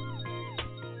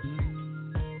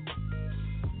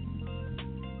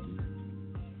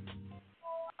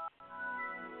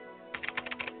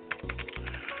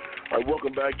 All right,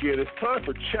 welcome back in. It's time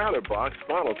for Chatterbox.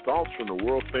 Final thoughts from the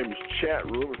world-famous chat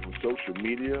room and from social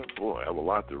media. Boy, I have a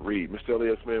lot to read. Mr.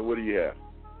 Elias, man, what do you have?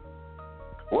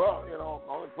 Well, the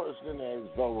only person in there is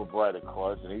Zola Bright, of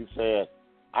course, and he said,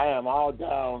 I am all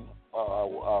down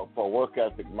for work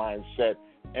ethic mindset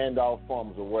and all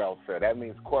forms of welfare. That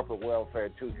means corporate welfare,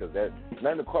 too, because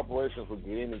none of the corporations will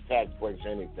get any tax breaks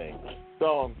or anything.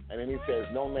 So, and then he says,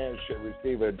 no man should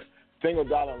receive a single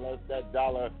dollar unless that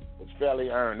dollar was fairly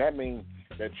earned. That means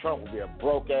that Trump will be a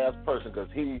broke-ass person because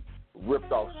he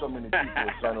ripped off so many people.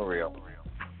 It's unreal.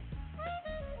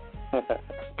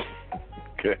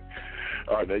 Okay.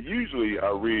 All right, now usually I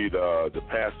read the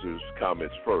pastor's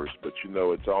comments first, but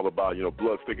it's all about,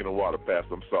 blood sticking in water,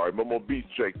 Pastor. I'm sorry. Momo B's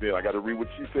checked in. I got to read what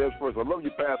she says first. I love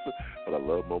you, Pastor, but I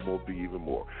love Momo B even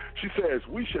more. She says,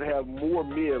 we should have more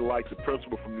men like the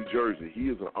principal from New Jersey. He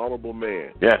is an honorable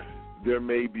man. Yeah. There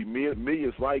may be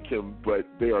millions like him, but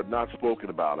they are not spoken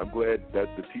about. I'm glad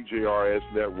that the TJRS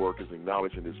network is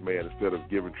acknowledging this man instead of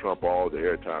giving Trump all the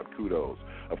airtime. Kudos.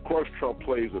 Of course, Trump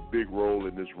plays a big role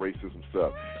in this racism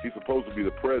stuff. He's supposed to be the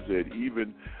president,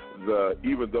 even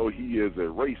though he is a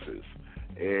racist,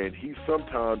 and he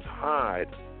sometimes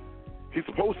He's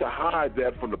supposed to hide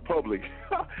that from the public.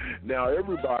 Now,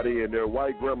 everybody and their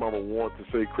white grandmama want to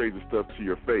say crazy stuff to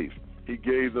your face. He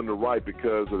gave them the right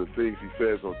because of the things he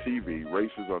says on TV.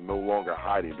 Racists are no longer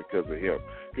hiding because of him.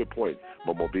 Good point,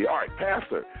 Momo B. All right,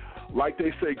 Pastor. Like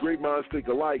they say, great minds think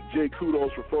alike. Jay,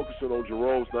 kudos for focusing on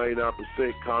Jerome's 99%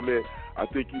 comment. I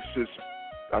think you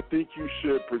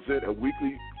should present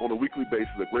on a weekly basis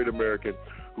a great American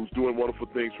who's doing wonderful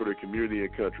things for their community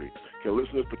and country. Can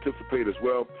listeners participate as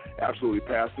well? Absolutely,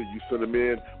 Pastor. You send them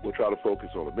in. We'll try to focus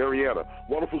on them. Mariana,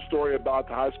 wonderful story about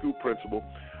the high school principal.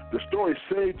 The story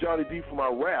saved Johnny D from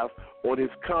our wrath on his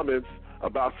comments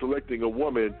about selecting a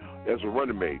woman as a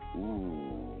running mate.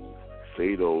 Ooh,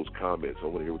 say those comments. I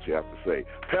want to hear what you have to say.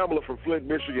 Pamela from Flint,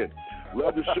 Michigan.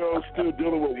 Love the show. Still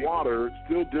dealing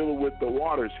with the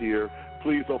waters here.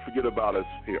 Please don't forget about us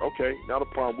here. Okay, not a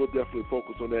problem. We'll definitely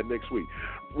focus on that next week.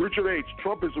 Richard H.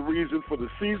 Trump is the reason for the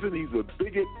season. He's a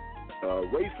bigot,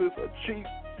 racist, a cheat.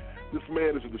 This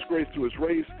man is a disgrace to his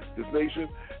race, his nation,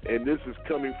 and this is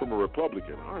coming from a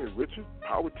Republican. All right, Richard,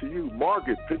 power to you.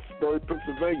 Margaret, Pittsburgh,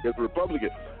 Pennsylvania, as a Republican.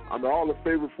 I'm all in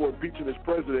favor for impeaching this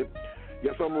president.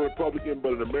 Yes, I'm a Republican,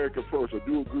 but an America first. I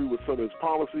do agree with some of his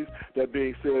policies. That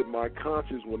being said, my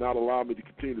conscience will not allow me to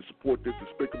continue to support this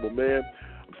despicable man.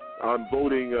 I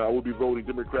will be voting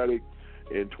Democratic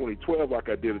in 2012 like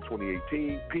I did in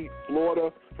 2018. Pete,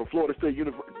 Florida, from Florida State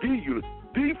University,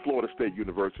 the Florida State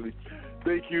University.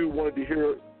 Thank you. Wanted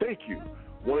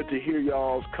to hear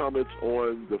y'all's comments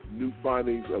on the new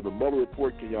findings of the Mueller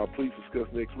report. Can y'all please discuss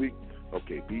next week?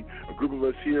 Okay, B. A group of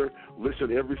us here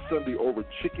listen every Sunday over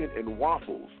chicken and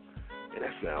waffles. And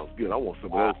that sounds good. I want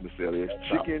some of those, Mr. Elliott.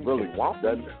 Chicken and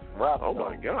waffles? Oh,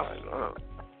 my God.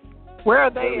 Where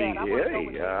are they at?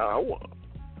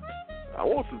 I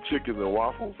want some chicken and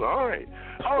waffles. All right.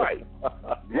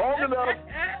 Long enough.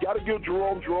 Got to give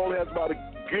Jerome. Jerome has about a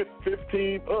good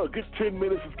 10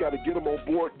 minutes. It's got to get him on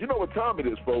board. You know what time it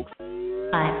is, folks.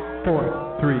 5,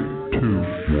 4, 3, 2,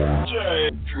 1.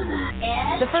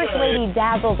 The First Lady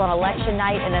dazzles on election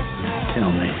night in a... Tell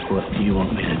me, what do you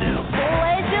want me to do?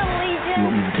 Pledge allegiance You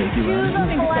want me to take you to out?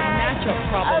 the flag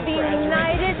of the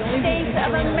United States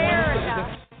of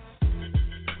America.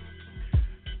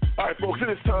 All right, folks, it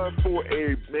is time for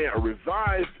a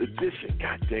revised edition.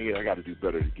 God dang it, I got to do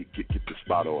better to get this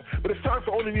spot on. But it's time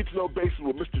for Only Need to Know Basis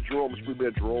with Mr. Jerome, Mr.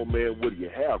 Man Jerome, man. What do you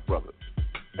have, brother?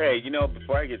 Hey,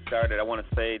 before I get started, I want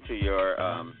to say to your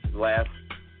last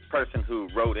person who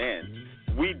wrote in,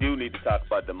 we do need to talk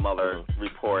about the Mueller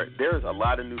report. There's a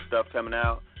lot of new stuff coming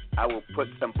out. I will put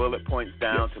some bullet points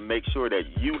down to make sure that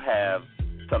you have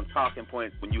some talking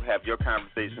points when you have your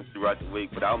conversations throughout the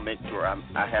week, but I'll make sure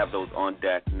I have those on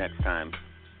deck next time.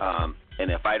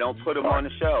 And if I don't put them on the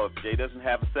show, if Jay doesn't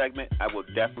have a segment, I will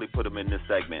definitely put them in this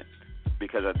segment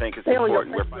because I think it's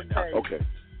important.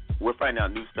 We're finding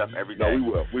out new stuff every day.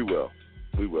 No, we will.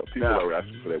 People are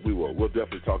asking for that. We will. We'll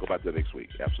definitely talk about that next week.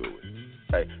 Absolutely.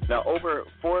 Okay. Now, over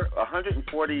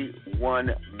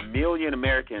 141 million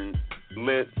Americans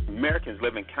live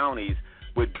in counties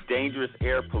with dangerous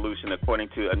air pollution, according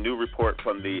to a new report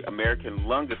from the American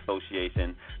Lung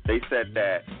Association. They said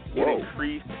that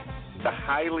the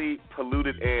highly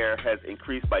polluted air has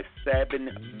increased by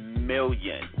 7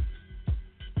 million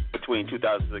between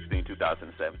 2016 and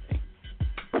 2017.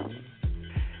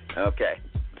 Okay.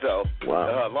 So,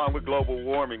 along with global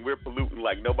warming, we're polluting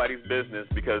like nobody's business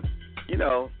because,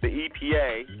 the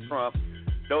EPA, Trump,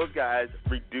 those guys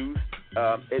reduced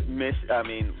not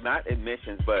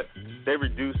emissions, but they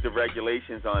reduced the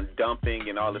regulations on dumping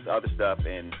and all this other stuff,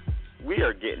 and we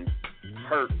are getting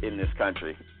hurt in this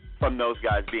country from those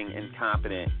guys being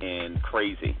incompetent and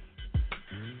crazy.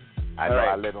 I know.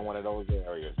 I live in one of those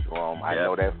areas, Jerome. I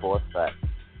know that for a fact.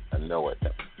 I know it.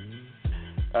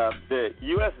 The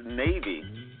U.S. Navy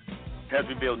has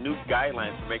revealed new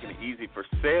guidelines for making it easy for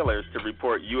sailors to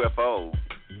report UFO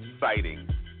sightings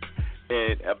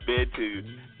in a bid to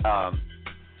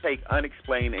take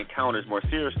unexplained encounters more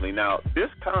seriously. Now, this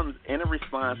comes in a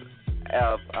response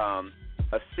of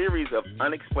a series of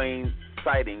unexplained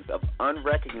sightings of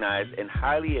unrecognized and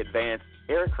highly advanced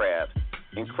aircraft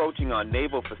encroaching on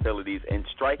naval facilities and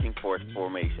striking force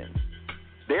formations.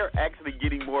 They're actually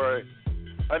getting more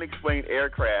unexplained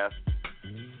aircraft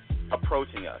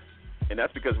approaching us. And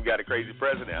that's because we got a crazy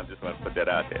president. I just want to put that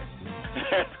out there.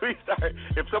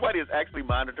 If somebody is actually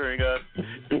monitoring us,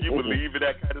 if you believe in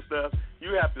that kind of stuff,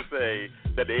 you have to say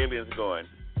that the aliens are going,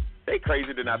 they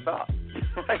crazier than I thought.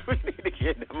 Like, we need to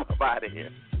get them up out of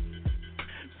here.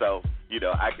 So,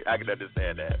 I can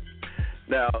understand that.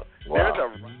 Now,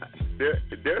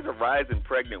 there's a rise in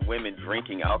pregnant women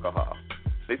drinking alcohol.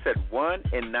 They said 1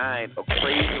 in 9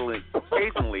 occasionally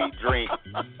drink,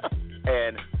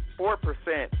 and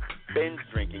 4% binge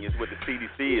drinking is what the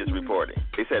CDC is reporting.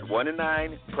 They said 1 in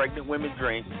 9 pregnant women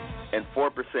drink, and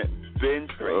 4%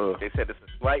 binge drink. They said it's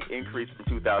a slight increase from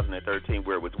 2013,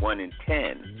 where it was 1 in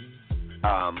 10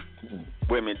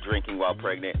 women drinking while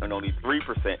pregnant, and only 3%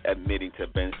 admitting to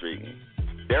binge drinking.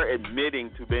 They're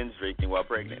admitting to binge drinking while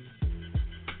pregnant.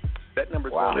 That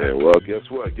number's wow. Yeah, well, guess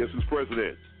what? Guess who's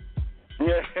president?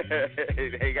 Yeah,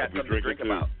 they got something to drink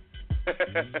about.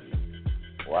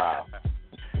 Wow.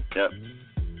 Yep.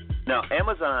 Now, the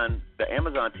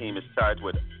Amazon team is charged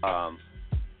with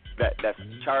that's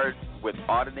charged with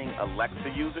auditing Alexa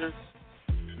users.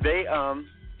 They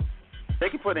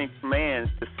can put in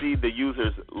commands to see the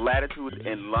user's latitude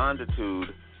and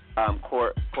longitude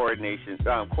coordinates.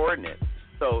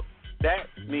 So that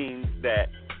means that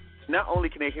not only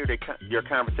can they hear your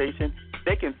conversation,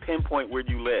 they can pinpoint where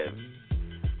you live.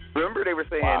 Remember they were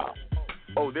saying,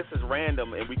 oh, this is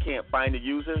random and we can't find the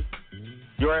users?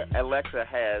 Your Alexa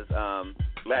has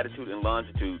latitude and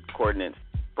longitude coordinates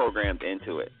programmed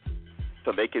into it,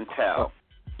 so they can tell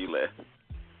you live.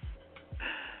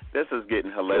 This is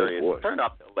getting hilarious. Turn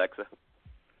off the Alexa.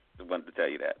 Just wanted to tell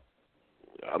you that.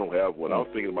 I don't have one. I was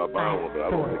thinking about buying one, but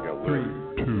I don't think I will. 3,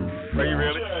 2. Are you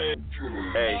really?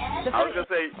 Hey, I was going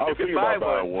to say, I was thinking about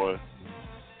buying one.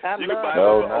 You can buy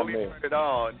one, only turn it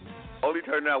on. Only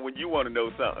turn it on when you want to know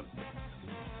something.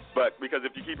 But because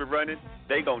if you keep it running,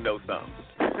 they going to know something.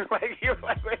 You're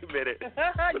like, wait a minute.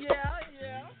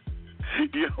 Yeah.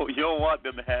 You don't want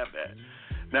them to have that.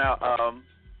 Now,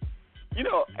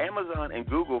 Amazon and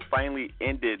Google finally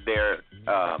ended their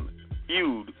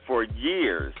feud for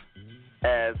years,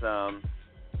 as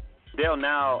they'll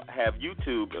now have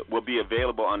YouTube will be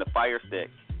available on the Fire Stick,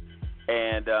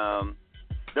 and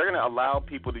they're going to allow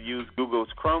people to use Google's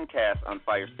Chromecast on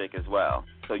Fire Stick as well.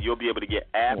 So you'll be able to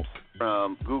get apps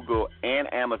from Google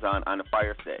and Amazon on the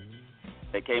Fire Stick.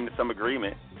 They came to some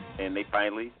agreement, and they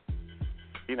finally,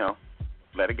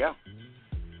 let it go.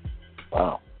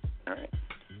 Wow. All right.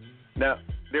 Now,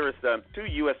 there was 2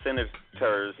 U.S.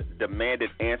 senators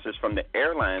demanded answers from the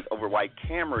airlines over why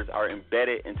cameras are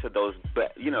embedded into those,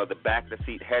 the back of the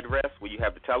seat headrests where you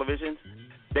have the televisions.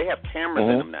 They have cameras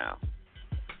in them now.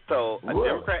 So a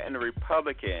Democrat and a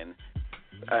Republican,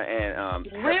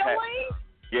 really?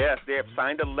 Yes, they have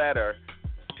signed a letter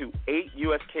to 8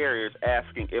 U.S. carriers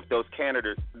asking if those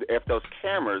cameras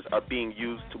are being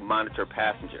used to monitor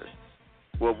passengers.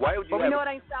 Well, why would you? Well, we know it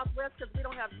ain't Southwest because we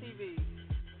don't have TV.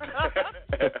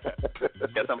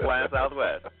 Guess I'm flying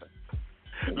Southwest.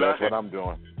 That's what I'm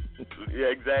doing. Yeah,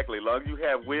 exactly. As long as you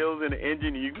have wheels in the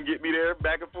engine and you can get me there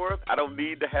back and forth, I don't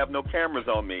need to have no cameras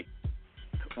on me.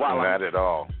 Not at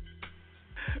all.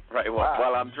 Right,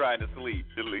 while I'm trying to sleep.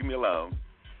 Just leave me alone.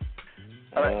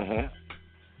 All right.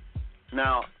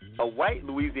 Now, a white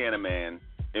Louisiana man,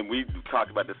 and we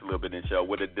talked about this a little bit in the show,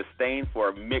 with a disdain for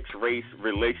a mixed-race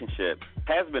relationship,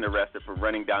 has been arrested for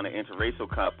running down an interracial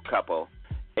couple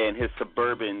in his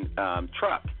suburban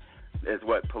truck, is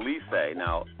what police say.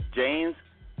 Now, James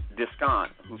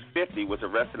Descant, who's 50, was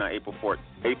arrested on April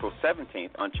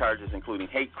 17th on charges including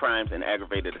hate crimes and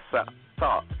aggravated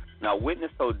assault. Now,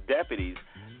 witness told deputies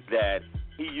that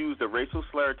he used a racial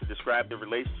slur to describe the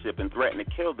relationship and threatened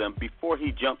to kill them before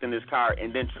he jumped in his car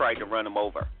and then tried to run them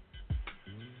over.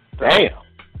 So, damn.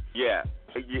 Yeah.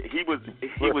 He was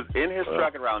in his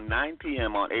truck around 9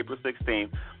 p.m. on April 16th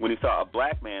when he saw a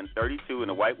black man, 32,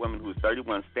 and a white woman who was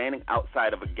 31 standing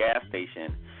outside of a gas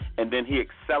station, and then he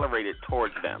accelerated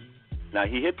towards them. Now,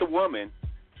 he hit the woman,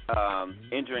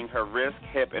 injuring her wrist,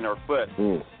 hip, and her foot,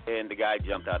 and the guy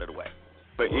jumped out of the way.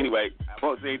 But anyway, I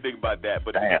won't say anything about that.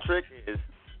 But the trick is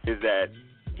that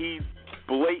he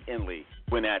blatantly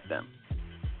went at them.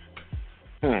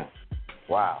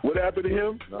 Wow. What happened to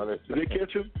him? No, did they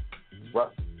catch him?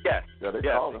 Well, yes. Yeah, they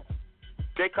called him.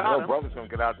 They called him. Brother's going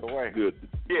to get out the way. Good.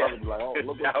 Yeah. Brother's like, oh,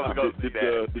 look I was going to say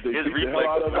that. Did they His beat the hell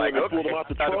out of him like, and pull him out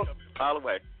the truck? All the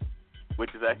way.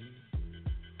 What'd you say?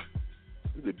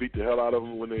 Did they beat the hell out of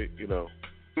him when they,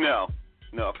 No,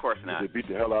 of course not. Did they beat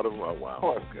the hell out of him? Oh, wow. Of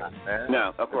course not, man.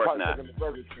 No, of course not. They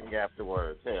probably took him to Burger King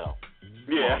afterwards. Hell.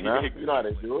 Yeah. You know how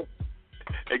they do it.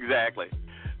 Exactly.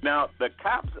 Now, the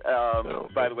cops,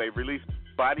 by the way, released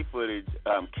body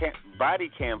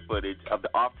cam footage of the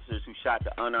officers who shot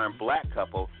the unarmed black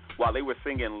couple while they were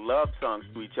singing love songs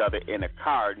to each other in a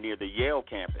car near the Yale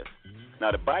campus.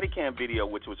 Now, the body cam video,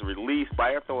 which was released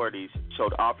by authorities,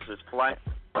 showed officers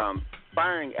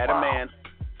firing at a man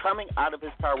coming out of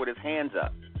his car with his hands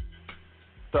up.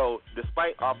 So,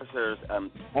 despite officers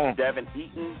Devin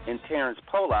Eaton and Terrence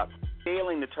Pollock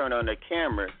failing to turn on their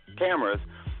cameras,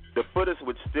 the footage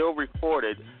was still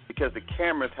recorded because the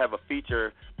cameras have a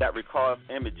feature that recalls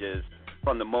images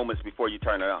from the moments before you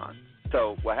turn it on.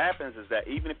 So what happens is that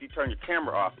even if you turn your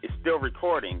camera off, it's still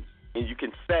recording, and you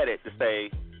can set it to say,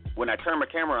 when I turn my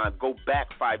camera on, go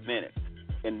back 5 minutes.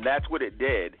 And that's what it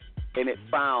did, and it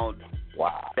found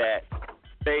that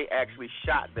they actually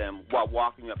shot them while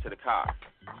walking up to the car.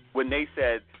 When they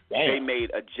said they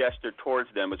made a gesture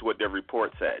towards them is what their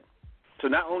report said. So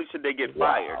not only should they get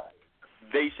fired,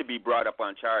 they should be brought up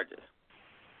on charges.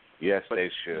 Yes, they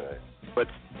should. But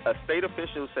a state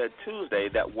official said Tuesday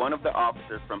that one of the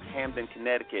officers from Hamden,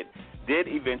 Connecticut, did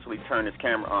eventually turn his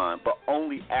camera on, but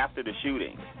only after the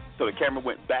shooting. So the camera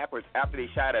went backwards. After they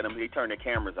shot at him, they turned their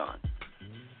cameras on.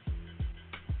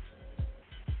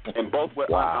 And both were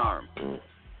unarmed.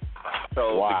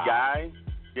 So the guy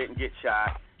didn't get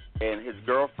shot, and his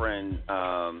girlfriend,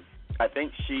 I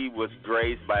think she was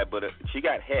grazed by a bullet. She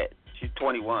got hit. She's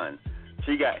 21.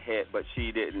 She got hit, but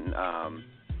she didn't.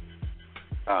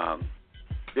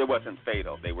 It wasn't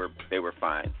fatal. They were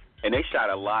fine, and they shot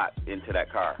a lot into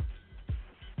that car.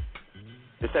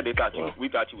 They said we thought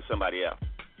you was somebody else.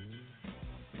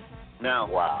 Now.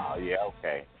 Wow. Yeah.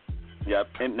 Okay. Yep.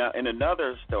 And now, in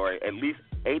another story, at least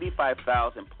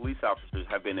 85,000 police officers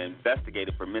have been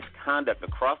investigated for misconduct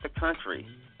across the country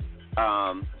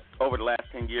over the last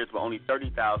 10 years, but only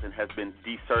 30,000 has been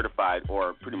decertified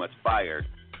or pretty much fired,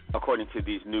 according to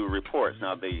these new reports.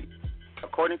 Now,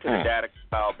 according to the data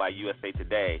filed by USA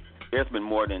Today, there's been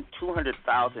more than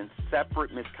 200,000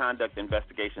 separate misconduct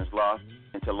investigations launched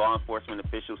into law enforcement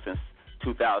officials since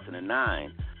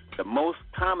 2009. The most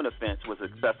common offense was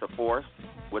excessive force,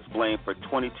 was blamed for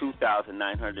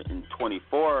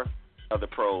 22,924 of the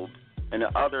probes, and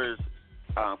the others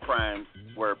crimes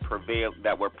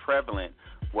that were prevalent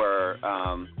were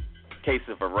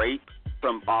cases of rape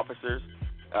from officers.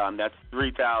 That's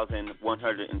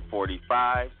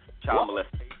 3,145, child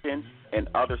molestation, and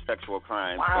other sexual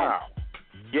crimes. Wow.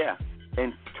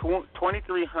 And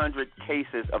 2,300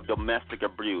 cases of domestic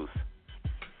abuse.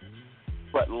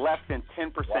 But less than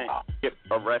 10% get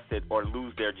arrested or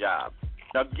lose their job.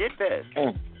 Now get this.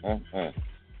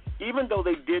 Even though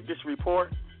they did this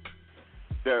report,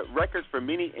 the records for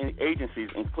many agencies,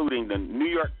 including the New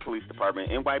York Police Department,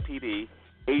 NYPD,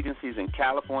 agencies in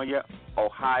California,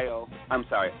 Iowa,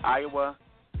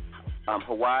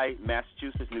 Hawaii,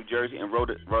 Massachusetts, New Jersey, and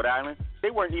Rhode Island,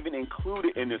 they weren't even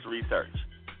included in this research.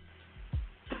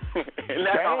 And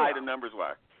that's how high the numbers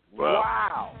were.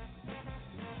 Wow.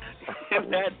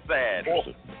 And that's sad.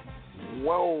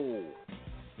 Whoa.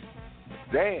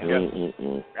 Damn.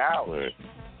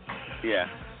 Yeah.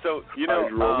 So, All right,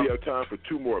 Jerome, we have time for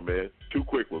two more, man. Two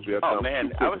quick ones. We have time for two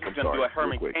quick I was ones. just going to do a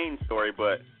Herman Cain story,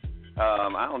 but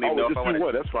I don't even know if I want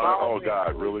to. That's fine. Oh,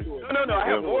 God, really? No, I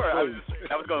have more. I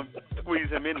was going to squeeze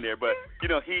him in there, but,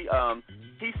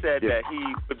 he said that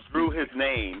he withdrew his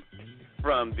name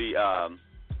from the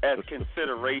as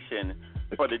consideration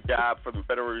for the job from the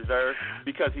Federal Reserve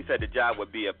because he said the job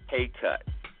would be a pay cut.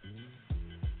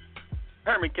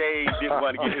 Herman Cain didn't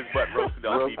want to get his butt roasted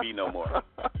on TV no more.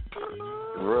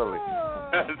 Really?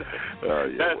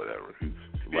 Whatever.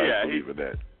 Somebody's believing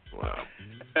that. Wow.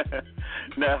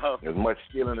 No. As much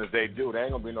stealing as they do, there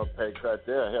ain't going to be no pay cut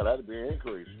there. Hell, that'd be an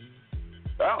increase.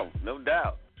 Oh, no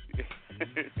doubt.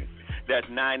 That's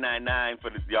 $9.99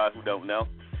 for the y'all who don't know.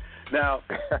 Now,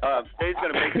 Jay's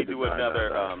going to make me do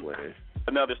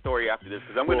another story after this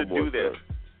because I'm going to do this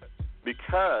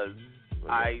because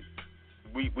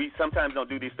we sometimes don't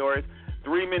do these stories.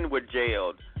 3 men were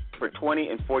jailed for 20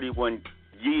 and 41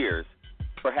 years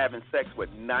for having sex with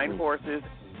 9 horses,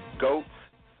 goats,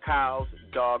 cows,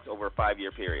 dogs over a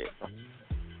 5-year period.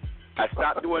 I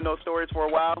stopped doing those stories for a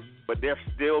while, but they're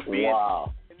still being.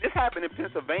 Wow. And this happened in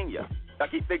Pennsylvania. I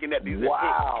keep thinking that these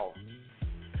wow.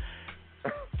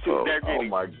 They're getting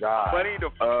my God. 20 to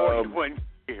 41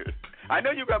 years. I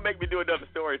know you're going to make me do another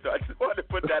story, so I just wanted to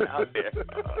put that out there.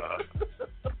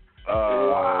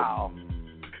 Wow.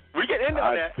 We get into that.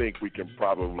 I think we can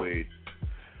probably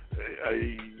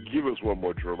give us one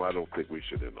more, Jerome. I don't think we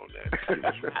should end on that.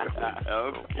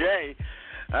 Okay.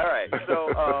 All right.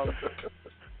 So, oh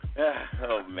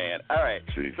man. All right.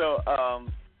 Jeez. So,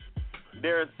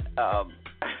 there's I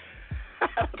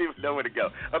don't even know where to go.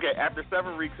 Okay. After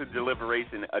several weeks of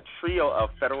deliberation, a trio of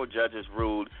federal judges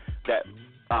ruled that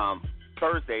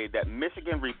Thursday that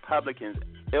Michigan Republicans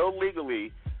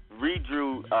illegally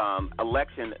redrew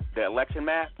the election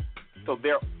map, so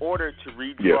they're ordered to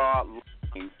redraw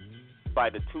lines by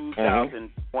the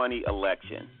 2020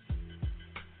 election.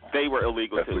 They were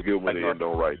illegal too. That's a good one to end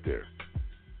on right there.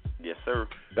 Yes, sir.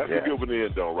 That's a good one to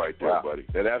end on right there, buddy.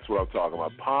 And that's what I'm talking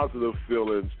about. Positive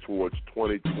feelings towards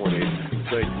 2020.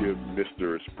 Thank you,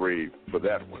 Mr. Spree, for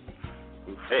that one.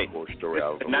 Hey, more story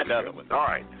out of not the other one. All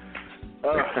right.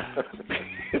 All right,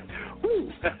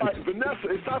 Vanessa,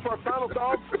 it's time for our final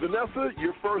thoughts. Vanessa,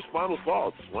 your first final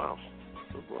thoughts. Wow.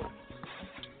 Good boy.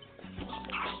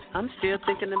 I'm still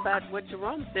thinking about what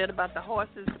Jerome said about the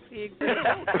horses, the pigs, and the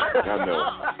goats. I know.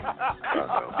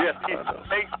 Yes,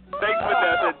 thanks,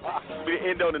 Vanessa. We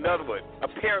end on another one.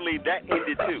 Apparently, that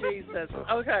ended too. Jesus.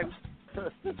 Okay.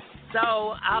 So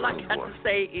all I got to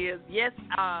say is yes.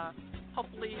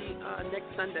 Hopefully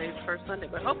next Sunday is first Sunday,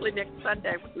 but hopefully next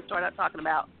Sunday we can start out talking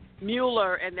about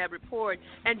Mueller and that report.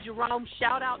 And Jerome,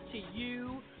 shout out to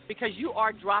you because you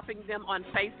are dropping them on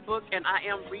Facebook, and I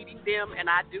am reading them, and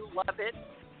I do love it.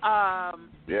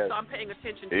 Yes. So I'm paying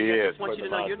attention to you. I just want you to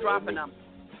know you're dropping them.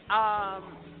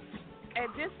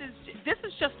 And this is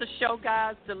just a show,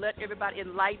 guys, to let everybody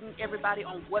enlighten everybody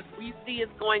on what we see is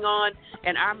going on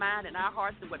in our mind and our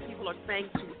hearts and what people are saying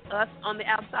to us on the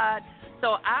outside.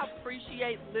 So I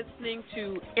appreciate listening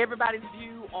to everybody's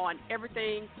view on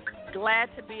everything. Glad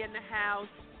to be in the house.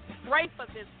 Pray for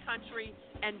this country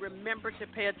and remember to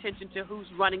pay attention to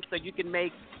who's running so you can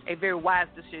make a very wise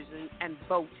decision and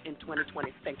vote in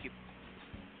 2020. Thank you.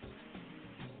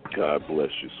 God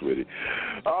bless you, sweetie.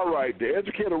 All right, the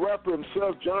educator rapper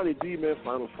himself, Johnny D, man,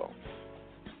 final thoughts.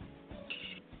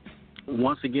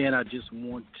 Once again, I just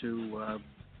want to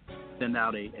send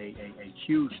out a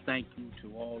huge thank you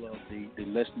to all of the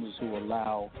listeners who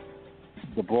allow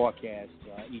the broadcast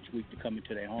each week to come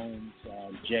into their homes.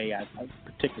 Jay, I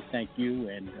particularly thank you,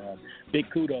 and big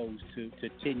kudos to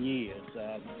 10 years.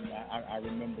 I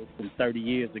remember from 30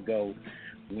 years ago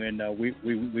when we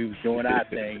was doing our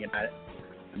thing, and I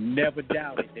never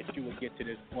doubted that you would get to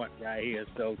this point right here.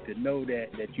 So to know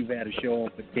that you've had a show on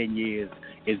for 10 years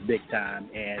is big time.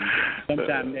 And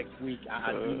sometime next week,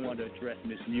 I do want to address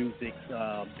Miss Music's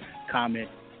comment.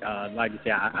 Like I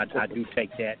said, I do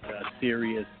take that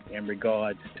serious in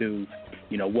regards to,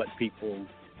 what people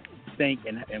think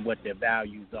and what their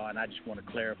values are. And I just want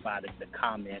to clarify that the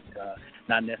comment,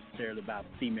 not necessarily about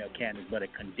female candidates, but a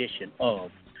condition of.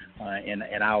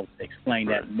 And I'll explain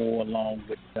that more along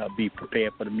with be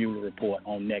prepared for the Mueller report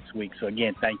on next week. So,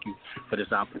 again, thank you for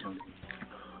this opportunity.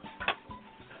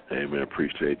 Hey, man,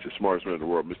 appreciate you. Smartest man in the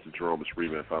world, Mr. Jerome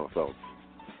Freeman, final thoughts.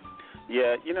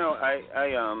 Yeah, I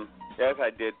as I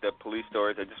did the police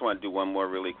stories, I just want to do one more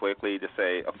really quickly to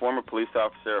say a former police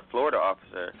officer, a Florida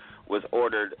officer, was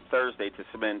ordered Thursday to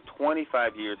spend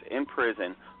 25 years in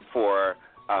prison for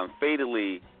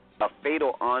fatally a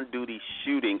fatal on-duty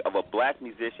shooting of a black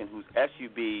musician whose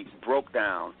SUV broke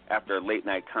down after a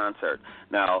late-night concert.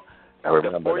 Now, the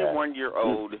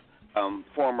 41-year-old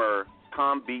former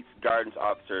Palm Beach Gardens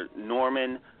officer,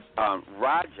 Norman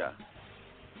Raja,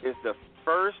 is the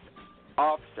first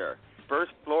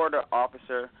Florida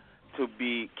officer to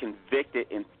be convicted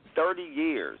in 30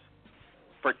 years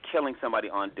for killing somebody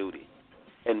on duty,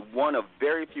 and one of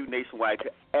very few nationwide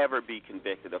to ever be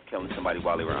convicted of killing somebody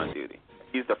while they were on duty.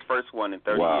 He's the first one in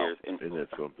 30 years. Isn't that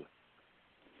something?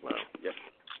 Wow. Yes.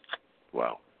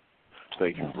 Wow.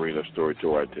 Thank you for bringing that story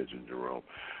to our attention, Jerome.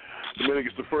 Dominic,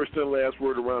 it's the first and last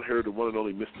word around here, the one and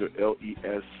only Mr.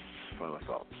 L.E.S. Final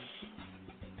thoughts.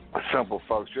 Simple,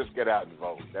 folks. Just get out and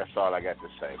vote. That's all I got to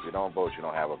say. If you don't vote, you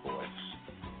don't have a voice.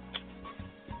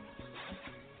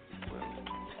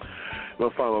 My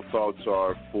final thoughts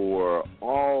are for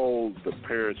all the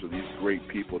parents of these great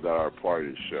people that are a part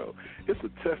of this show. It's a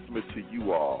testament to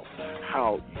you all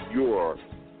how your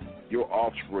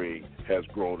offspring has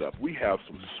grown up. We have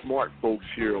some smart folks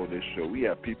here on this show. We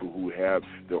have people who have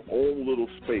their own little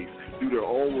space, do their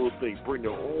own little thing, bring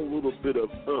their own little bit of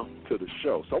to the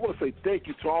show. So I want to say thank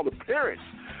you to all the parents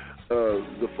of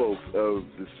the folks of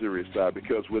the Serious Side,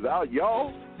 because without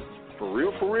y'all, for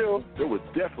real, there would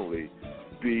definitely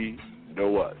be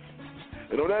no us.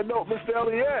 And on that note, Mr.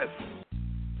 L.E.S.,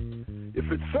 if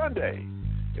it's Sunday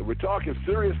and we're talking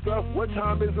serious stuff, what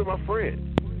time is it, my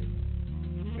friend?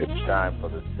 It's time for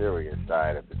the serious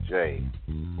side of the J.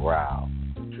 Wow,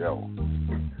 Joe.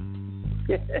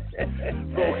 Folks,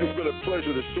 it's been a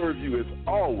pleasure to serve you as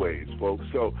always, folks.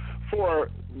 So for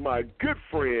my good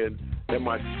friend and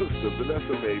my sister,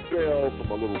 Vanessa Mae Bell, for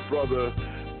my little brother,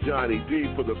 Johnny D,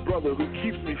 for the brother who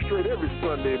keeps me straight every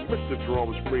Sunday, Mr.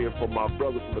 Jerome is praying for my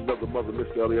brother from another mother,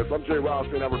 Mr. L.E.S. I'm J. Riles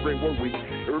saying have a great work week.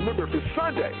 And remember, if it's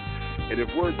Sunday, and if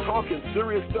we're talking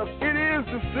serious stuff, it is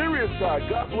the Serious Side.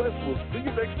 God bless. We'll see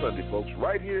you next Sunday, folks,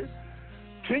 right here.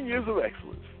 10 years of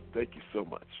excellence. Thank you so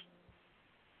much.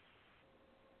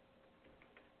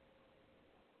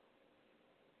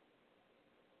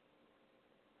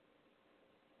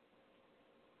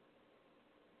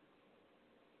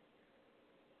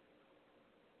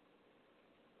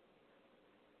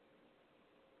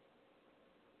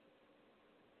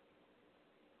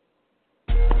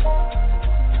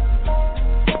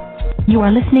 You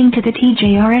are listening to the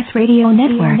TJRS Radio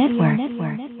Network.